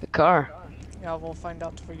car. Yeah, we'll find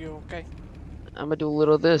out for you, okay? I'm gonna do a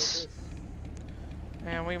little of this.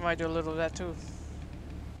 And we might do a little of that too.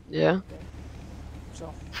 Yeah?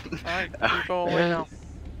 So, alright, you go away now.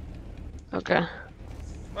 Okay.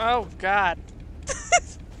 Oh, God.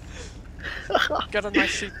 Get on my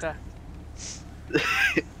seat there.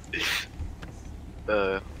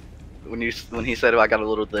 When he said I got a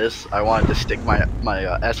little of this, I wanted to stick my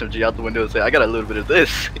SMG out the window and say I got a little bit of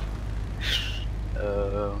this.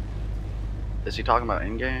 Is he talking about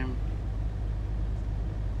in-game?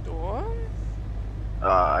 What?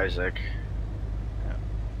 Isaac. Yeah.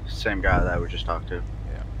 Same guy that we just talked to.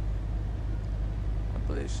 Yeah. I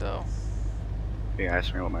believe so. He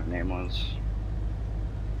asked me what my name was.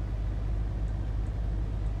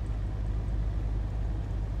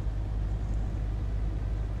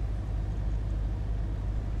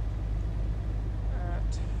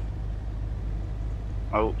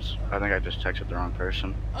 Oops, I think I just texted the wrong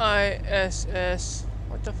person. ISS.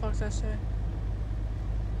 What the fuck does that say?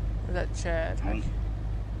 Or that Chad?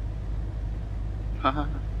 Haha.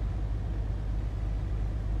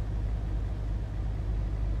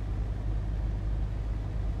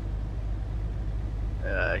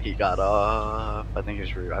 He got off. I think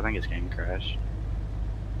his game crashed.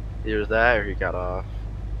 Either that or he got off.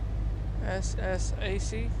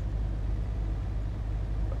 SSAC?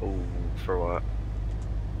 Oh, for what?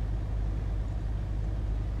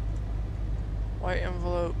 White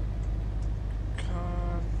envelope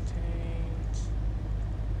contains.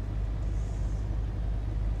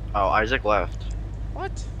 Oh, Isaac left.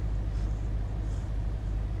 What?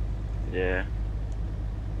 Yeah.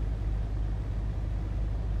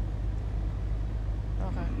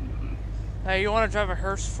 Okay. Hey, you want to drive a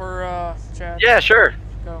hearse for Chad? Yeah, sure.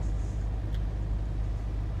 Go.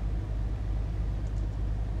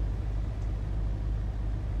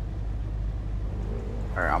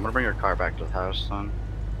 Alright, I'm gonna bring your car back to the house then.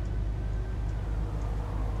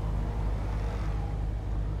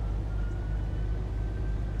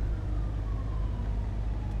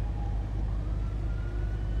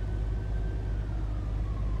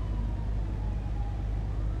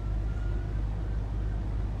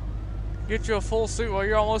 Get you a full suit. Well,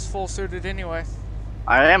 you're almost full suited anyway.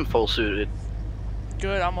 I am full suited.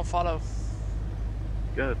 Good, I'm gonna follow.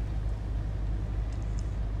 Good.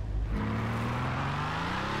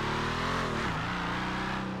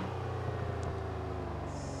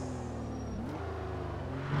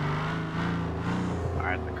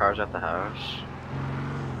 Alright, the car's at the house.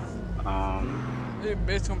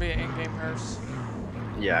 It's gonna be an in-game hearse.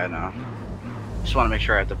 Yeah, I know. Just want to make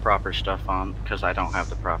sure I have the proper stuff on, because I don't have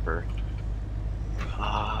the proper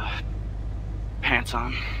pants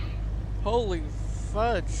on. Holy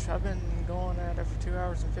fudge! I've been going at it for 2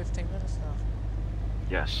 hours and 15 minutes now.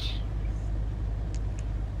 Yes.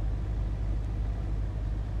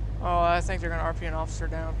 Oh, I think they're gonna RP an officer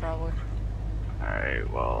down, probably.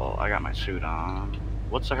 Alright, well, I got my suit on.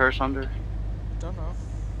 What's the hearse under? Don't know.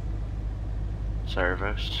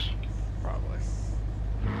 Service. Probably.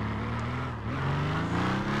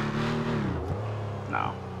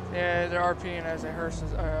 No. Yeah, they're RPing as a hearse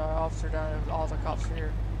officer down. All the cops are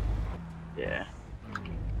here. Yeah.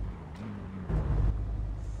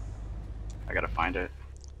 I gotta find it.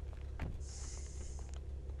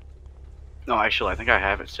 No, actually, I think I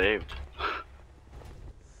have it saved.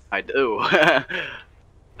 I do. I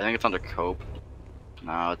think it's under Cope.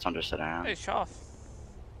 No, it's under Sedan. Hey, Shoff.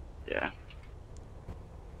 Yeah.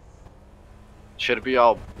 Should it be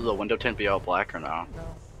all, the window tint be all black or no?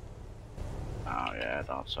 No. Oh yeah, I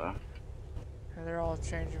thought so. Yeah, they're all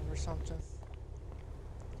changing for something.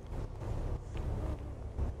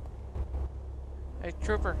 Hey,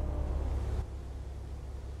 trooper.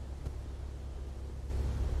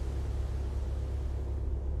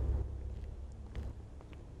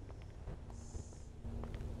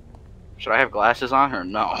 Should I have glasses on or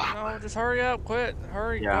no? No, just hurry up, quit,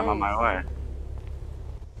 hurry, Yeah, I'm go. on my way.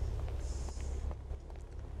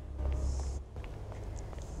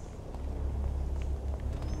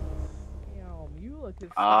 Damn, you look as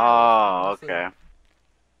Oh, okay.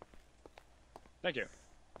 Thank you.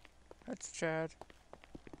 That's Chad.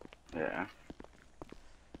 Yeah.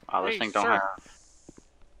 Oh, this Hey, thing don't sir. have.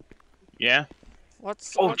 Yeah,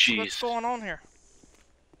 What's Oh, what's jeez. going on here?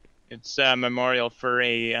 it's a memorial for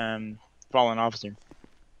a fallen officer.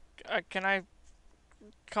 Can I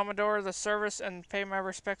Commodore the service and pay my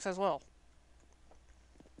respects as well?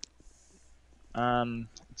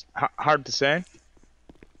 It's hard to say.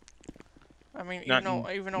 I mean, Not,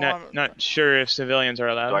 even though not, I'm not sure if civilians are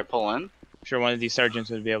allowed. Do I pull in? Sure, one of these sergeants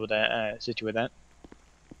would be able to assist you with that.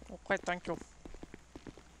 okay, thank you.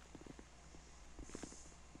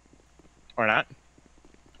 Or not.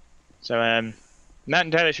 So not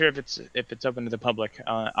entirely sure if it's open to the public.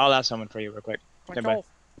 I'll ask someone for you real quick. Thank Stand by. you.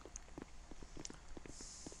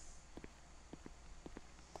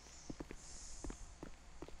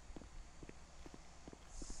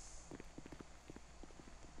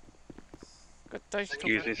 Good day,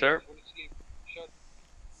 Excuse trooper. me, sir.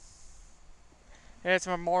 Yeah, it's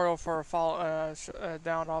a memorial for a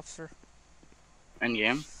downed officer. In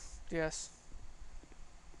game? Yes.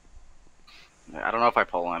 I don't know if I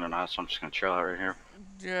pull in or not, so I'm just gonna chill out right here.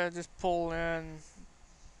 Yeah, just pull in,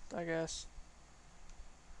 I guess.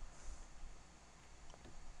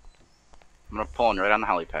 I'm gonna pull in right on the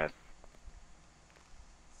helipad.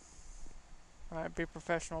 Alright, be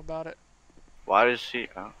professional about it. Why does he?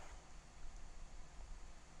 Oh.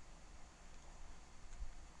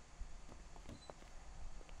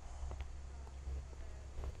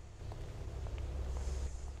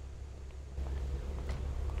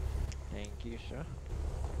 Thank you, sir.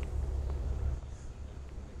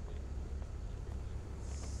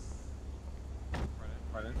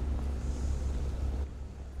 Pardon?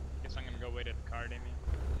 Guess I'm gonna go wait at the car, Damien.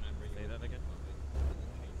 Say that again?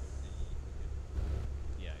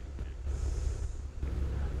 Yeah, you can.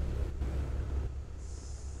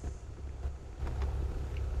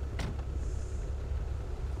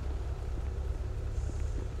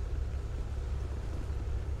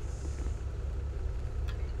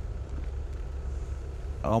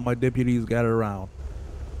 All my deputies got around.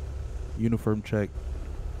 Uniform check.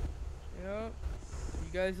 Yep.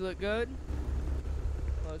 You guys look good.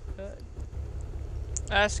 Look good.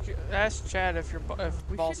 Ask Chad if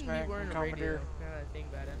We boss shouldn't man be wearing can a radio. commandeer. Now that I think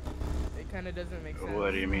about it, it kind of doesn't make sense.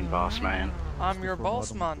 What do you mean, boss man? I'm your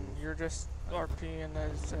boss man. You're just RPing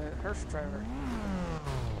as a hearse driver.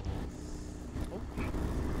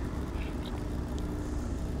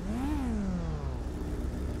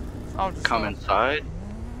 I'll just Come follow. inside.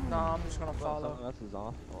 No, I'm just gonna follow. Something else is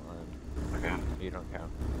off. Okay. You don't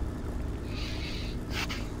count.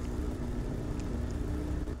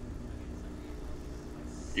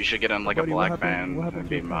 You should get in like a Buddy, what black happened- what van happened and to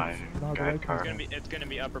be your my pants? Not the guide right car. It's gonna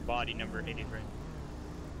be upper body number 83.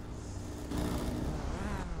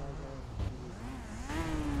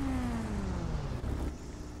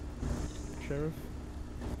 Sheriff,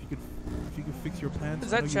 if you could fix your pants.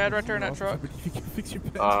 Is I that know you're Chad a right there in that officer, truck? but if you could fix your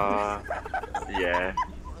pants. Yeah.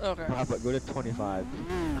 Okay. But go to 25.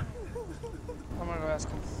 I'm gonna go ask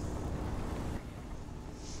him.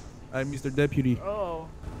 I'm Mr. Deputy. Oh.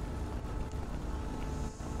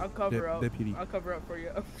 I'll cover up. Deputy. I'll cover up for you.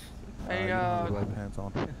 Hey, you don't have the right pants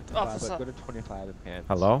on. officer. But go to 25 and pants.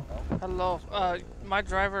 Hello? Hello. My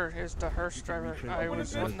driver is the hearse driver. I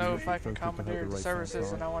was wanting to know if I can commandeer the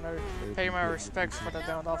services, and I want to pay my respects for the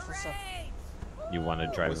downed officer. You want to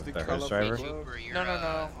drive with the hearse driver?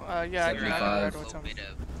 No. Yeah, I can ride with him.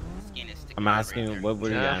 I'm asking, what were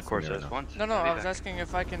you Yeah, asking? of course, me there's right one. No, I was asking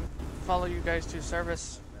if I can follow you guys to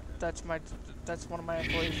service. That's one of my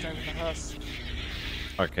employees driving the hearse.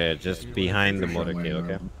 now? Okay, just behind the motorcade,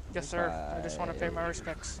 okay? Yes, sir. I just want to pay my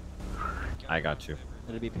respects. I got you.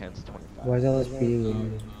 It'll be pants 25. Where's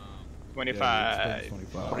LSPD? 25.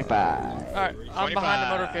 25. Alright, I'm behind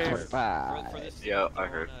the motorcade. 25. Yeah, I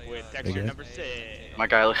heard. With section number 6. My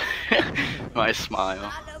guy, my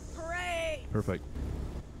smile. Perfect.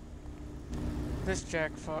 This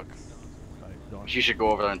jack fuck. You should go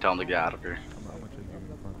over there and tell him to get out of here.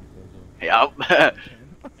 Hey, out.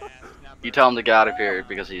 You tell him to get out of here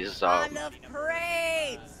because he's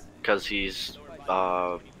because he's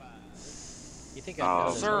You think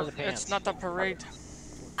Sir, it's not the parade.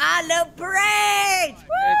 I love parades!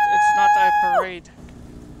 It's not a parade.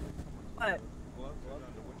 What?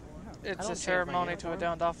 It's a ceremony to a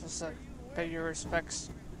downed officer. Pay your respects.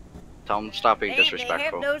 Tell him to stop being They have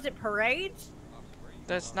disrespectful. those at parades?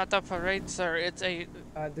 That's not a parade, sir. It's a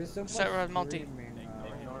ceremony.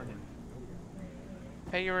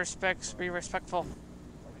 Pay your respects. Be respectful.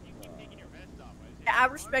 Yeah, I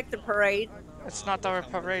respect the parade. It's not our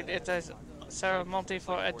parade. It's a ceremony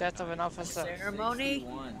for a death of an officer. Ceremony?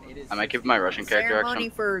 I might give my Russian character Ceremony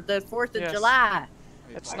accent. for the 4th of Yes. July.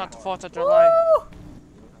 It's not the 4th of July. Woo!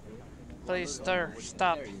 Please, sir,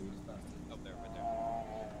 stop.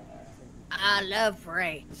 I love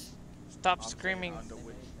parades. Stop screaming.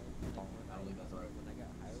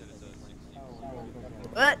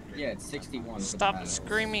 What? Yeah, it's 61. Stop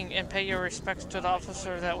screaming and pay your respects to the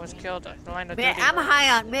officer that was killed at the line of Man, duty. I'm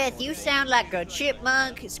high on meth. You sound like a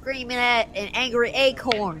chipmunk screaming at an angry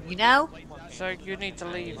acorn, you know? Sir, you need to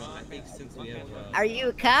leave. Are you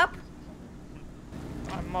a cop?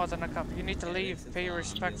 I'm more than a cop. You need to leave. Pay your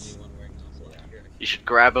respects. You should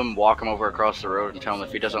grab him, walk him over across the road, and tell him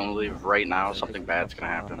if he doesn't leave right now, something bad's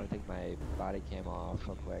gonna I'm gonna happen. take my body cam off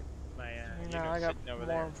real quick. No, I got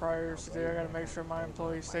more priors to do. I gotta make sure my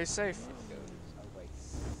employees stay safe.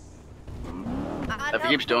 If he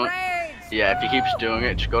keeps doing, yeah, if he keeps doing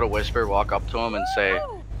it, just go to Whisper, walk up to him, and say,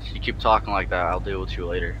 "You keep talking like that, I'll deal with you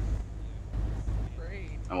later."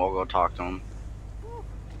 And we'll go talk to him.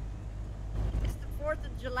 It's the 4th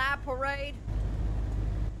of July parade.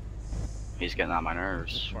 He's getting on my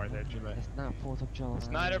nerves. It's not 4th of July. It's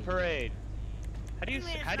not a parade. How do you What do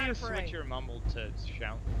you mean it's how do not you a parade? switch your mumble to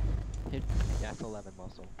shout? Hit F11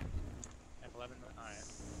 muscle. F11. Alright.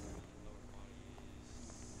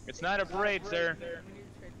 It's not a parade, sir.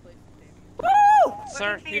 Woo!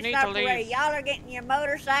 Sir, What do you mean need it's to not a parade? leave. Y'all are getting your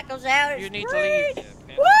motorcycles out. You It's need to parade.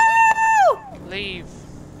 leave. Woo! Leave.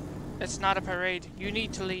 It's not a parade. You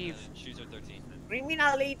need to leave. What do you mean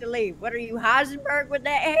I need to leave? What are you, Heisenberg with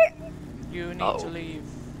that hair? You need Oh. to leave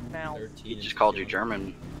now. He just called you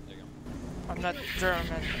German. I'm not German.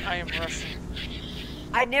 I am Russian.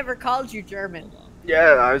 I never called you German.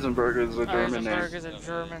 Yeah, Eisenberg is a German Eisenberg name. is a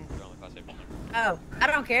German. Oh, I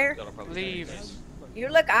don't care. Leave. You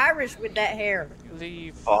look Irish with that hair.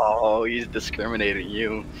 Leave. Oh, he's discriminating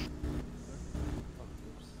you.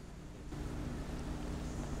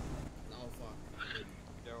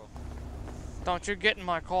 Don't you get in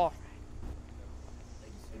my car.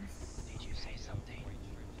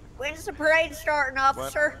 When's the parade starting,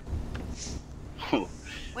 officer?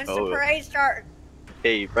 When's the Oh. parade starting?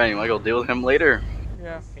 Hey, Brian, you wanna go deal with him later?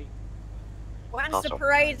 Yeah. When's the Also-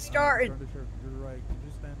 parade starting? You're right. You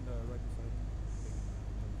just stand right beside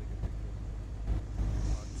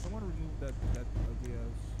him. Someone remove that ugly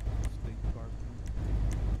ass steak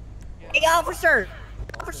cartoon. Hey, officer!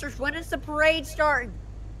 Officers, when is the parade starting?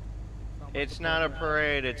 It's not a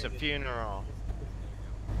parade, it's a funeral.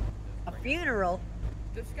 A funeral?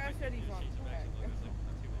 This guy said he's on crack.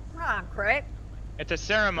 Come on, Craig. It's a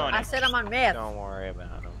ceremony. I said I'm on meth. Don't worry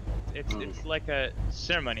about him. It's like a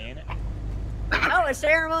ceremony, ain't it? Oh, a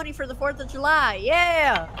ceremony for the 4th of July.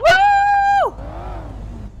 Yeah!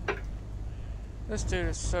 Woo! This dude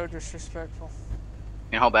is so disrespectful.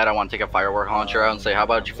 You know how bad I want to take a firework launcher out and say, "How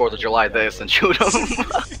about you 4th of July this?" and shoot him.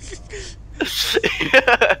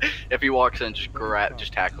 If he walks in, just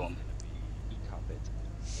tackle him.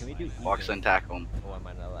 Can we do Walks in, tackle him. Oh, am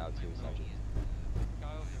I not allowed to?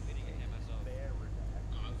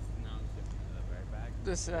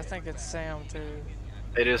 This, I think it's Sam too.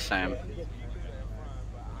 It is Sam.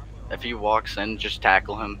 If he walks in, just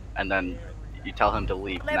tackle him, and then you tell him to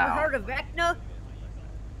leave Never now. heard of Vecna?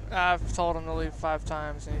 I've told him to leave 5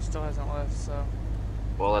 times and he still hasn't left, so.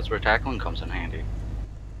 Well, that's where tackling comes in handy.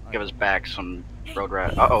 Give his back some road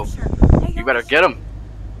rat. Uh-oh. You better get him.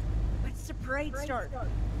 When's the parade starting?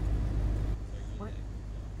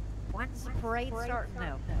 When's the parade starting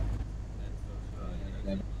now?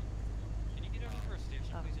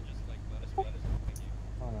 Hold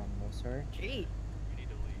on, no, sir. Gee.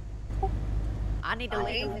 I need to I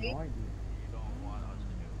leave. don't want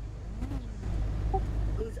you.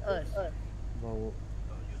 Who's us? Well,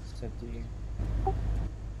 so do you?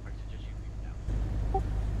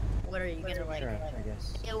 What are you gonna like? Sure, I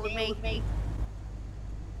guess. Deal with me?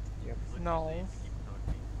 Yep. No.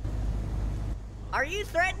 Are you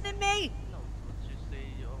threatening me?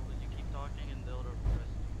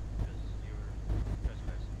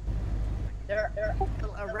 They're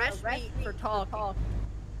arrest me for talking.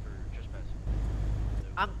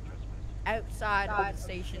 I'm outside of the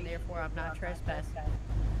station, therefore I'm not trespassing.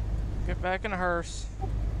 Get back in the hearse.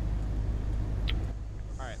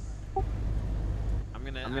 Alright. I'm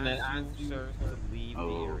I'm gonna ask you, sir, to leave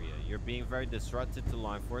the area. You're being very disruptive to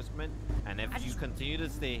law enforcement, and if you continue to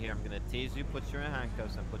stay here, I'm gonna tase you, put you in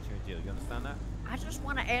handcuffs, and put you in jail. You understand that? I just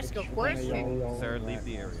want to ask a question. Sir, leave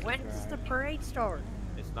the area. When does the parade start?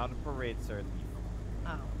 It's not a parade, sir. Leave.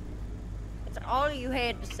 Oh. That's all you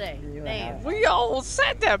had to say. Damn. We all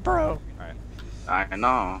said that, bro. Alright. I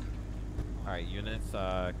know. Alright, units,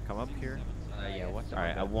 come up here. Yeah, what's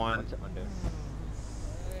Alright, I under? want What's under?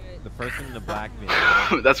 the person in the black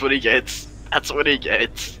video. That's what he gets. That's what he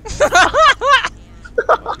gets.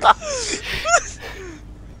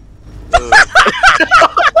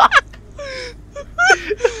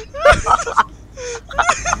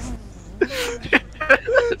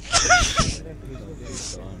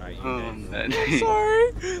 Oh, man.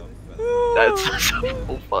 Sorry. That's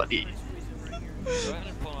so funny. Go ahead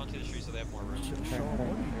and pull onto the street so they have more room.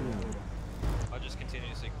 I'll just continue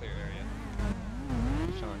to say clear area.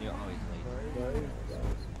 Sean, you're always late.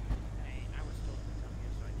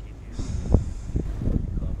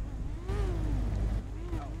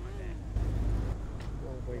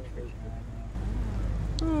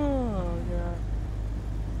 Oh god.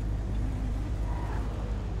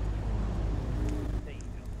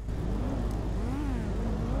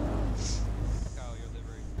 Kyle, your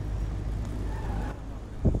livery.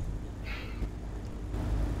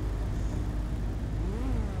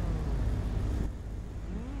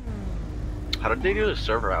 How did they do the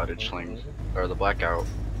server outage thing? Or the blackout?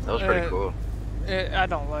 That was pretty cool. I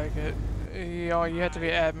don't like it. You know, you have to be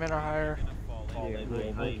admin or higher.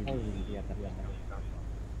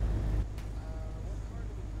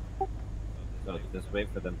 So just wait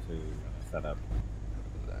for them to set up.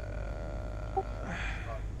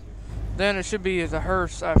 Then it should be the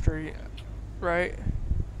hearse after you, right?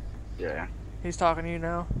 Yeah. He's talking to you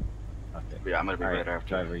now. Okay. Yeah, I'm gonna be All right after.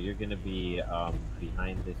 Driver, you're gonna be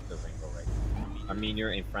behind this Durango right now. I mean,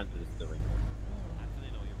 you're in front of this Durango.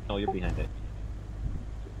 No, you're behind it.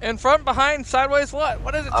 In front, behind, sideways, what?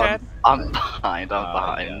 What is it, Chad? I'm behind. I'm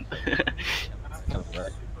behind.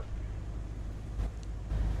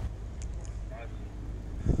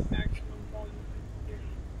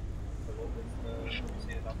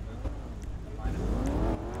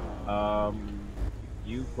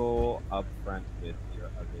 You go up front with your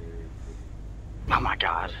other. Oh my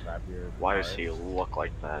god. Grab your Why does card. he look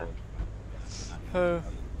like that? Who?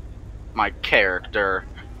 My character.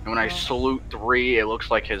 And when I salute 3, it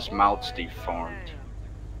looks like his mouth's deformed.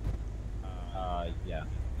 Yeah.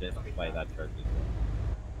 Just play that turkey.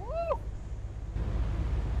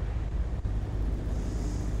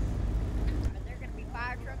 There gonna be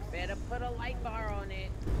fire trucks. Better put a light bar on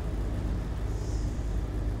it.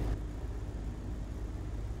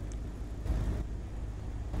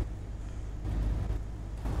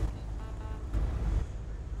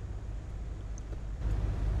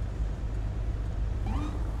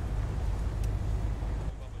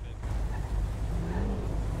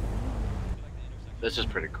 This is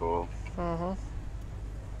pretty cool. Uh-huh.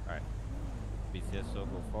 Alright. BCSO,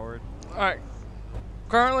 go forward. Alright.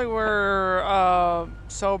 Currently we're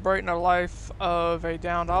celebrating the life of a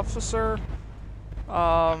downed officer,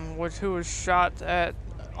 who was shot at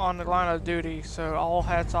on the line of duty. So all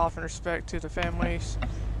hats off and respect to the families,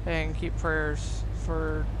 and keep prayers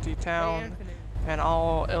for the town and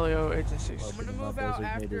all LEO agencies. I'm gonna move out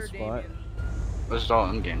after Damien. This is all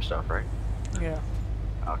in-game stuff, right? Yeah.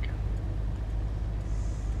 Okay.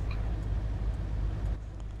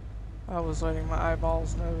 I was letting my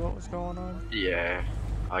eyeballs know what was going on. Yeah.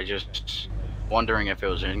 I just wondering if it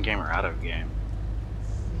was in-game or out of game.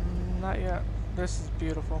 Not yet. This is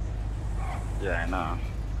beautiful. Yeah, I know.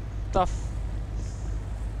 Stuff.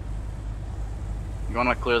 You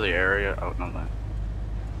wanna clear the area? Oh, no, that.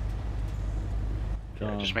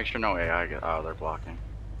 Yeah, just John. make sure no AI get. Oh, they're blocking.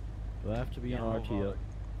 Do I have to be on RTO?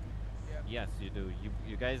 Yes, you do.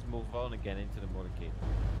 You guys move on and get into the motorcade.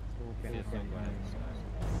 CSO, go ahead.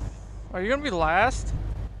 Are you gonna be last?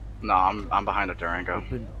 No, I'm behind a Durango.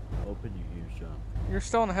 Open your ears, John. You're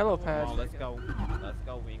still on the helipad. Come on, let's go. Let's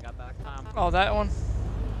go. We ain't got that time. Oh, that one.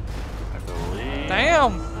 I believe.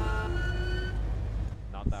 Damn.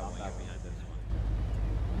 Not that one. You're behind this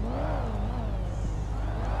one.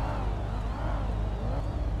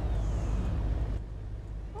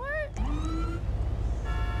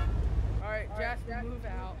 Alright, Jasper, move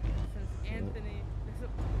out since Anthony.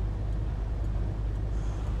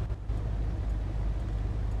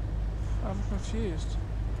 I'm confused.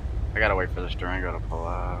 I gotta wait for this Durango to pull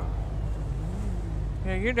out.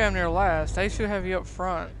 Yeah, you're damn near last. They should have you up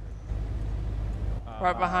front.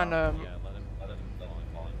 Right behind the. Yeah, let him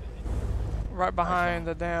Right behind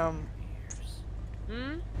the damn.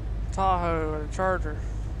 Tahoe or a Charger.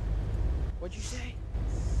 What'd you say?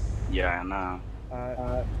 Yeah, I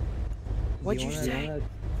know. What'd you say?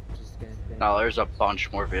 No, there's a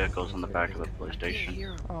bunch more vehicles in the back of the police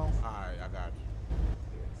station. Oh. Alright, I got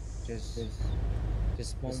you.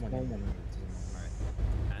 Just one moment.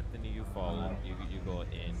 Anthony, you follow. You go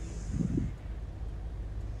in.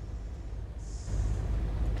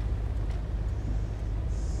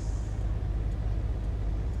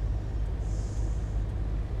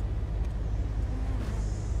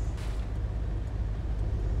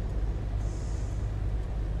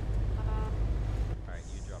 Alright,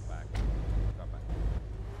 you drop back. Drop back.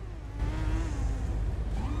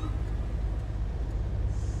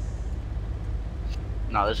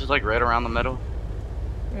 No, this is like right around the middle.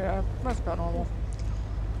 Yeah, that's about normal.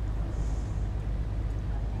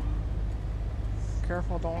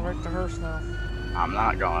 Careful, don't wreck the hearse now. I'm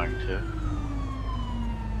not going to.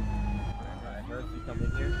 Alright, Hearst, you come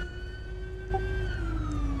in here.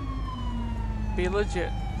 Be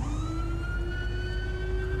legit.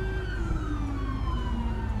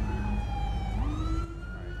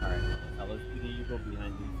 Alright. LSPD, you go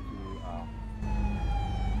behind these two.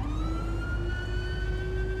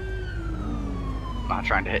 I'm not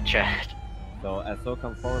trying to hit Chad. So SO,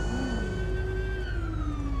 come forward.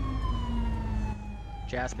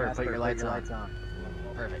 Jasper, put your lights on.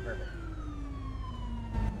 Perfect.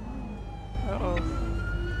 Uh-oh.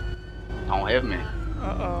 Don't hit me.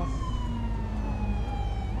 Uh-oh.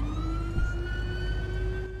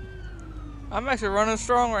 I'm actually running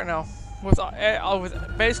strong right now. With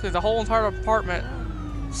basically the whole entire apartment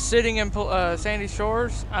sitting in Sandy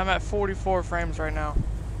Shores, I'm at 44 frames right now.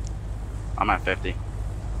 I'm at 50.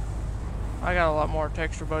 I got a lot more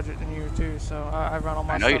texture budget than you too, so I run all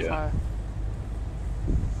my I know stuff you do. high.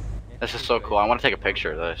 This is so cool. I want to take a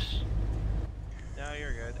picture of this. No,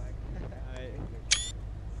 you're good.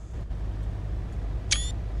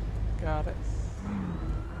 Got it.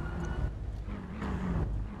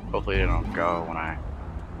 Hopefully they don't go when I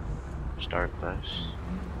start this.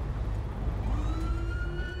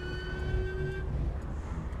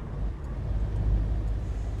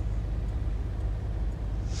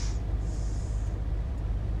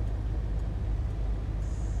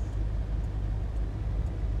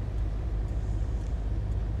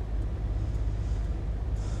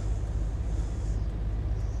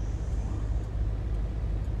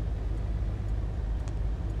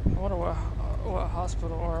 I wonder what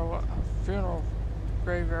hospital or what funeral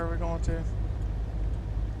graveyard we're going to.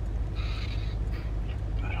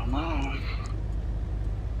 I don't know.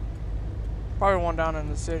 Probably one down in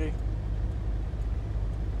the city.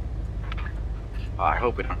 I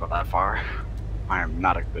hope we don't go that far. I am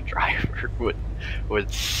not a good driver with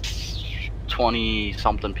 20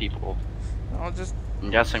 something people. I'll just.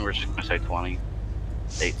 I'm guessing we're just gonna say 20.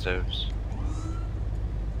 8 Zos.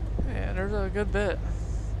 Yeah, there's a good bit.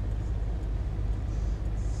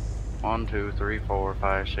 1, 2, 3, 4,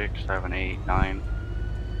 5, 6, 7, 8, 9,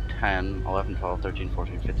 10, 11, 12, 13,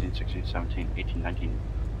 14, 15, 16, 17, 18, 19,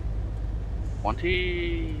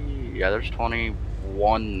 20. Yeah, there's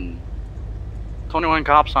 21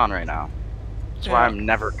 cops on right now. That's why I'm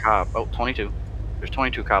never cop. Oh, 22. There's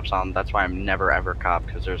 22 cops on. That's why I'm never ever cop,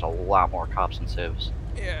 because there's a lot more cops than civs.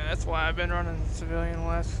 Yeah, that's why I've been running civilian the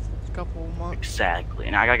last couple of months. Exactly.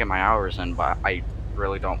 And I gotta get my hours in, but I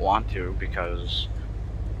really don't want to because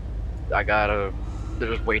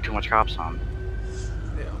there's way too much cops on.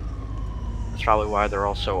 Yeah. That's probably why they're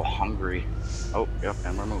all so hungry. Oh, yep,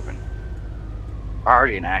 and we're moving.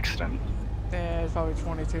 Already an accident. Yeah, it's probably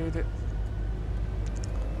 22.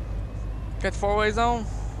 Got the four-way zone?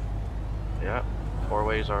 Yep,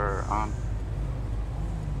 4-ways are on.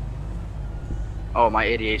 Oh, my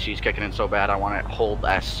ADHD is kicking in so bad, I want to hold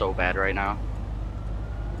S so bad right now.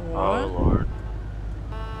 What? Oh, Lord.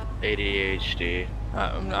 ADHD.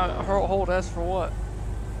 Hold S for what?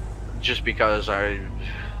 Just because I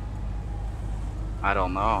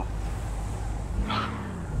don't know.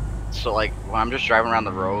 So like when I'm just driving around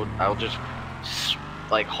the road, I'll just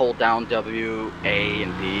like hold down W, A,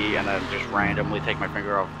 and D, and then just randomly take my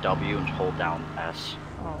finger off W and hold down S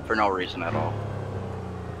for no reason at all.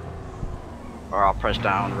 Or I'll press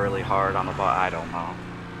down really hard on the button. I don't know.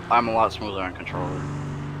 I'm a lot smoother on controller.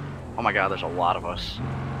 Oh my god, there's a lot of us.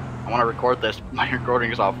 I want to record this. My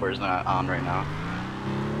recording software is not on right now.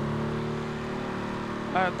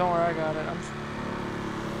 Don't worry, I got it.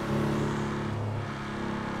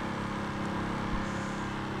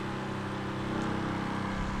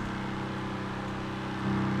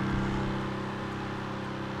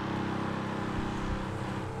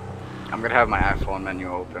 I'm gonna have my iPhone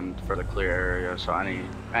menu open for the clear area, so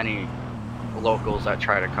any locals that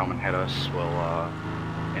try to come and hit us will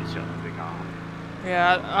instantly be gone.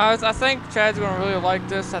 Yeah, I think Chad's gonna really like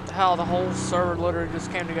this, at how the whole server literally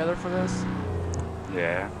just came together for this.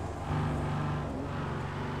 Yeah.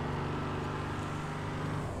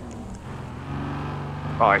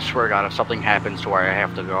 Oh, I swear to God, if something happens to where I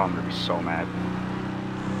have to go, I'm gonna be so mad.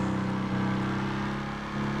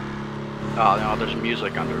 Oh, no, there's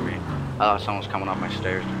music under me. I thought someone was coming up my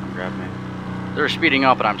stairs to come grab me. They're speeding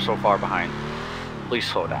up and I'm so far behind. Please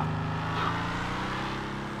slow down.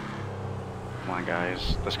 Come on,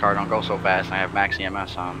 guys. This car don't go so fast and I have max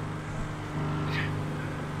EMS on.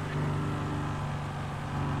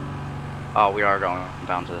 Oh, we are going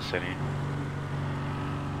down to the city.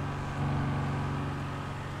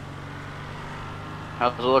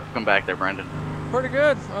 How's it looking back there, Brendan? Pretty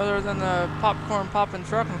good, other than the popcorn popping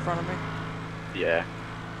truck in front of me. Yeah.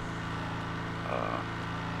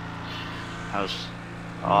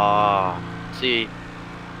 See,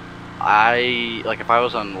 like if I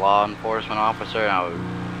was a law enforcement officer,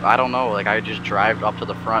 and I don't know, like I just drive up to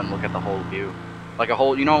the front and look at the whole view. Like a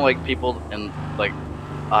whole, you know, like people in like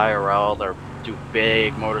IRL, they do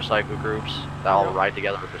big motorcycle groups that all ride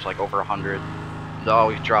together. There's like over 100. They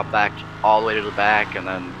always drop back all the way to the back and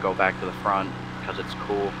then go back to the front because it's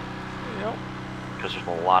cool. Yep. Because there's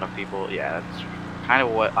a lot of people. Yeah, that's kind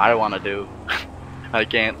of what I want to do. I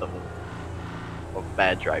can't. I'm a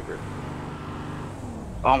bad driver.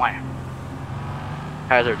 Oh my.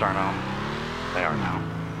 Hazards aren't on. They are now.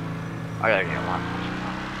 I gotta get a lot more.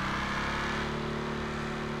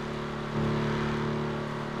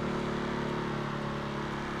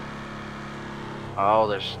 Oh,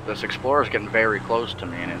 this Explorer's getting very close to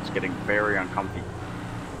me and it's getting very uncomfy.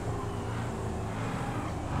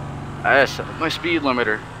 I set my speed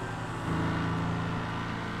limiter.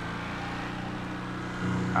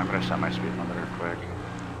 I'm gonna set my speed limiter quick.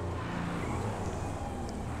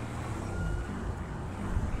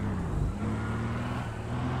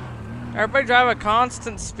 Everybody drive at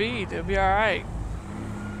constant speed, it'll be alright.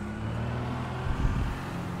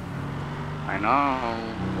 I know.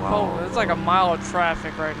 Oh, there's like a mile of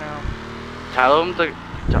traffic right now. Tell them to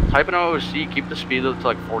type in OOC, keep the speed to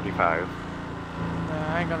like 45.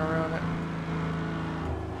 Nah, I ain't gonna ruin it.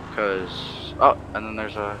 Cause, oh, and then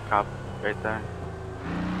there's a cop right there.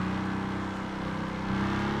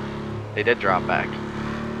 They did drop back.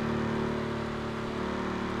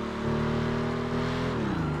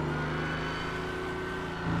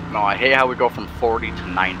 No, I hate how we go from 40 to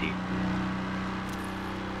 90.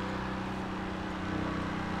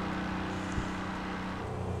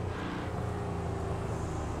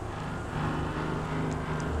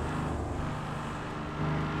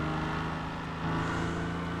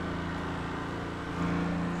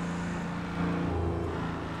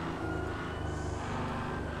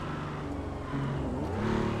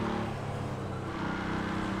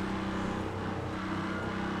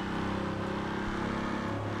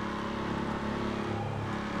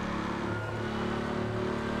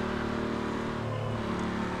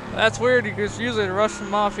 That's weird because usually the Russian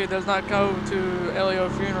Mafia does not go to LEO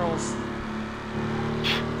funerals.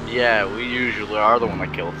 Yeah, we usually are the one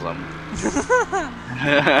that kills them.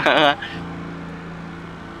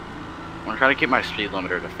 I'm trying to keep my speed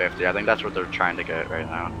limiter to 50. I think that's what they're trying to get right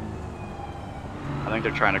now. I think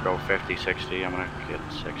they're trying to go 50, 60. I'm gonna get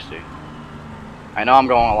 60. I know I'm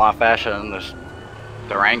going a lot faster than this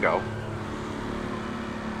Durango.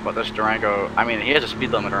 But this Durango, I mean, he has a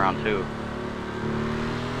speed limiter on too.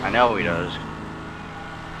 I know he does.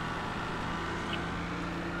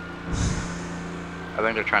 I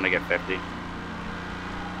think they're trying to get 50.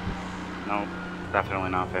 No, definitely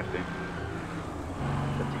not 50. 54.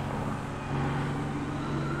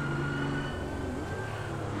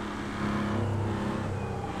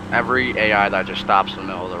 Every AI that just stops in the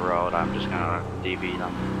middle of the road, I'm just gonna DV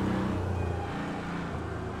them.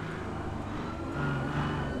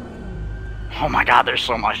 Oh my god, there's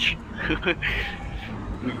so much.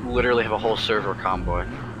 We literally have a whole server convoy.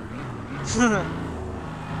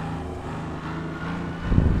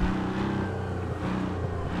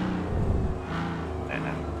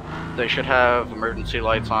 They should have emergency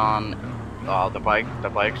lights on. The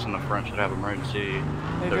bikes in the front should have emergency,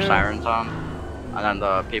 their sirens on. And then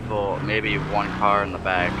the people, maybe one car in the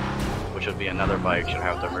back, which would be another bike, should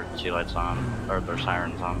have their emergency lights on, or their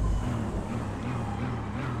sirens on.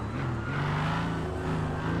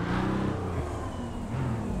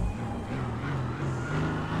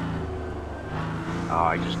 Oh,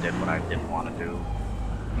 I just did what I didn't want to do.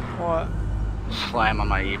 What? Slam on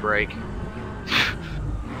my e-brake.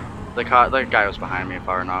 The guy was behind me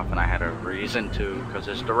far enough, and I had a reason to, because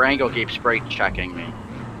this Durango keeps brake checking me.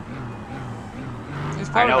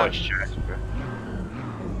 I probably know not- it's Chattanooga.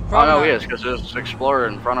 Oh Probably no, he not- is, because there's Explorer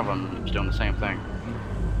in front of him that's doing the same thing.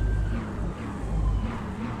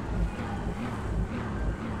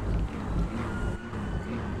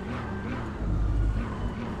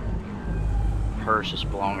 Hearse is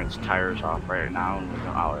blowing its tires off right now and we're going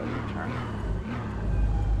out of the turn.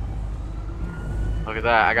 Look at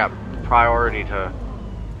that, I got priority to...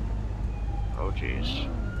 Oh jeez.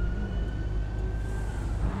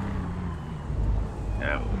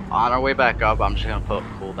 Yeah, on our way back up, I'm just gonna put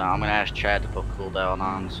cooldown. I'm gonna ask Chad to put cooldown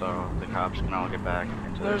on so the cops can all get back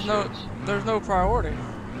into their suits. There's no priority.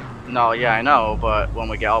 No, yeah, I know, but when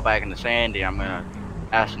we get all back into Sandy, I'm gonna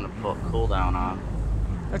ask them to put cooldown on.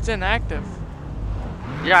 It's inactive.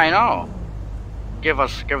 Yeah, I know. Give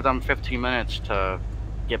them 15 minutes to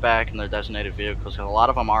get back in their designated vehicles. 'Cause a lot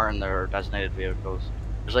of them are in their designated vehicles.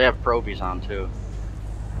 Because they have probies on too.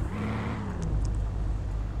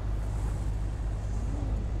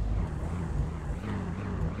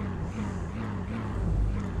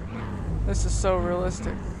 This is so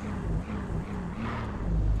realistic.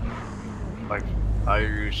 Like, are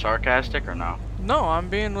you sarcastic or no? No, I'm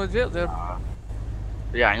being legit.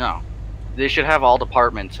 Yeah, I know. They should have all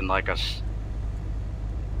departments in like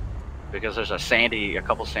because there's a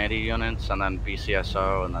couple Sandy units, and then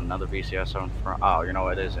BCSO, and then another BCSO in front. Oh, you know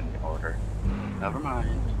it is in order. Never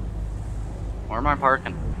mind. Where am I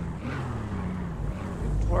parking?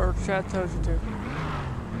 Where Chad tells you to.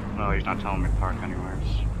 No, he's not telling me to park anywhere.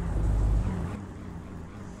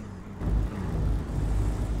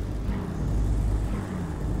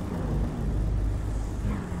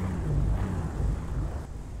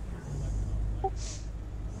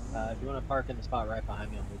 If you want to park in the spot right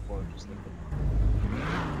behind me, I'll move forward just a little bit.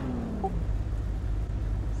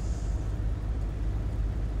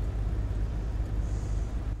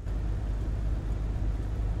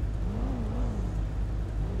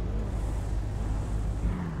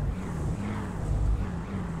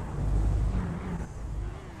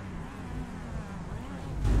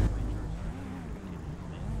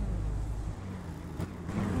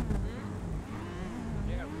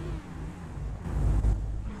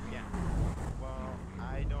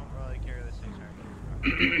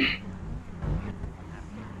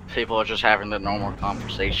 People are just having their normal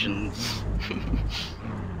conversations.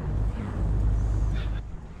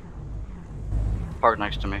 Park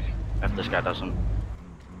next to me, if this guy doesn't.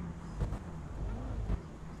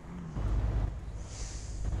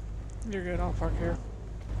 You're good, I'll park here.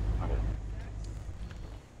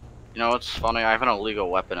 You know what's funny? I have an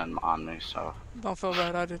illegal weapon on me, so. Don't feel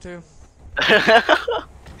bad, I do too.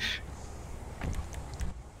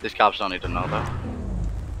 These cops don't need to know though.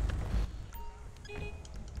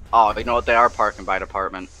 Oh, you know what? They are parking by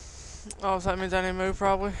department. Oh, so that means I need to move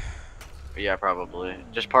probably? Yeah, probably.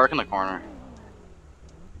 Just park in the corner.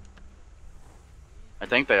 I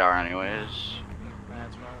think they are anyways.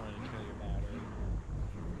 That's wrong way to kill your battery.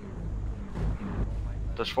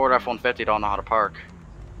 This Ford F-150 don't know how to park.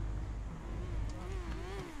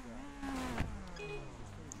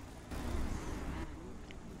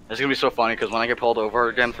 It's gonna be so funny because when I get pulled over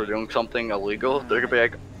again for doing something illegal, they're gonna be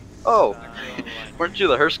like, "Oh, weren't you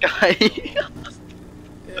the hearse guy?"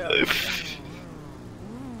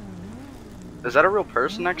 Is that a real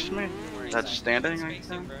person next to me? That's standing right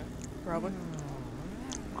there? Probably.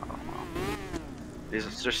 I don't know.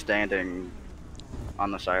 He's just standing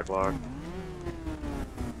on the sidewalk.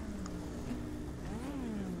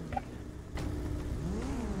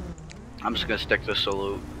 I'm just gonna stick to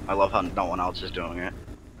salute. I love how no one else is doing it.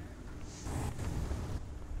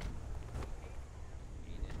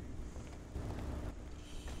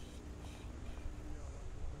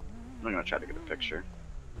 I'm gonna try to get a picture.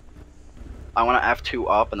 I want to F2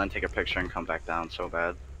 up and then take a picture and come back down so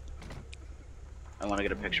bad. I want to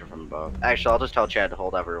get a picture from above. Actually, I'll just tell Chad to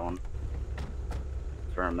hold everyone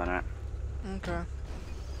for a minute. Okay.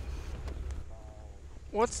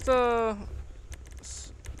 What's the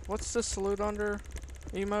salute under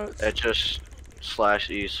emotes? It's just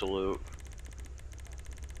 /E salute.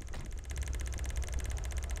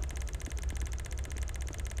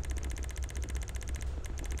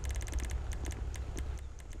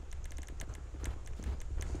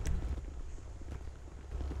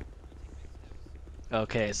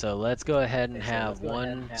 Okay, so let's go ahead and have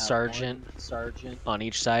one sergeant on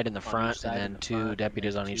each side in the front, and then two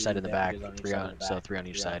deputies on each side in the back. Three on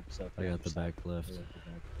each side. I got the back left.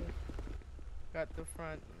 Got the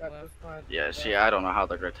front left. Yeah, see, I don't know how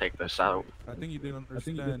they're gonna take this out. I think you didn't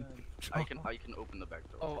understand. I can open the back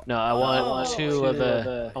door. No, I want two of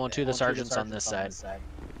the sergeants on this side,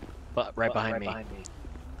 but right behind me.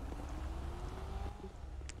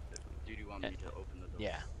 Do you want me to open the door?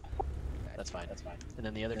 Yeah. That's fine. And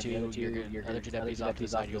then the other two, other two deputies off to the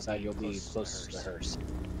side, you'll be close to the hearse.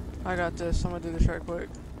 I got this. I'm gonna do this right quick.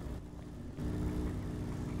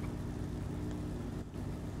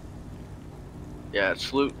 Yeah,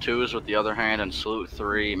 salute 2 is with the other hand, and salute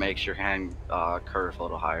 3 makes your hand curve a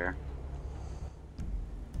little higher.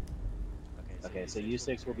 Okay, so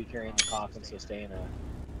U6 will be carrying the coffin, so stay in a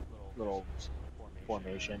little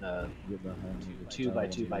formation, 2 by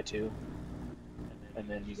 2 by 2, and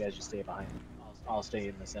then you guys just stay behind. I'll stay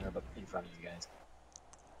in the center, but in front of you guys.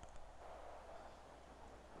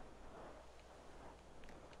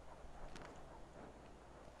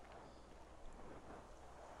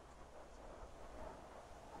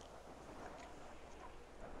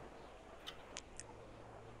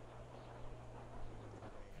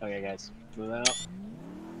 Okay, guys, move out.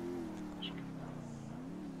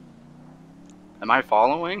 Am I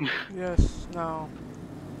following? Yes. No.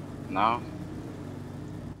 No?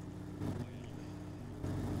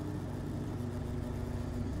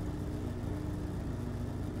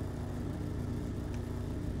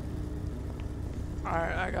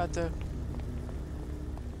 Alright, I got the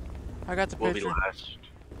We'll picture. be last.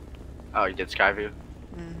 Oh, you did Skyview?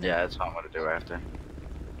 Mhm. Yeah, that's what I'm gonna do after.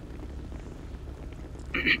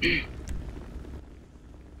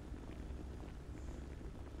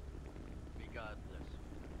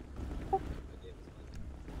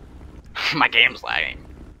 My game's lagging.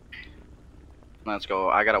 Let's go.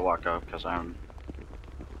 I gotta walk up because I'm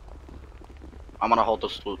gonna hold the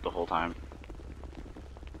salute the whole time.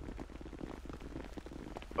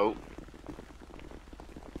 Oh.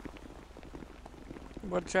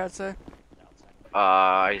 What'd chat say?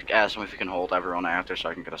 I asked him if he can hold everyone after so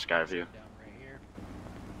I can get a sky view.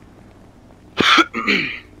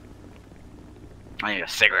 I need a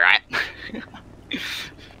cigarette.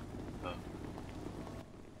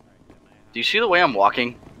 Do you see the way I'm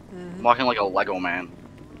walking? I'm walking like a Lego man.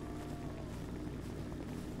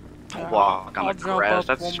 I walk on I'll the jump grass. up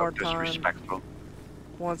That's one so more time. disrespectful.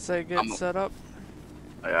 Once they get set up.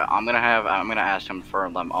 Yeah, I'm gonna ask him for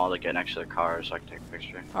them all to get next to the car so I can take a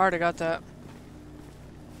picture. I already got that.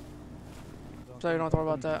 So you don't have to worry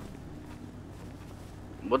about that.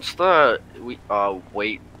 What's the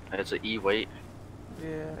weight? It's an E weight.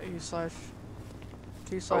 Yeah,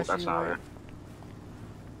 T/T/E Oh, that's not weight. it.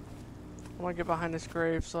 I want to get behind this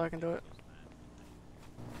grave so I can do it.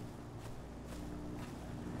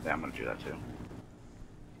 Yeah, I'm gonna do that too.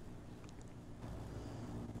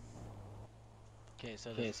 Okay,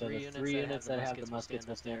 so the 3 units that have the muskets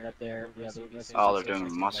will stand up there. Oh, they're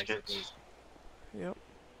doing muskets. Yep.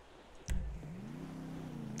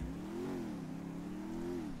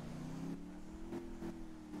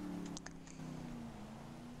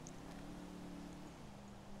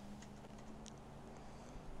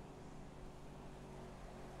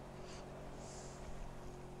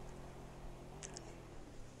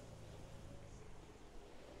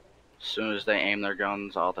 As soon as they aim their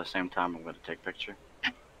guns all at the same time, I'm gonna take a picture.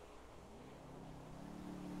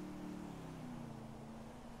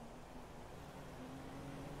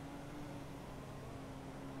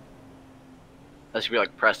 That should be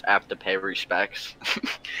like press F to pay respects.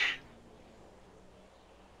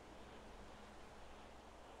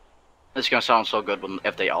 It's gonna sound so good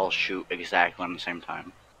if they all shoot exactly at the same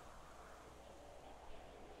time.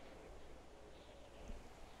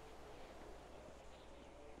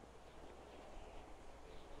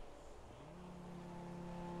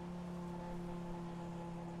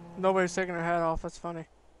 Nobody's taking their hat off. That's funny.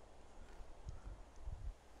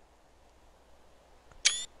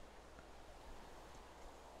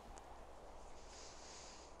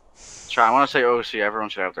 Try. I want to say OC. Everyone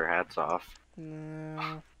should have their hats off.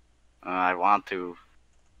 No. I want to.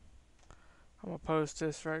 I'm gonna post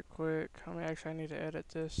this right quick. Actually, I need to edit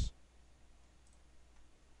this.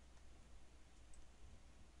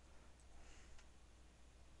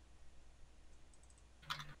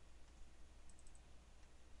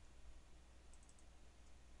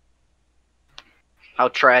 How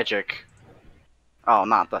tragic. Oh,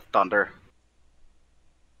 not the thunder.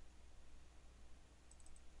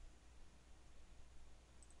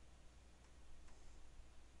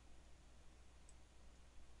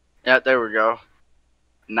 Yeah, there we go.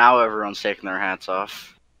 Now everyone's taking their hats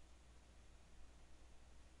off.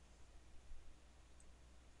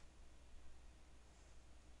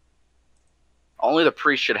 Only the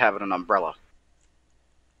priest should have an umbrella.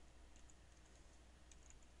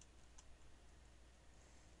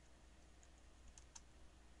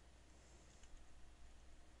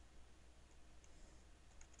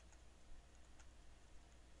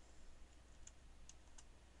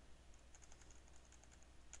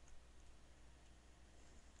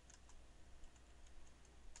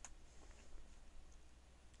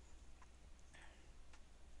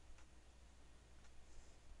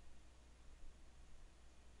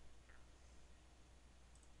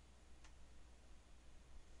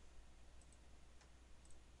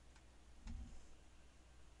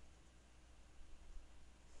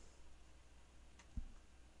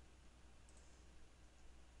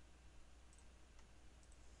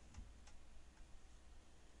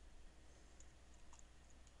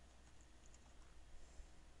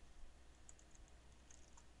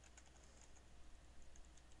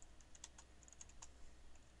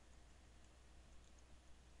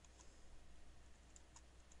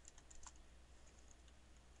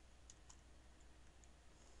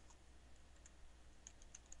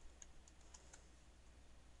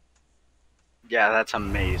 Yeah, that's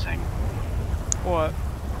amazing. What?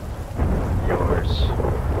 Yours.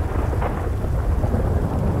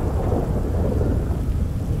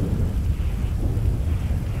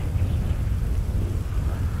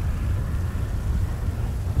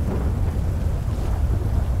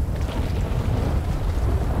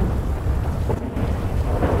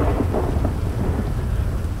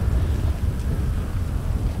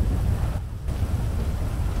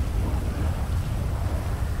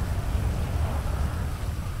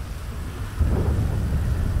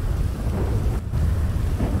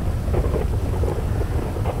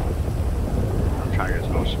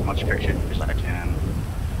 Much pictures as I can.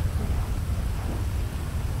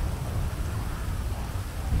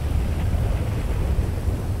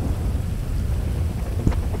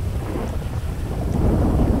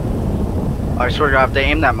 I swear to God, if they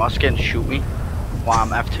aim that musket and shoot me while I'm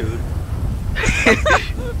F2'd,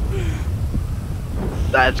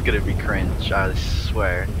 that's gonna be cringe, I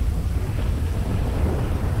swear.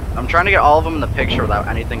 I'm trying to get all of them in the picture without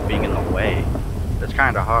anything being in the way. It's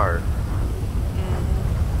kinda hard.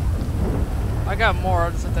 I got more,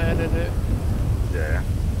 I just have to edit it. Yeah.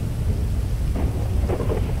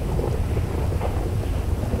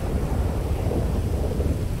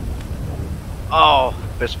 Oh,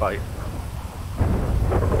 fist fight.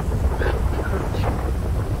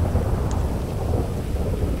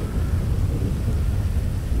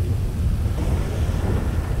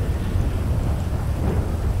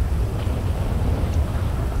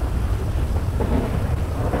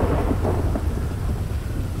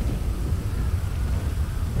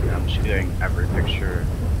 I'm just getting every picture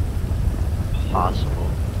possible.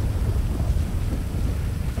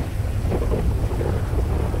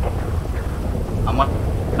 I'm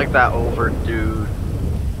like that overdue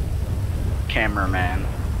cameraman.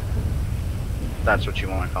 That's what you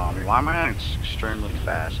want to call me. Why am I extremely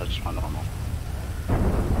fast? That's just my normal.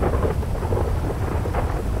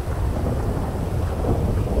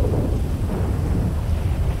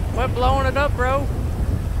 Quit blowing it up, bro.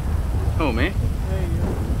 Who, me? There you go.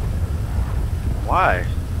 Why?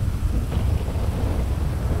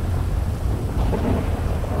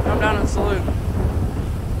 Come down and salute.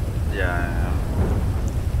 Yeah, I am.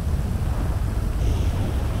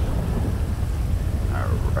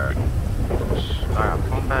 Alright. Alright, I'm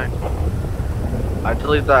coming back. I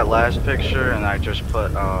deleted that last picture and I just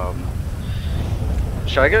put,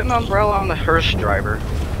 should I get an umbrella on the hearse driver?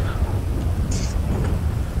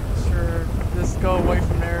 Sure, just go away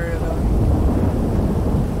from the area though.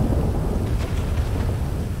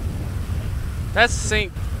 That's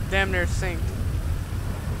synced, damn near synced.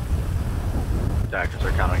 Yeah, because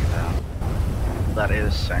they're counting it down. That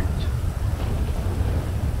is synced.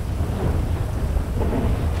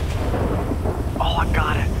 Oh, I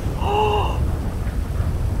got it. Oh,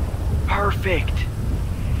 perfect.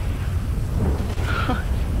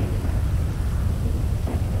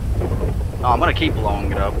 Oh, I'm gonna keep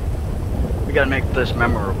blowing it up. We gotta make this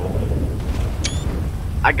memorable.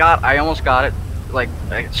 I almost got it. Like,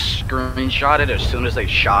 I screenshot it as soon as they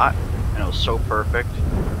shot, and it was so perfect.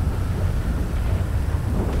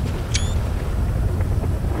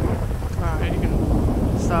 Alright, you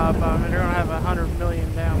can stop. They're gonna have 100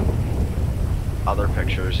 million down. Other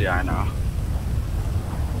pictures, yeah, I know.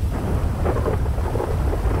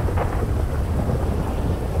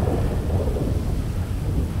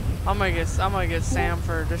 I'm gonna get Sam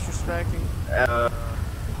for disrespecting.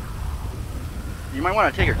 You might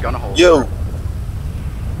want to take your gun hold. Yo.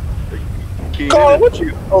 Carl, what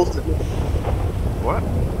you posted? What?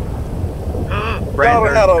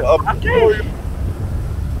 Brandon had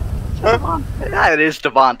Huh? Yeah, it is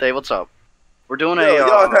Devontae. What's up? We're doing a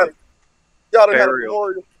y'all done had a burial.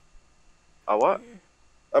 memorial. A what?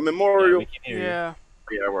 A memorial. Yeah.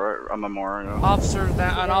 Yeah, we're a memorial. An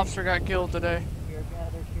officer got killed today.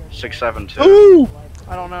 672. Ooh.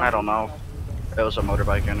 I don't know. I don't know. There was a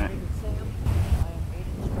motorbike in it.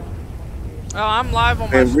 Oh, I'm live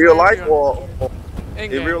on my In real life stream. or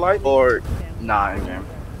In in real life or Nah, in game.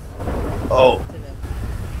 oh.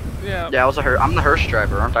 Yeah. Yeah, I'm the hearse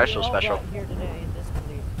driver. Aren't I so special?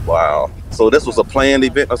 Wow. So this was a planned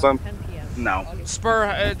event or something? No. Just spur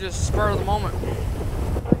of the moment.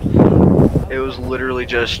 It was literally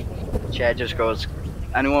just Chad just goes,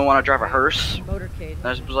 anyone want to drive a hearse? And I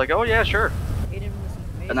was like, oh yeah, sure.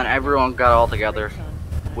 And then everyone got all together.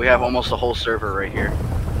 We have almost the whole server right here.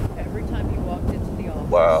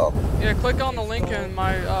 Wow. Yeah, click on the link in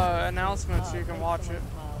my announcement so you can watch it.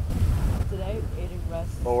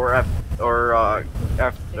 Or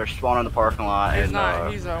they're spawning in the parking lot. He's and,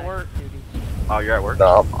 not. He's at work. Oh, you're at work?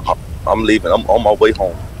 No, I'm leaving. I'm on my way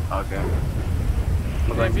home. Okay.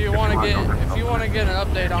 If you want to get an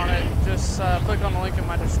update on it, just click on the link in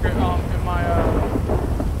my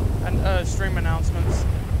stream announcements.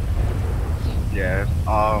 Yeah.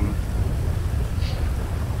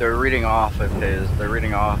 They're reading off of his. They're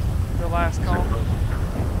reading off. The last call.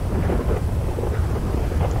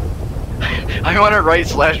 I want to write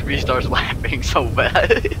 /B starts laughing so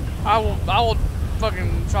bad. I will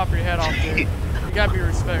fucking chop your head off, dude. You gotta be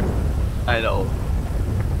respectful. I know.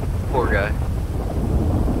 Poor guy.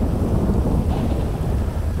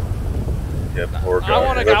 Yeah, poor guy. I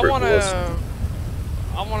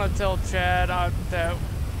wanna tell Chad that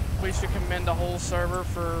we should commend the whole server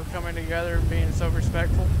for coming together and being so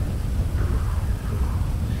respectful.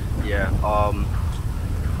 Yeah.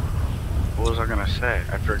 What was I gonna say?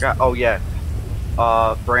 I forgot. Oh yeah.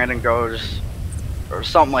 Brandon goes, or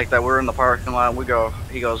something like that. We're in the parking lot. We go.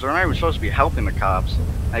 He goes, "We're not even supposed to be helping the cops."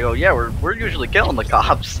 I go, "Yeah, we're usually killing the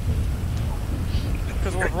cops."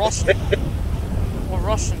 Because we're Russian. We're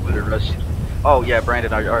Russian. We're Russian. Oh yeah,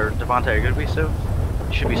 Brandon, or Devontae, are you gonna be sued?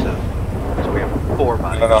 You should be sued. So we have 4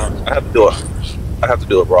 bodies. I have to do it. I have to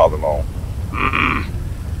do it rather long.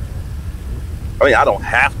 I mean, I don't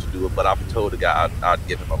have to do it, but I've told the guy I'd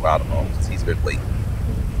give him a lot of long because he's been waiting.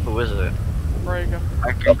 Who is it? Brega.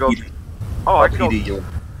 I can go. Oh, I can go.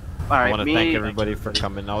 I want to thank everybody for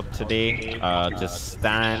coming out today. Just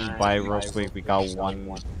stand by real quick. We got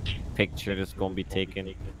one picture that's gonna be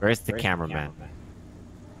taken. Where's the cameraman?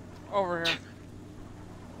 Over here.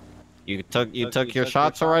 You took your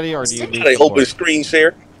shots already, or do you need They some open more? screen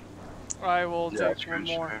share. I will take one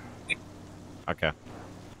more. Okay.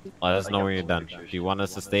 Let us know when you're done. Do you want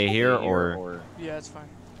us to stay here, or? Yeah, it's fine.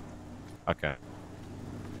 Okay.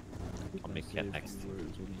 I'll make that next.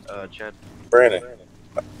 Chad. Brandon,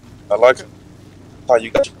 I like how you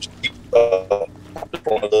got on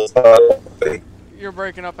the side. You're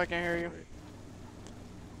breaking up. I can't hear you.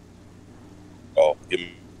 Oh, give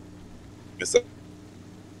me a second.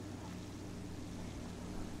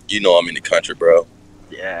 You know I'm in the country, bro.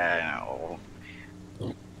 Yeah, I know.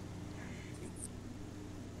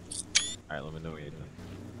 Alright, let me know when you're done.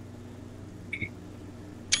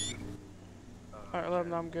 Alright, let him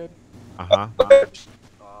know I'm good. Uh-huh.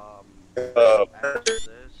 After this,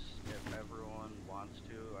 if everyone wants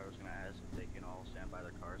to, I was gonna ask if they can all stand by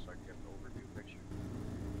their car so I can get an overview picture.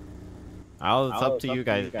 It's up to you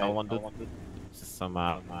guys. I want to do just some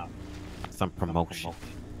promotion.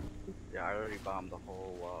 Yeah, I already bombed the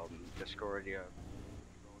whole Discordia.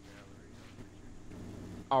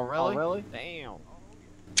 Oh really? Oh, really? Damn.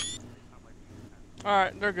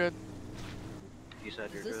 Alright, they're good. You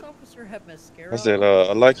said you're Does this good. officer have mascara? I said,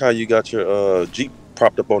 I like how you got your Jeep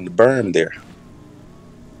propped up on the berm there.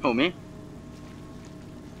 Who, me?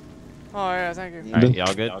 Oh yeah, thank you. Alright,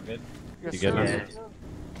 y'all good? Yes, You good? sir. man?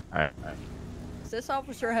 Alright. Does this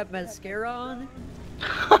officer have mascara on?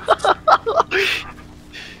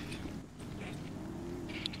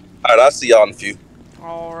 Alright, I'll see y'all in a few.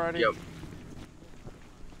 Alrighty. Yep.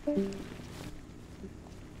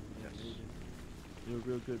 You're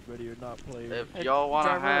real good, ready or not player. If y'all want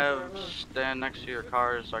to driver. have stand next to your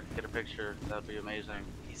cars so I can get a picture, that'd be amazing.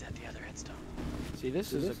 He's at the other headstone. See,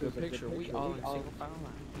 this is a good picture. We all in single file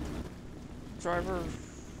line. Driver.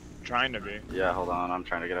 Trying to be. Yeah, hold on. I'm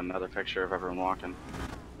trying to get another picture of everyone walking.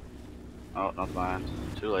 Oh, not mine.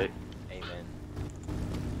 Too late. Amen.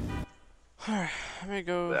 Alright, let me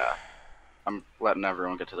go. Yeah. I'm letting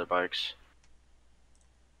everyone get to their bikes.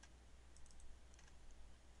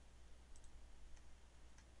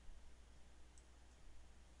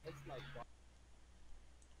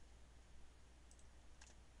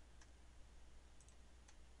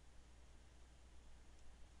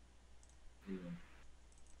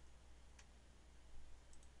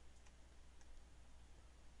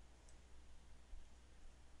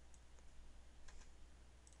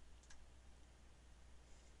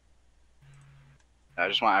 I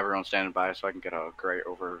just want everyone standing by so I can get a great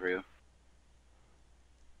overview.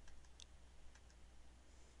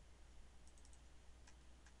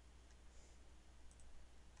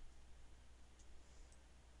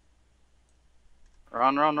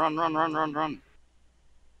 Run, run, run, run, run, run, run.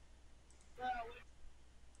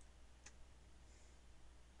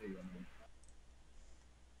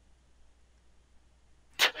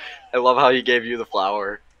 I love how he gave you the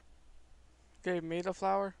flower. Gave me the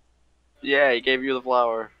flower? Yeah, he gave you the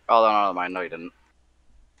flower. Oh, no, no, mine. No, he didn't.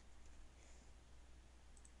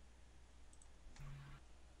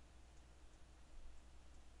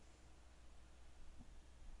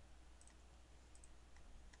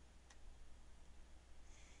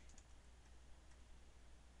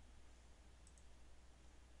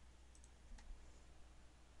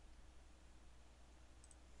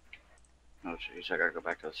 Oh jeez, I gotta go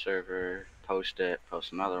back to the server, post it,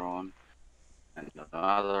 post another one, and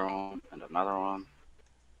another one, and another one.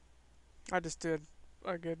 I just did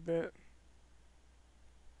a good bit.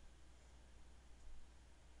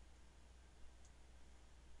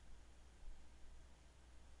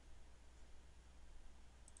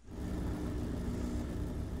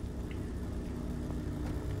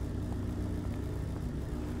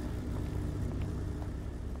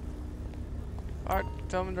 Alright,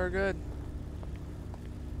 tell them they're good.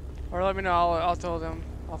 Or let me know, I'll tell them.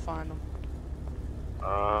 I'll find them.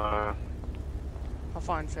 I'll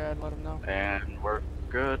find Chad and let him know. And we're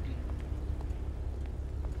good.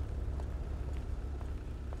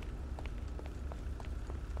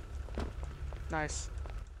 Nice.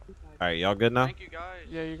 Alright, y'all good now? Thank you guys.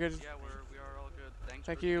 Yeah, you're good. Yeah, we are all good. Thanks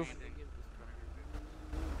Thank for you. standing.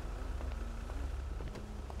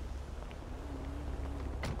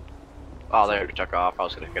 Oh, they already took off. I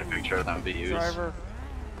was gonna get a picture of them views. Driver.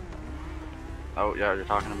 Oh yeah, you're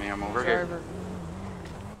talking to me. I'm over Driver. here.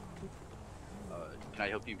 Can I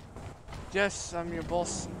help you? Yes, I'm your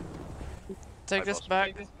boss. Take Hi, this boss.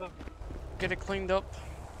 back. Get it cleaned up.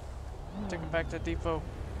 Take it back to the depot.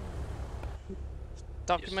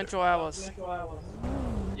 Document your hours.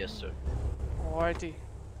 Yes, sir. Alrighty.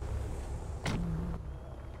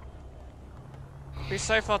 Be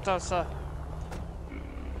safe out there, sir.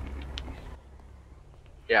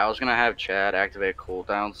 Yeah, I was gonna have Chad activate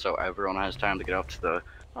cooldown so everyone has time to get up to the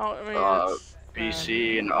Oh, I mean,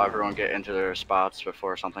 PC and everyone get into their spots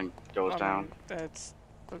before something goes down. It's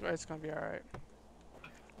gonna be alright.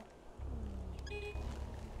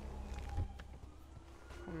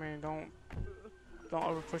 I mean, don't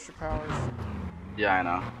over push your powers. Yeah, I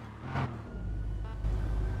know.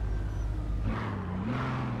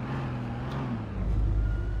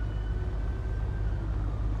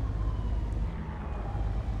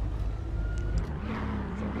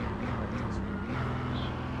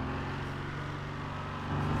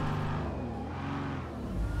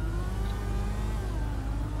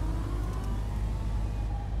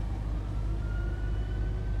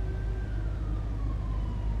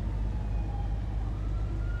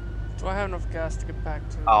 Do I have enough gas to get back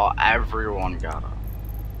to? Oh, everyone got up.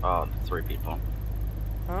 Oh, 3 people.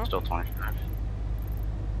 Huh? Still 25.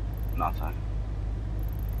 Nothing.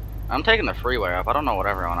 I'm taking the freeway up. I don't know what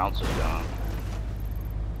everyone else is doing.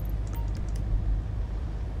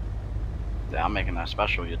 Yeah, I'm making that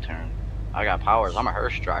special U-turn. I got powers. I'm a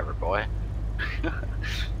hearse driver, boy.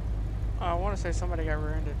 I want to say somebody got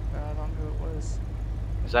rear-ended, but I don't know who it was.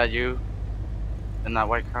 Is that you? In that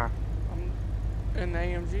white car? In the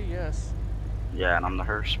AMG, yes. Yeah, and I'm the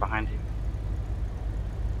hearse behind you.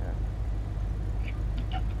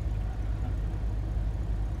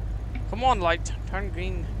 Come on, light. Turn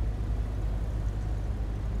green.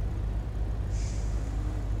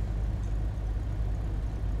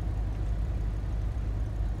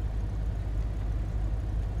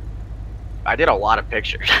 I did a lot of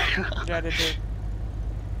pictures. Yeah, they did.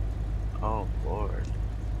 Oh, Lord.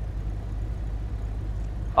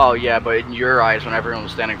 Oh, yeah, but in your eyes, when everyone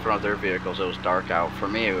was standing in front of their vehicles, it was dark out. For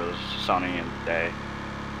me, it was sunny and day.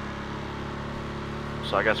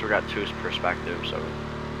 So I guess we got 2 perspectives. So,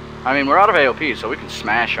 I mean, we're out of AOP, so we can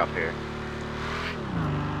smash up here.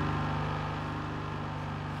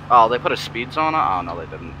 Oh, they put a speed zone on? Oh, no, they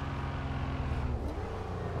didn't.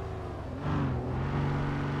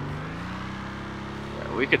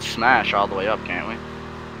 Yeah, we could smash all the way up, can't we?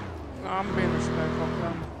 No, I'm being respectful of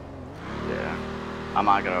them. Yeah. I'm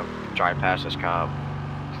not gonna drive past this cop.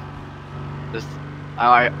 This,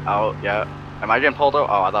 oh, yeah. Am I getting pulled over?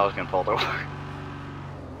 Oh, I thought I was getting pulled over.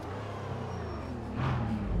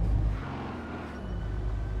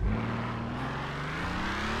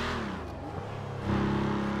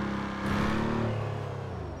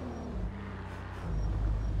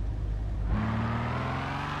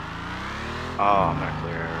 Oh, I'm gonna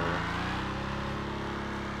clear.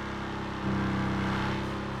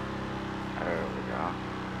 There we go.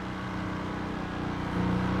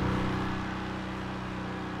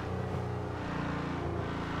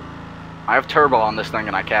 I have turbo on this thing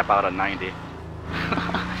and I cap out at 90.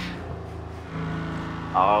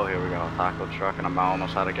 Oh, here we go. Taco truck and I'm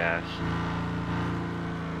almost out of gas.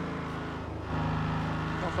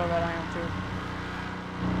 Don't feel bad, I am too.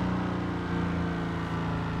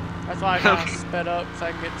 That's why I kind of sped up so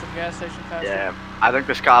I can get to the gas station faster. Yeah, I think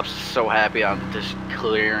this cop's so happy I'm just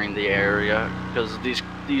clearing the area because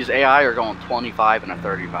these AI are going 25 and a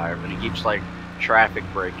 35 and he keeps like traffic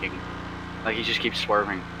braking. Like he just keeps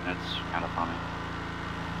swerving. It's kind of funny.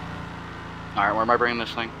 Alright, where am I bringing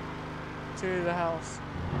this thing? To the house.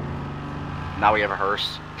 Now we have a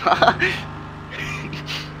hearse.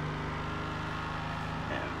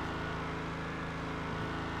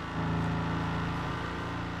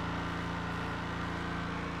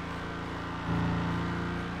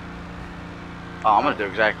 Oh, I'm gonna do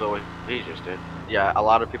exactly what he just did. Yeah, a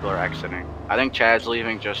lot of people are exiting. I think Chad's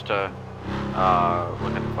leaving just to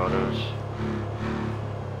look at the photos.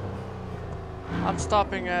 I'm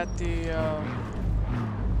stopping at the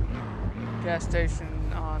gas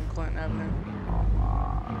station on Clinton Avenue.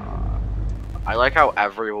 I like how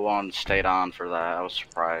everyone stayed on for that. I was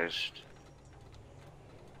surprised.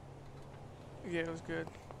 Yeah, it was good.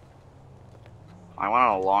 I went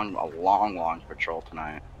on a long patrol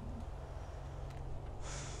tonight.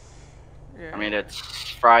 Yeah. I mean, it's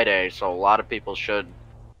Friday, so a lot of people should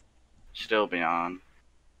still be on.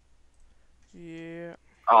 Yeah.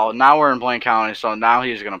 Oh, now we're in Blaine County, so now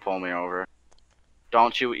he's gonna pull me over.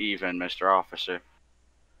 Don't you even, Mr. Officer.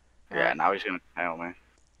 Yeah, Alright. now he's gonna tail me.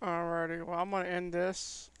 Alrighty, well, I'm gonna end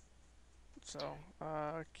this. So,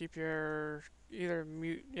 keep your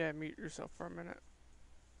mute yourself for a minute.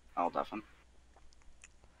 Oh, definitely.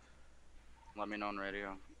 Let me know on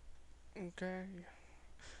radio. Okay.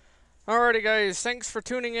 Alrighty, guys, thanks for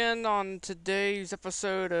tuning in on today's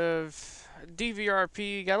episode of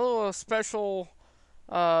DVRP. Got a little special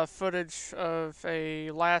footage of a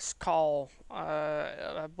last call.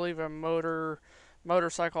 I believe a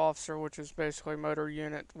motorcycle officer, which is basically motor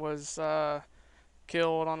unit, was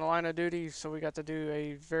killed on the line of duty. So we got to do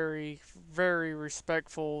a very, very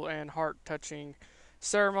respectful and heart-touching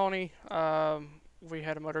ceremony. We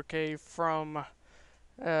had a motorcade from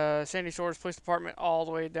Sandy Shores Police Department all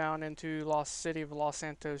the way down into City of Los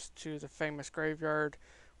Santos to the famous graveyard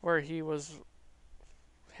where he was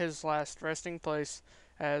his last resting place,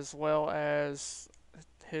 as well as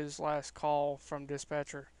his last call from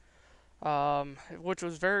dispatcher, which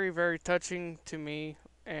was very, very touching to me.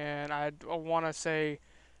 And I want to say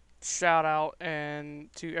shout out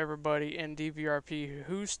and to everybody in DVRP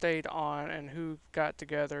who stayed on and who got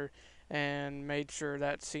together and made sure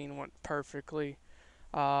that scene went perfectly.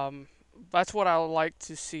 That's what I would like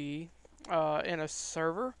to see in a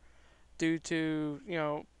server, due to, you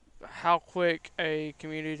know, how quick a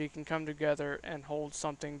community can come together and hold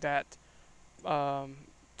something that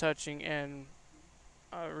touching and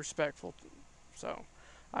respectful. So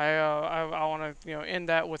I want to, you know, end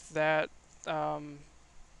that with that.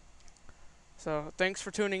 So thanks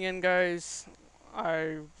for tuning in, guys.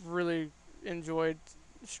 I really enjoyed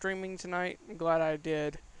streaming tonight. I'm glad I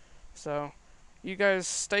did. So you guys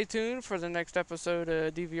stay tuned for the next episode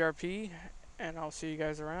of DVRP, and I'll see you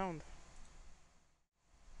guys around.